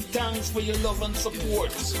 Give thanks for your love and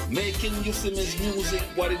support, making Yosemite's music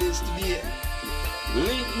what it is today.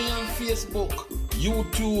 Link me on Facebook,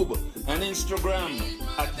 YouTube, and Instagram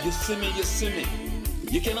at Yosemite.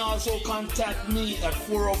 You can also contact me at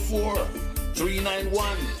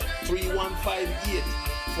 404-391-3158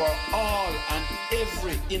 for all and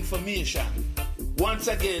every information. Once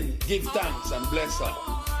again, give thanks and bless her.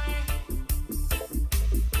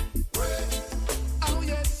 Oh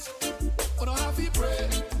yes, we don't have to pray.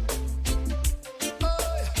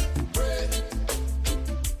 Oh, pray.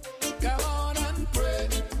 Come on and pray.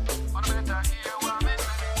 Come on now.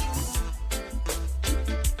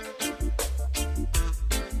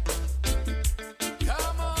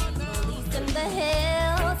 Police in the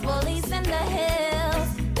hills, police in the hills,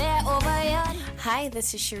 they're over yonder. Hi,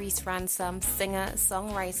 this is Sharice Ransom, singer,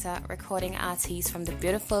 songwriter, recording artist from the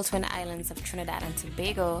beautiful Twin Islands of Trinidad and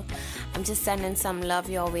Tobago. I'm just sending some love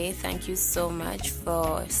your way. Thank you so much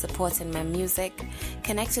for supporting my music.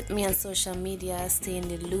 Connect with me on social media, stay in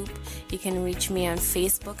the loop. You can reach me on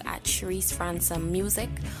Facebook at Sharice Ransom Music,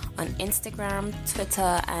 on Instagram,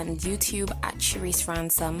 Twitter, and YouTube at Sharice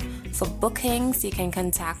Ransom. For bookings, you can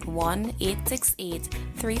contact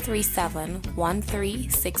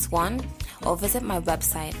 1-868-337-1361 or visit my my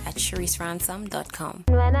website at ShariceRansom.com.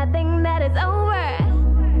 When I think that it's over,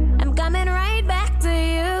 I'm coming right back to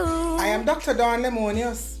you. I am Dr. Dawn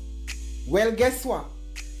Lemonius. Well, guess what?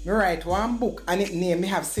 Me write one book and it name me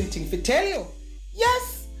have something to tell you.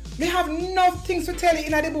 Yes, me have enough things to tell you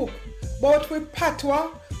in the book. But we patois,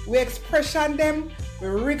 we expression them, we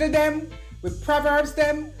wriggle them, we proverbs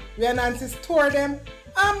them, we Nancy store them,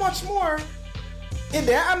 and much more. In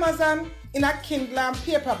their Amazon, in a Kindle and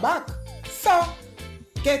paperback. So,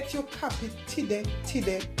 get your copy today.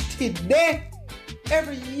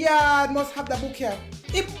 Every yard must have the book here.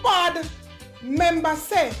 If bad, member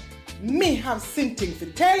say, me have something to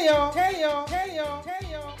tell you. That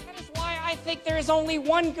is why I think there is only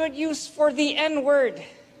one good use for the N-word.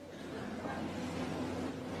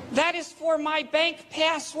 That is for my bank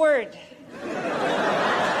password.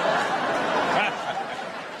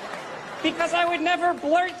 Because I would never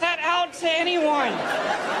blurt that out to anyone.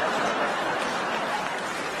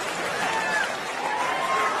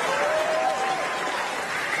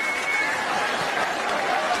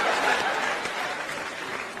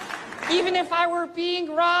 Even if I were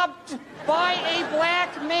being robbed by a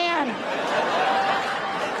black man.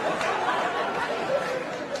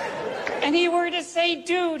 And he were to say,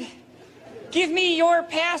 dude, give me your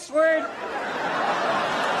password.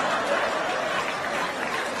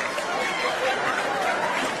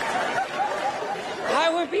 I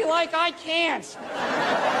would be like, I can't.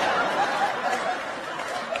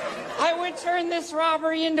 I would turn this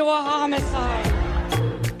robbery into a homicide.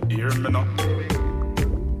 Hear me now.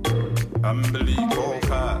 Unbelievable.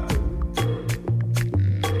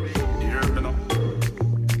 Hear me now.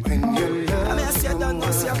 When you love I mean, I see a done,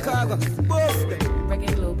 I see a cargo. Both them.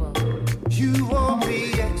 Reggae Global. You won't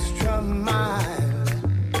be extra mile.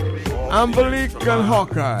 Umbilical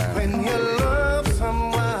Hawkeye. When you love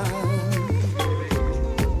someone,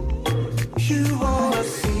 you wanna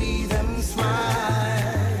see them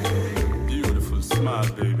smile. Beautiful smile,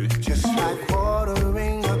 baby. Just like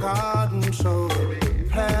watering a garden so the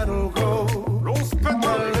plant will grow. Rose petal.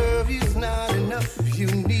 Love is not enough. You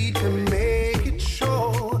need to make it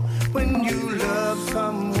show. When you love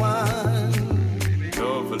someone,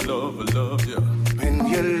 love, yeah. When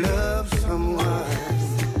you love someone,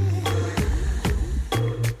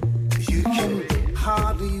 you can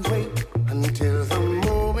hardly wait until the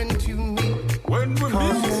moment you meet. When we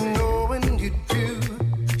Cause meet, you know when you do,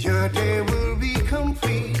 your day will be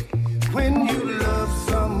complete. When you love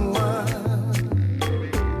someone,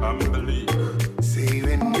 unbelievable. say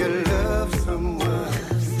when you love someone,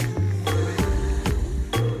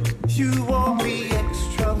 you won't be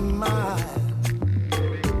extra mile.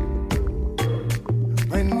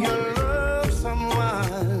 When you love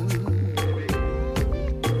someone,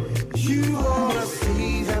 you wanna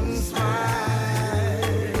see them smile.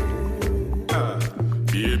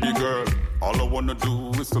 Baby girl, all I wanna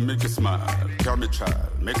do is to make you smile. Carry me child,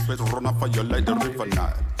 make sweat run off of you like the river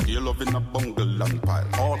Nile. Your love in a bungle and pile,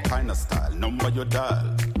 all kind of style. Number your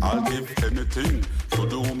dial, I'll give anything to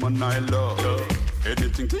the woman I love.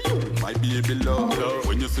 Anything to you, my baby love.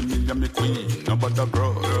 When you see me, I'm a queen, nobody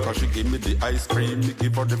girl. Cause she give me the ice cream, me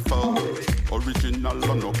give her the fudge.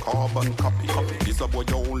 Original or no carbon copy. This a boy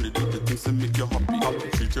you only do the things to make you happy.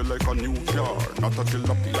 Treat you like a new car, not a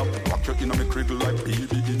jalopy. Rock you in a me cradle like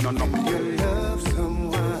baby in a nappy. You love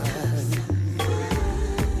someone,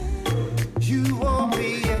 you won't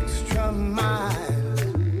be extra mile.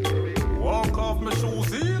 Walk off my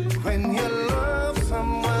shoes in. When you love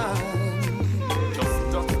someone, that's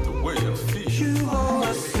the way you feel. you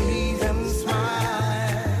wanna see them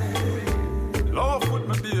smile. Love with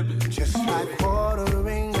my baby. Just like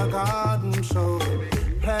watering a garden so the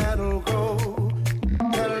plant will grow.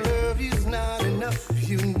 The love is not enough.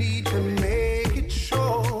 You need to make it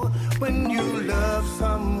show. When you love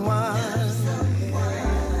someone,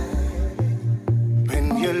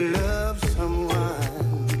 when you love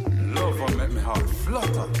someone, love will make me heart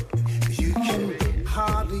flutter. You can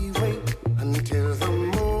hardly wait until the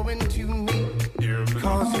moment you meet.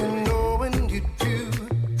 Cause you know when you do,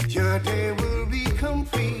 your day will be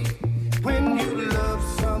complete. When you love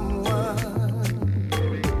someone,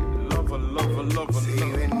 love. Say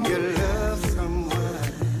when you love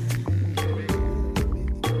someone,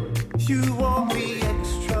 you won't be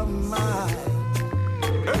extra mile.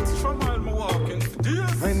 Extra mile, me walking.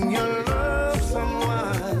 When you love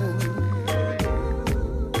someone,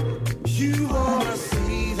 you wanna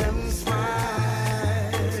see them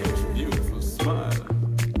smile. Such a beautiful smile.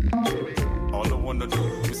 All I wanna do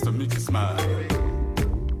is to make you smile.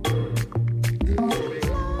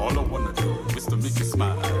 All I wanna do is to make you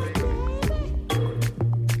smile.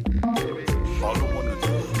 All I wanna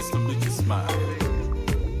do is to make you smile.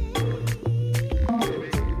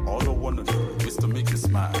 is to make you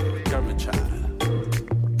smile. Carry child.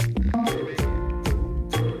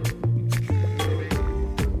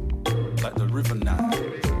 Like the river Nile.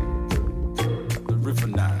 Like the river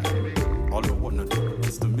Nile. All I wanna do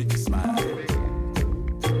is to make you smile.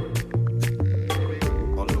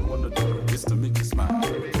 All I wanna do is to make you smile.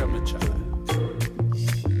 Carry child.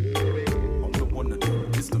 All I wanna do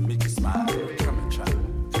is to make you smile. Carry child.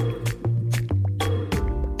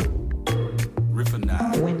 River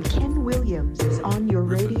Nile. When Ken Williams is on your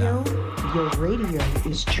radio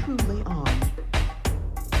is truly on.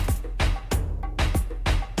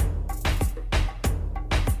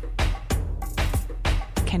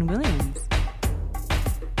 Ken Williams.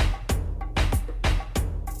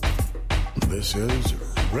 This is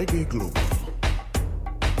Reggae Global.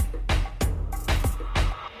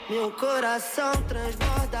 Meu coração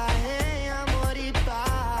transborda em amor e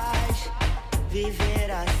paz. Viver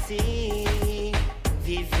assim,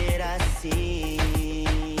 viver assim.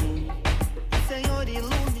 O Senhor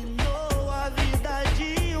iluminou a vida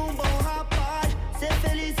de um bom rapaz. Ser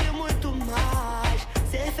feliz e muito mais.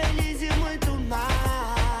 Ser feliz e muito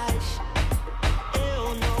mais.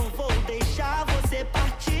 Eu não vou deixar você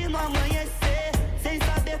partir no amanhecer, sem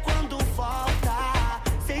saber quando volta,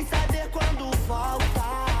 sem saber quando volta.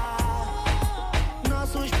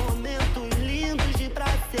 Nossos momentos lindos de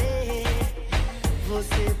prazer.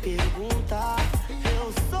 Você pergunta,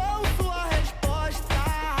 eu sou sua resposta.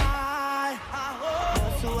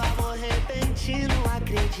 Nosso amor repentino,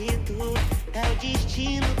 acredito, é o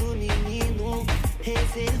destino do menino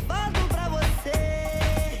reservado pra você.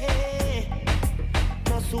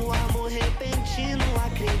 Nosso amor repentino,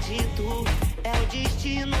 acredito, é o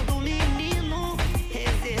destino do menino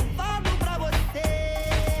reservado pra você.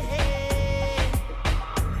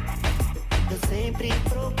 Eu sempre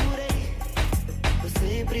procurei, eu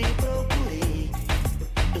sempre procurei,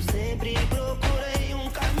 eu sempre procurei um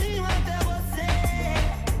caminho até você.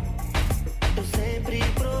 Eu sempre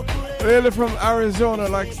procurei. Really from Arizona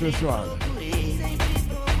likes this one.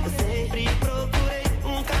 Eu sempre procurei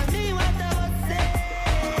um caminho até você.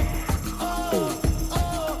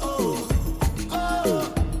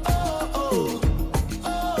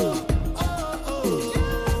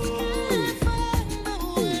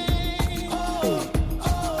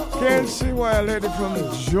 Can't see why a lady from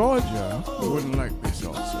Georgia wouldn't like this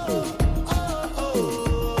also.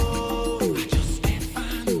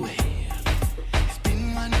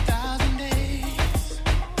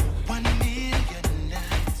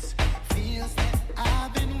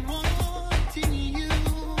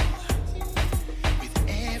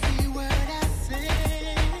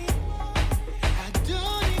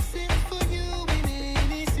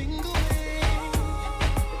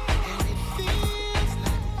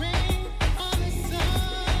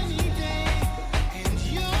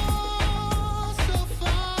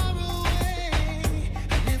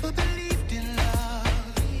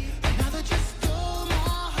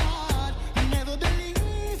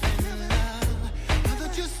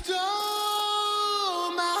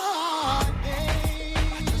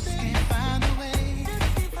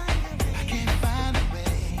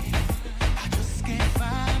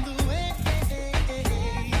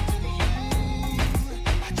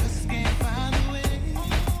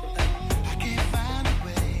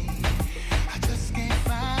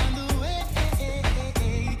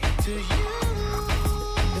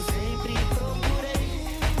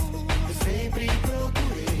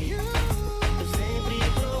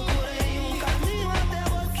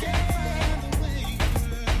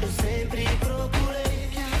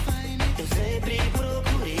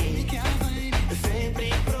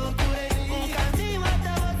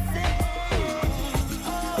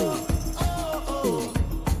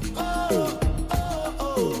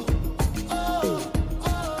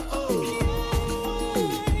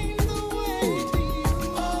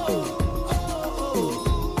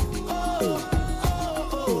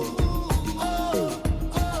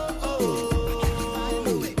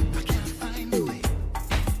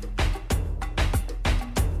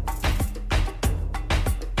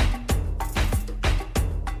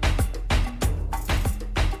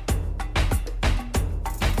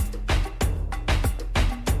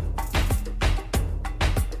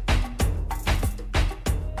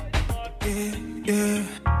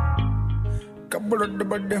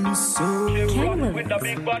 Them so with the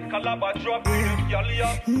big bad calabar drop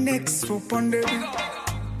next up on the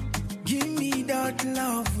give me that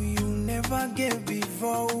love you never gave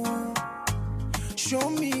before. Show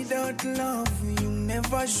me that love you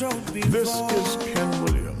never showed before. This is Ken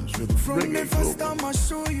Williams with From Reggae the first Global. time I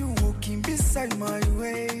saw you walking beside my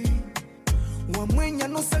way, wamwenya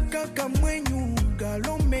no sakaka mwenyu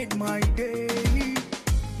galo made my day.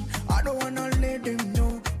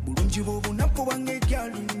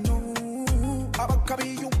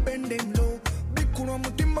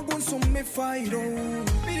 me fight, oh.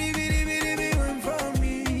 Biddy, biddy, biddy, biddy, one for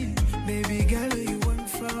me. Baby girl, you want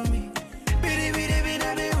from me. Biddy, biddy,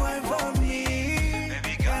 biddy, biddy, one for me.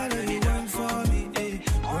 Baby girl, you want for me. Eh,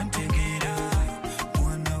 want to get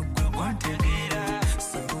up, want to get up.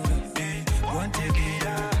 So, eh, want to get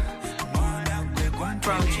up, want to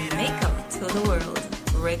From Jamaica to the world,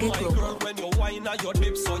 Reggae Global. Girl, when you whine on your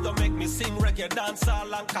lips, so you make me sing reggae,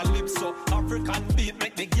 dancehall and calypso. African beat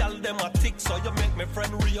make the girl them a tick, so you make me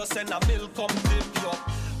friend Rio send a milk come dip you.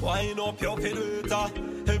 Wind up your pedata,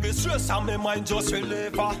 heavy stress on me mind just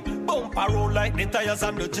relieve her. Bump a roll like the tires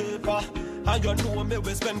on the Jeeper. And you know me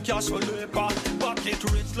we spend cash for labor. Pocket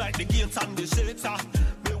rich like the gates and the shaker.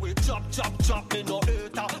 Me we chop, chop, chop, me no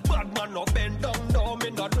hater. Bad man no bend down, no me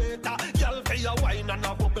no traitor. Girl for your wine and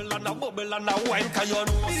a bubble and a bubble and a wine, cause you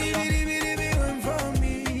know say biddy, biddy, biddy, one for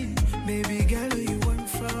me. Baby girl, you want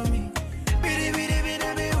from me. Biddy, biddy,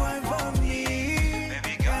 biddy, biddy, one for me.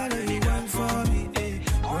 Baby girl, you want for me. Eh,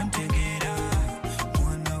 want to get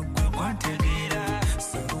up, want to get up.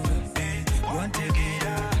 So, eh, want to get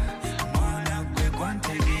up, want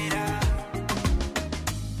to get up.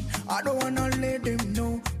 I don't wanna let them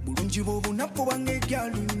know. Burunji bobu na kubange girl,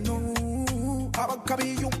 you know.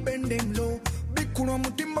 Abakabi you bend them low.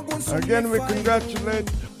 Again, we congratulate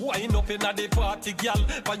wine up in the party, girl.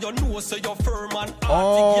 But you know, so you're firm and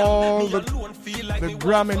all the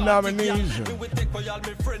Grammy nominees.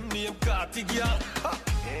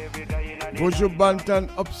 Buju Banton,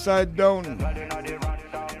 Upside Down.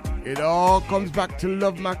 It all comes back to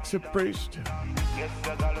Love Maxi Priest.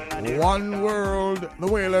 One World, The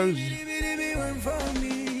Wailers.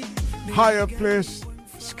 Higher Place,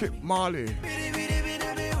 Skip Marley.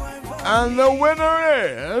 And the winner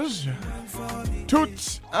is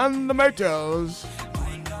Toots and the Maytals.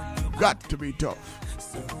 Got to be tough.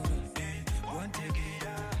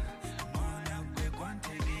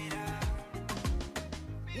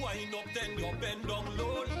 Wind up then you bend down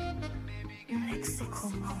low. Mexico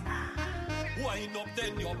Mona. Wind up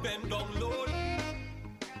then you bend down low.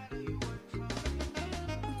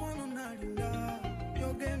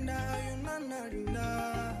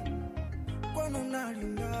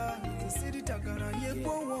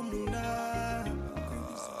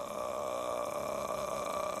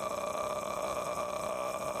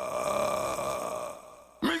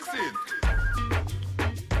 Mix it.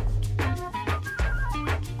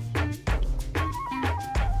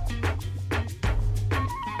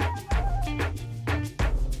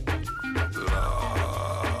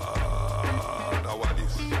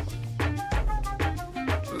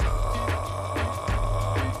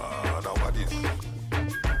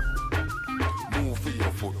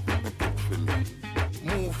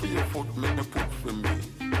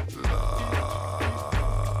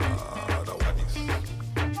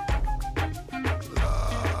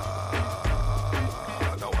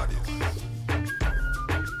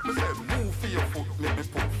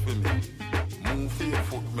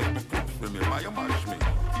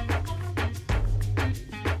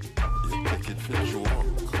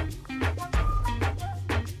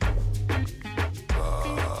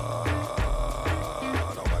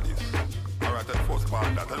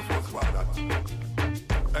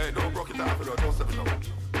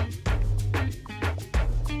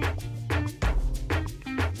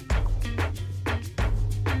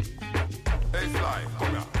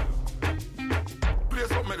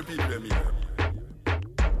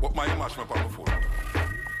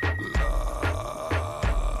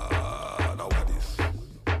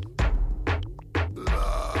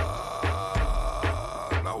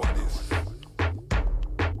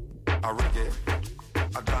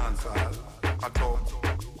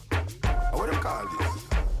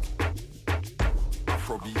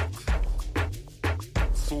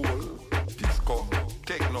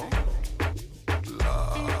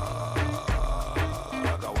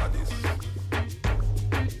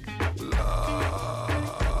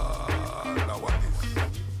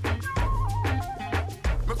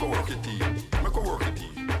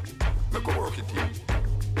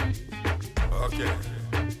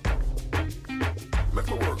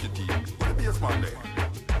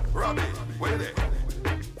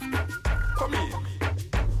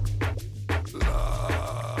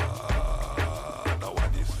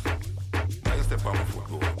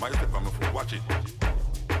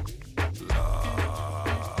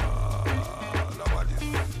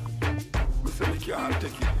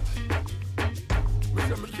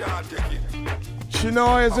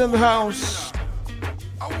 Chinoy is in the house.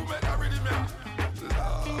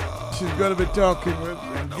 She's going to be talking with,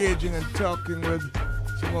 engaging and talking with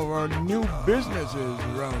some of our new businesses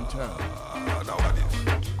around town.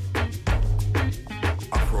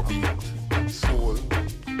 Afrobeat, soul,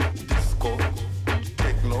 disco,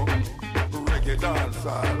 techno, reggae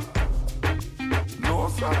dancehall. No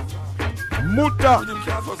sir. Muta. You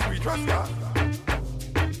can't so sweet Rasta.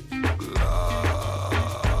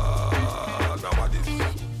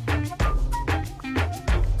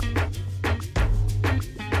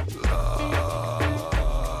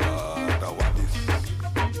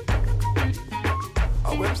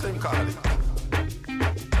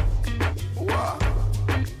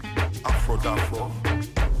 Afro.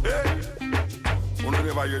 Hey, you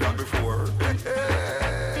never hear that before. Hey,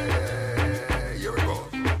 here we go.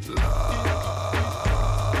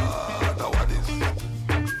 Lord, what is?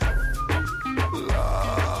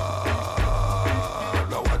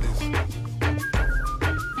 Lord, what is?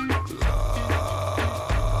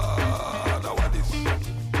 Lord, what is?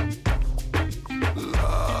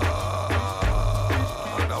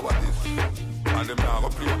 Lord, what is? And them now go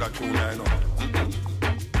play with that tune, you know.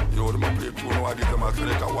 Yo, them a play tune, what is them a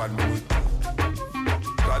select a 1 minute.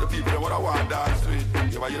 Cause the people them what want dance to it.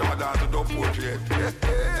 You ever hear them a dance to dub portrait?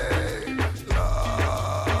 Hey,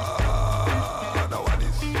 Lord, what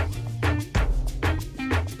is?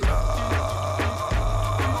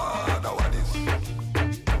 Lord, what is?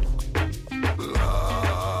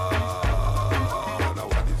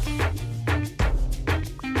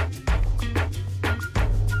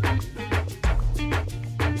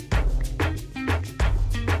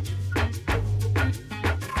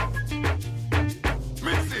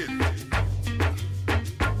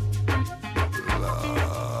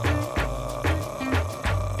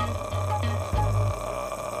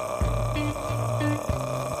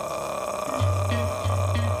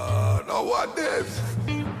 Lord, what is?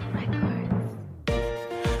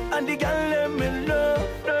 And the girl them will love,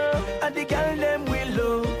 and the girl them will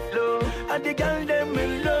love, and the girl them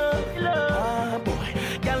will love. Ah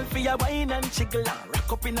boy, girl for your wine and jiggle and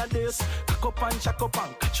rock up in a this, cock up and shack up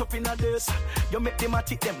and catch up in a this. You make them a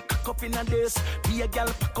tick them, cock up in a this. Be a girl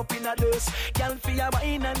pack up in a this. Girl for your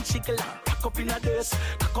wine and jiggle and rock up in a this,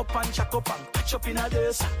 cock up and shack up and catch up in a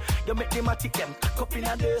this. You make them a tick them, cock up in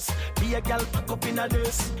a this. Be a girl pack up in a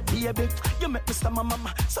this. Baby, you make me stammer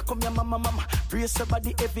mama, so come your mama. Brace your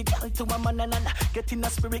body, every girl to a man and get in a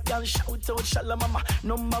spirit, girl, shout out, shala mama.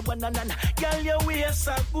 Number one and girl, your waist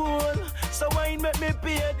are cool, so why make me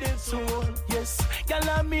pay the toll? Yes, girl,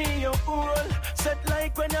 I'm me your fool, set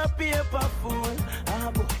like when a paper fool.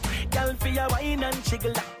 Ah boy, girl, for your wine and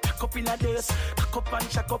jiggle, cock up in a this, cock up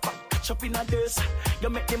and shack up and catch up in a this. You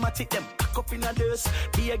make them a tick them, cock up in a this.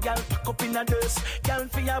 Be a girl, pack up in a this. Girl,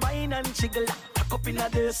 for your wine and jiggle, cock up in a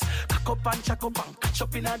this, cock up and shack up and catch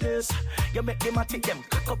up in a this. You make them a tick them,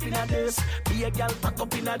 cock up in a this. Be a girl, pack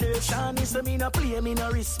up in a this. Shani say me no play, me no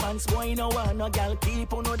response. Boy no want no girl,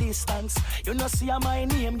 keep on no distance. You no see my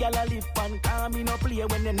name, girl I live pan. Call me no play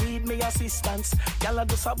when you need me assistance. Girl I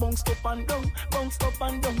just a bounce up and down, bounce up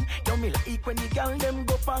and down. You me like when the girl them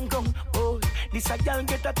go and come. Oh, this a girl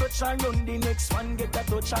get a touch and run, the next one get a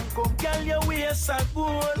touch and come. Girl your waist a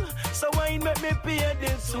gold, so why make me pay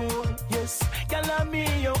the toll? Yes, girl I me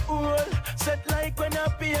your old, set like when a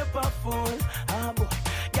paper full. Ah boy,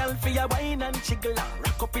 girl for your wine and jiggle and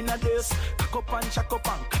rock up in a this, cock up and shack up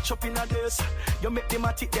and catch up in a this. You make them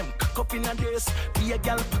a tick them, cock up in a this. Be a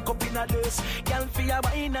girl pack up in a this. Girl for your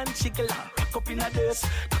wine and jiggle and rock up in a this,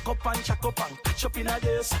 cock up and shack up and catch up in a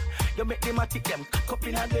this. You make them a tick them, cock up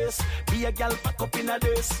in a this. Be a girl pack up in a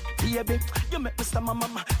this. Baby, you make me stammer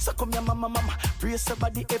mama, so come your mama. Brace your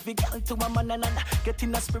body, every girl to a man and get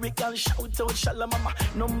in a spirit, girl, shout out, shala mama.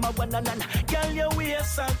 Number one and girl, your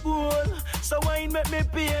waist are cool, so why make me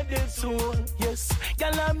pay the toll? Yes,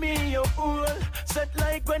 girl, I'm me your old, set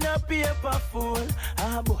like when a paper full.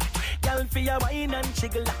 Ah boy, girl, for your wine and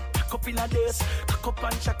jiggle, cock up in a this, cock up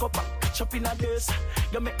and shack up and catch up in a this.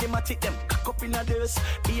 You make them a tick them, cock up in a this.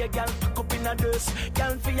 Be a girl, cock up in a this.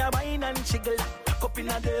 Girl, for your wine and jiggle, cock up in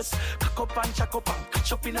a this, cock up and shack up and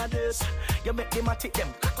catch up in a this. You make them a tick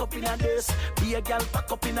them, cock up in a this. Be a girl,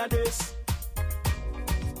 pack up in a this.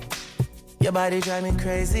 Your body drive me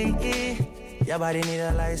crazy. Your body need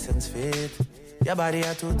a license fit. Your body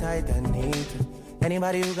are too tight and neat.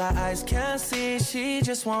 Anybody who got eyes can't see. She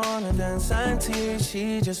just wanna dance and tease.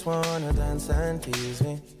 She just wanna dance and tease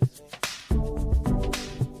me.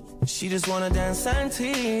 She just wanna dance and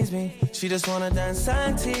tease me. She just wanna dance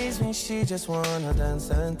and tease me. She just wanna dance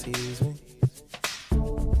and tease me.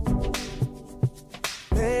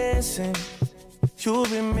 Listen, you've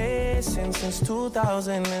been missing since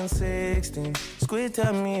 2016. quit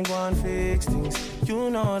tell me go and fix things. You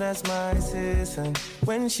know that's my sis, and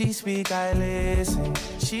when she speak I listen.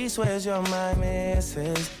 She swears you're my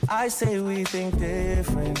missus. I say we think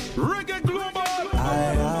different. Reggae Global.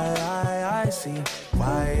 I see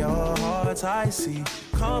why your heart's icy.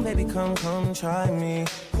 Come baby, come try me.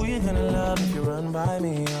 Who you gonna love if you run by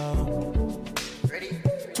me, oh? Ready?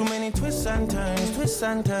 Too many twists and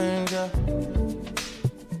turns, yeah.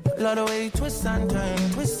 Love the way you twist and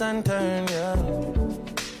turn, yeah.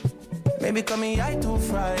 Maybe call me I too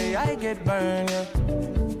fry, I get burned, yeah.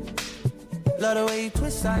 Love the way you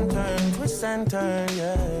twist and turn,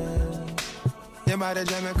 yeah. Your body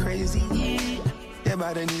drive me crazy, your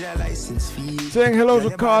body need a license fee. Saying hello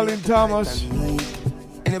to Colin Thomas.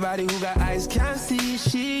 Anybody who got eyes can't see,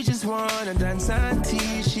 she just wanna dance and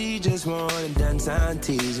tease, she just wanna dance and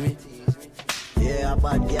tease me. Yeah,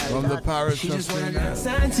 bad girl. From the parish she of just wanna dance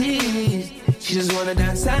and tease. She just wanna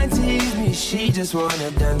dance and tease me. She just wanna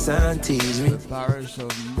dance and tease me. The parish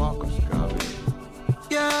of Marcus Garvey.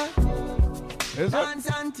 Yeah. Is dance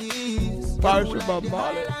and tease. Parish of Bob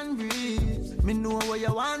Marley. Me know what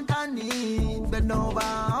you want and need, but over,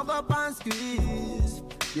 hug up and squeeze.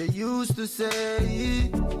 You used to say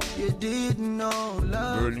you didn't know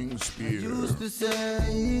love. Burning Spear. You used to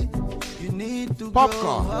say you need to Popcorn.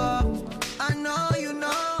 grow up. I know you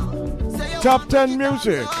know. Say you Top 10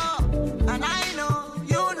 music. And I know,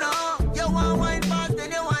 you know. You want wine fast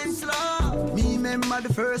and you wine slow. Me remember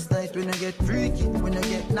the first night when I get freaky, when I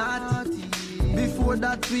get naughty. Before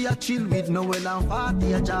that we a chill with Noel and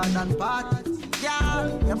party, a Jordan party. Yeah,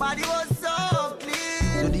 your body was so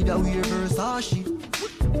clean. You did a weird Versace.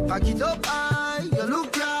 Pack it up high, you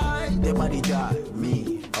look right. Your body drive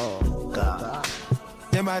me, oh God.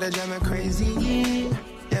 Your body drive me crazy.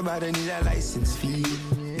 Your body need a license fee.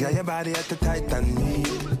 Got your body at the Titan me.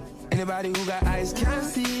 Anybody who got eyes can't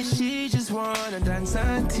see. She just wanna dance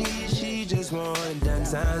and tease. She just wanna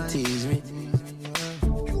dance and tease me.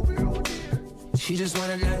 She just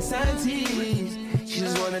wanna dance and tease. She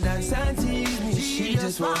just wanna dance and tease me. She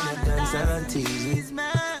just wanna dance and tease me.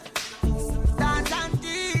 Dance and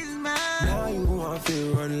tease me. Now you want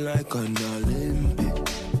to run like an Olympic.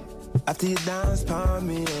 After you dance for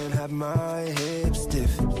me and have my hips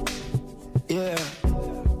stiff. Yeah.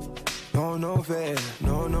 No fair,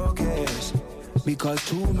 no cares. Because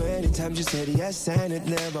too many times you said yes and it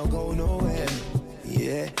never go nowhere.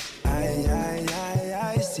 Yeah,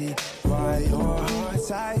 I see why your heart's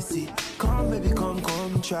icy. Come baby, come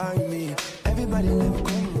try me. Everybody let me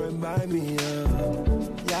come run by me,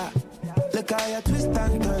 yeah. Look how you twist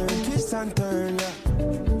and turn, yeah.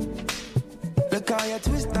 Look how you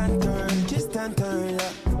twist and turn,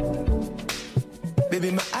 yeah.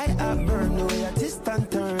 Baby, my eye up burn, the way you twist and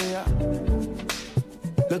turn, yeah.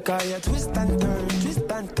 Look how you twist and turn,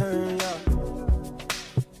 yeah.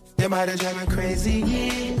 Your body drive me crazy,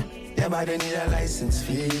 yeah. Your body need a license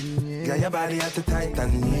fee. Got your body at the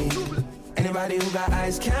Titan knee. Anybody who got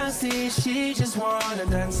eyes can't see. She just wanna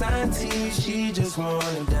dance and tease. She just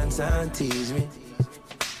wanna dance and tease me.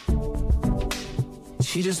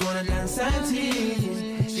 She just wanna dance and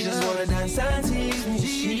tease. She just wanna dance and tease me.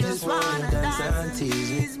 She just wanna dance and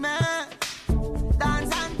tease me.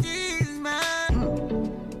 Dance and tease me.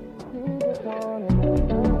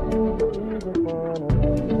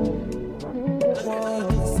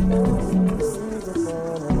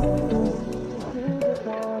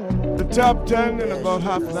 The top 10 in about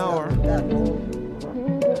half an hour.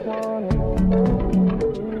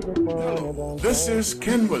 This is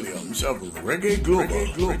Ken Williams of Reggae Global.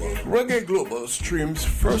 Reggae Global streams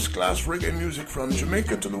first-class reggae music from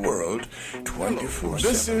Jamaica to the world 24/7.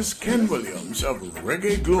 This is Ken Williams of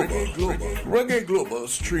Reggae Global. Reggae Global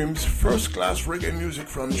streams first-class reggae music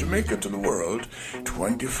from Jamaica to the world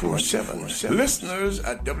 24/7. Listeners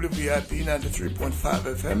at WVIP 93.5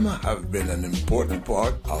 FM have been an important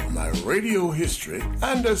part of my radio history,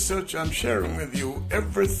 and as such I'm sharing with you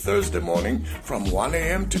every Thursday morning from 1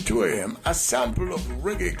 a.m. to 2 a.m. a sample of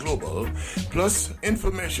Reggae Global, plus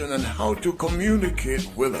information on how to communicate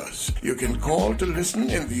with us. You can call to listen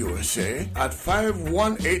in the USA at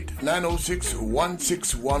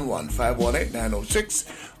 518-906-1611,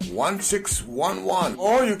 518-906-1611.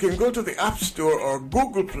 Or you can go to the App Store or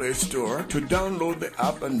Google Play Store to download the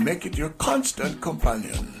app and make it your constant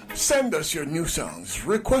companion. Send us your new songs,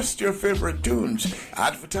 request your favorite tunes,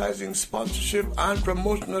 advertising, sponsorship, and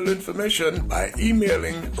promotional information by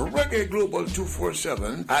emailing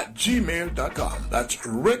reggaeglobal247@gmail.com. That's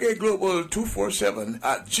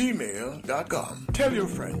reggaeglobal247@gmail.com. Tell your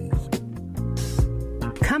friends.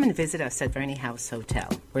 Come and visit us at Verney House Hotel.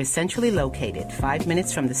 We're centrally located 5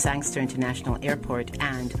 minutes from the Sangster International Airport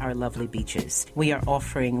and our lovely beaches. We are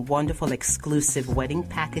offering wonderful exclusive wedding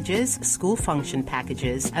packages, school function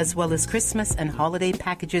packages, as well as Christmas and holiday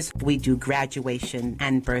packages. We do graduation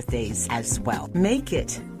and birthdays as well. Make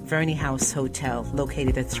it Verney House Hotel,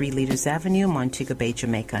 located at 3 Leaders Avenue, Montego Bay,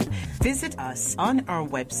 Jamaica. Visit us on our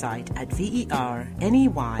website at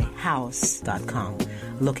verneyhouse.com.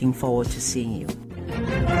 Looking forward to seeing you.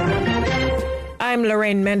 I'm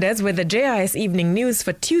Lorraine Mendez with the JIS Evening News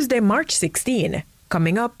for Tuesday, March 16.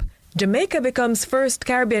 Coming up, Jamaica becomes first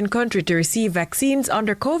Caribbean country to receive vaccines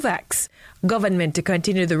under COVAX. Government to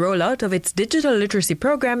continue the rollout of its digital literacy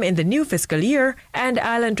program in the new fiscal year, and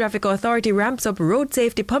Island Traffic Authority ramps up road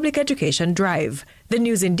safety public education drive. The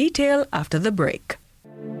news in detail after the break.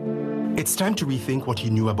 It's time to rethink what you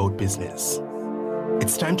knew about business.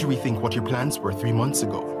 It's time to rethink what your plans were 3 months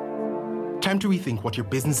ago. Time to rethink what your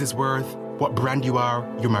business is worth, what brand you are,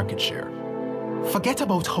 your market share. Forget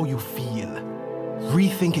about how you feel.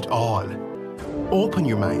 Rethink it all. Open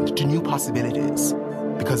your mind to new possibilities.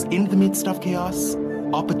 Because in the midst of chaos,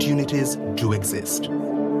 opportunities do exist.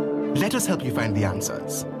 Let us help you find the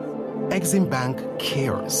answers. Exim Bank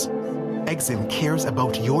cares. Exim cares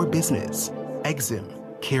about your business. Exim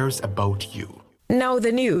cares about you. Now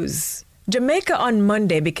the news. Jamaica on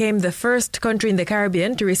Monday became the first country in the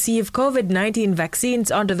Caribbean to receive COVID-19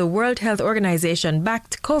 vaccines under the World Health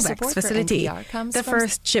Organization-backed COVAX facility. The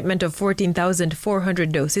first shipment of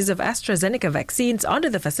 14,400 doses of AstraZeneca vaccines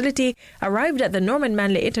under the facility arrived at the Norman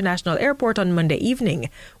Manley International Airport on Monday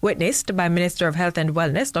evening, witnessed by Minister of Health and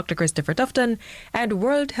Wellness Dr. Christopher Tufton and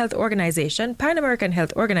World Health Organization Pan American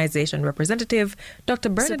Health Organization representative Dr.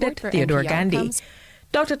 Bernadette Theodore Gandhi.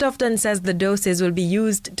 Dr. Tufton says the doses will be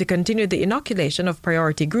used to continue the inoculation of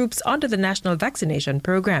priority groups under the national vaccination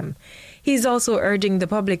program. He's also urging the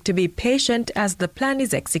public to be patient as the plan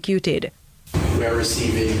is executed. We are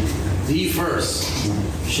receiving the first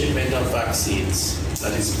shipment of vaccines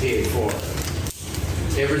that is paid for.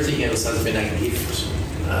 Everything else has been a gift.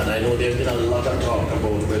 And I know there's been a lot of talk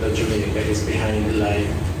about whether Jamaica is behind the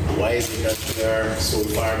line. Why is it that we are so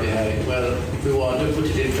far behind? Well, we want to put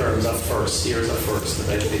it in terms of first. Here's a first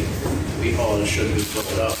that I think we all should be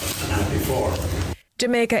proud of and happy for.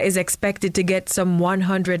 Jamaica is expected to get some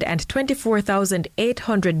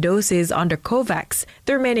 124,800 doses under COVAX.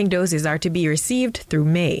 The remaining doses are to be received through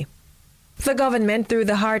May. The government, through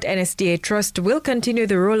the Heart NSDA Trust, will continue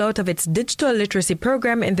the rollout of its digital literacy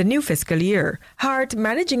program in the new fiscal year. Heart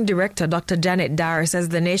Managing Director Dr. Janet Dyer says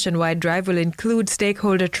the nationwide drive will include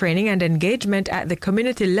stakeholder training and engagement at the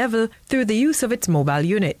community level through the use of its mobile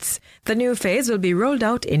units. The new phase will be rolled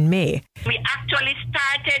out in May. We actually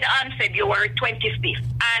started on February 25th,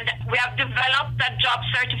 and we have developed a job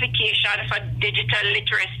certification for digital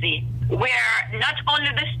literacy, where not only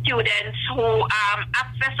the students who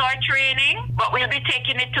access our training, but we'll be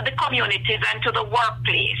taking it to the communities and to the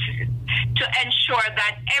workplace to ensure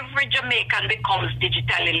that every Jamaican becomes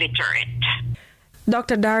digitally literate.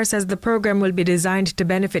 Dr. Dar says the program will be designed to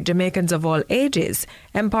benefit Jamaicans of all ages,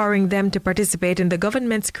 empowering them to participate in the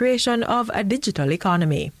government's creation of a digital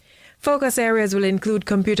economy. Focus areas will include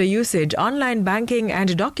computer usage, online banking,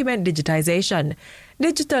 and document digitization.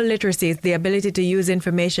 Digital literacy is the ability to use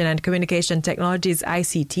information and communication technologies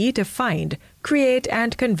ICT to find, create,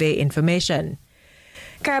 and convey information.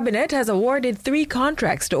 Cabinet has awarded 3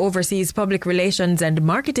 contracts to overseas public relations and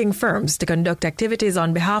marketing firms to conduct activities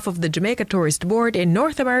on behalf of the Jamaica Tourist Board in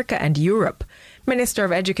North America and Europe. Minister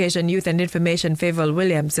of Education, Youth and Information Favour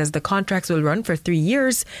Williams says the contracts will run for 3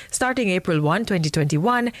 years, starting April 1,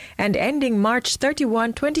 2021 and ending March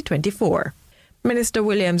 31, 2024. Minister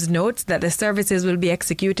Williams notes that the services will be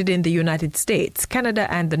executed in the United States, Canada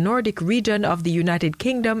and the Nordic region of the United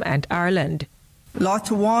Kingdom and Ireland.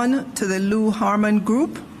 Lot 1 to the Lou Harmon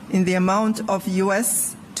Group in the amount of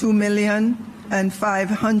US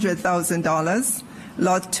 $2,500,000.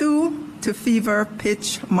 Lot 2 to Fever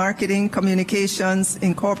Pitch Marketing Communications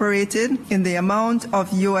Incorporated in the amount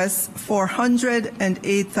of US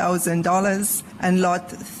 $408,000. And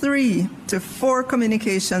Lot 3 to 4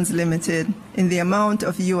 Communications Limited in the amount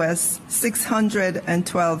of US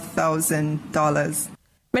 $612,000.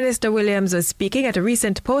 Minister Williams was speaking at a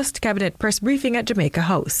recent post-cabinet press briefing at Jamaica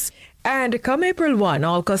House. And come April 1,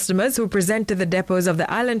 all customers who present to the depots of the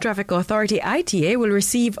Island Traffic Authority ITA will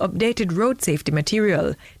receive updated road safety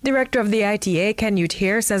material. Director of the ITA, Ken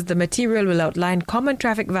Utier, says the material will outline common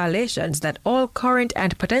traffic violations that all current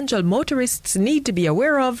and potential motorists need to be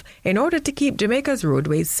aware of in order to keep Jamaica's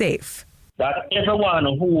roadways safe. that everyone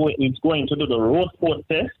who is going to do the road code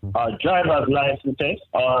test or driver's license test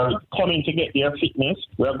or coming to get their fitness,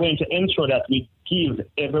 we're going to ensure that we give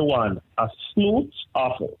everyone a smooth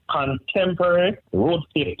of contemporary road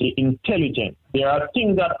safety intelligence. There are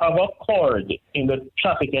things that have occurred in the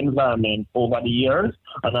traffic environment over the years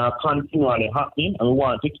and are continually happening, and we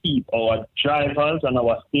want to keep our drivers and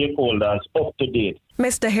our stakeholders up to date.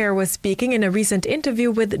 Mr. Hare was speaking in a recent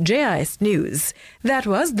interview with JIS News. That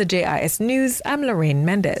was the JIS News. I'm Lorraine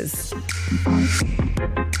Mendez.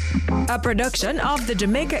 A production of the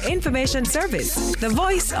Jamaica Information Service, the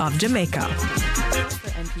voice of Jamaica. For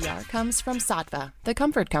NPR comes from Sattva, the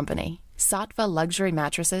comfort company. Sattva luxury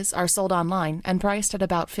mattresses are sold online and priced at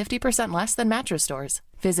about 50% less than mattress stores.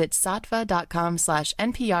 Visit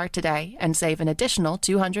sattva.com/NPR today and save an additional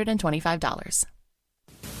 $225.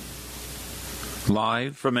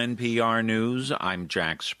 Live from NPR News, I'm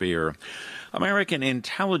Jack Speer. American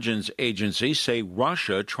intelligence agencies say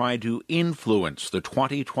Russia tried to influence the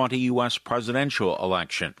 2020 U.S. presidential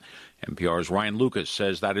election. NPR's Ryan Lucas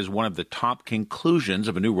says that is one of the top conclusions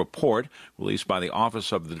of a new report released by the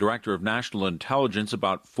Office of the Director of National Intelligence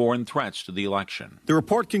about foreign threats to the election. The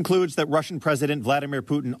report concludes that Russian President Vladimir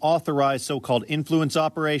Putin authorized so-called influence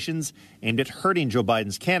operations aimed at hurting Joe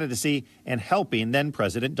Biden's candidacy and helping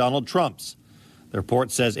then-President Donald Trump's. The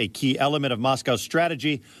report says a key element of Moscow's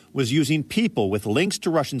strategy was using people with links to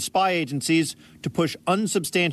Russian spy agencies to push unsubstantiated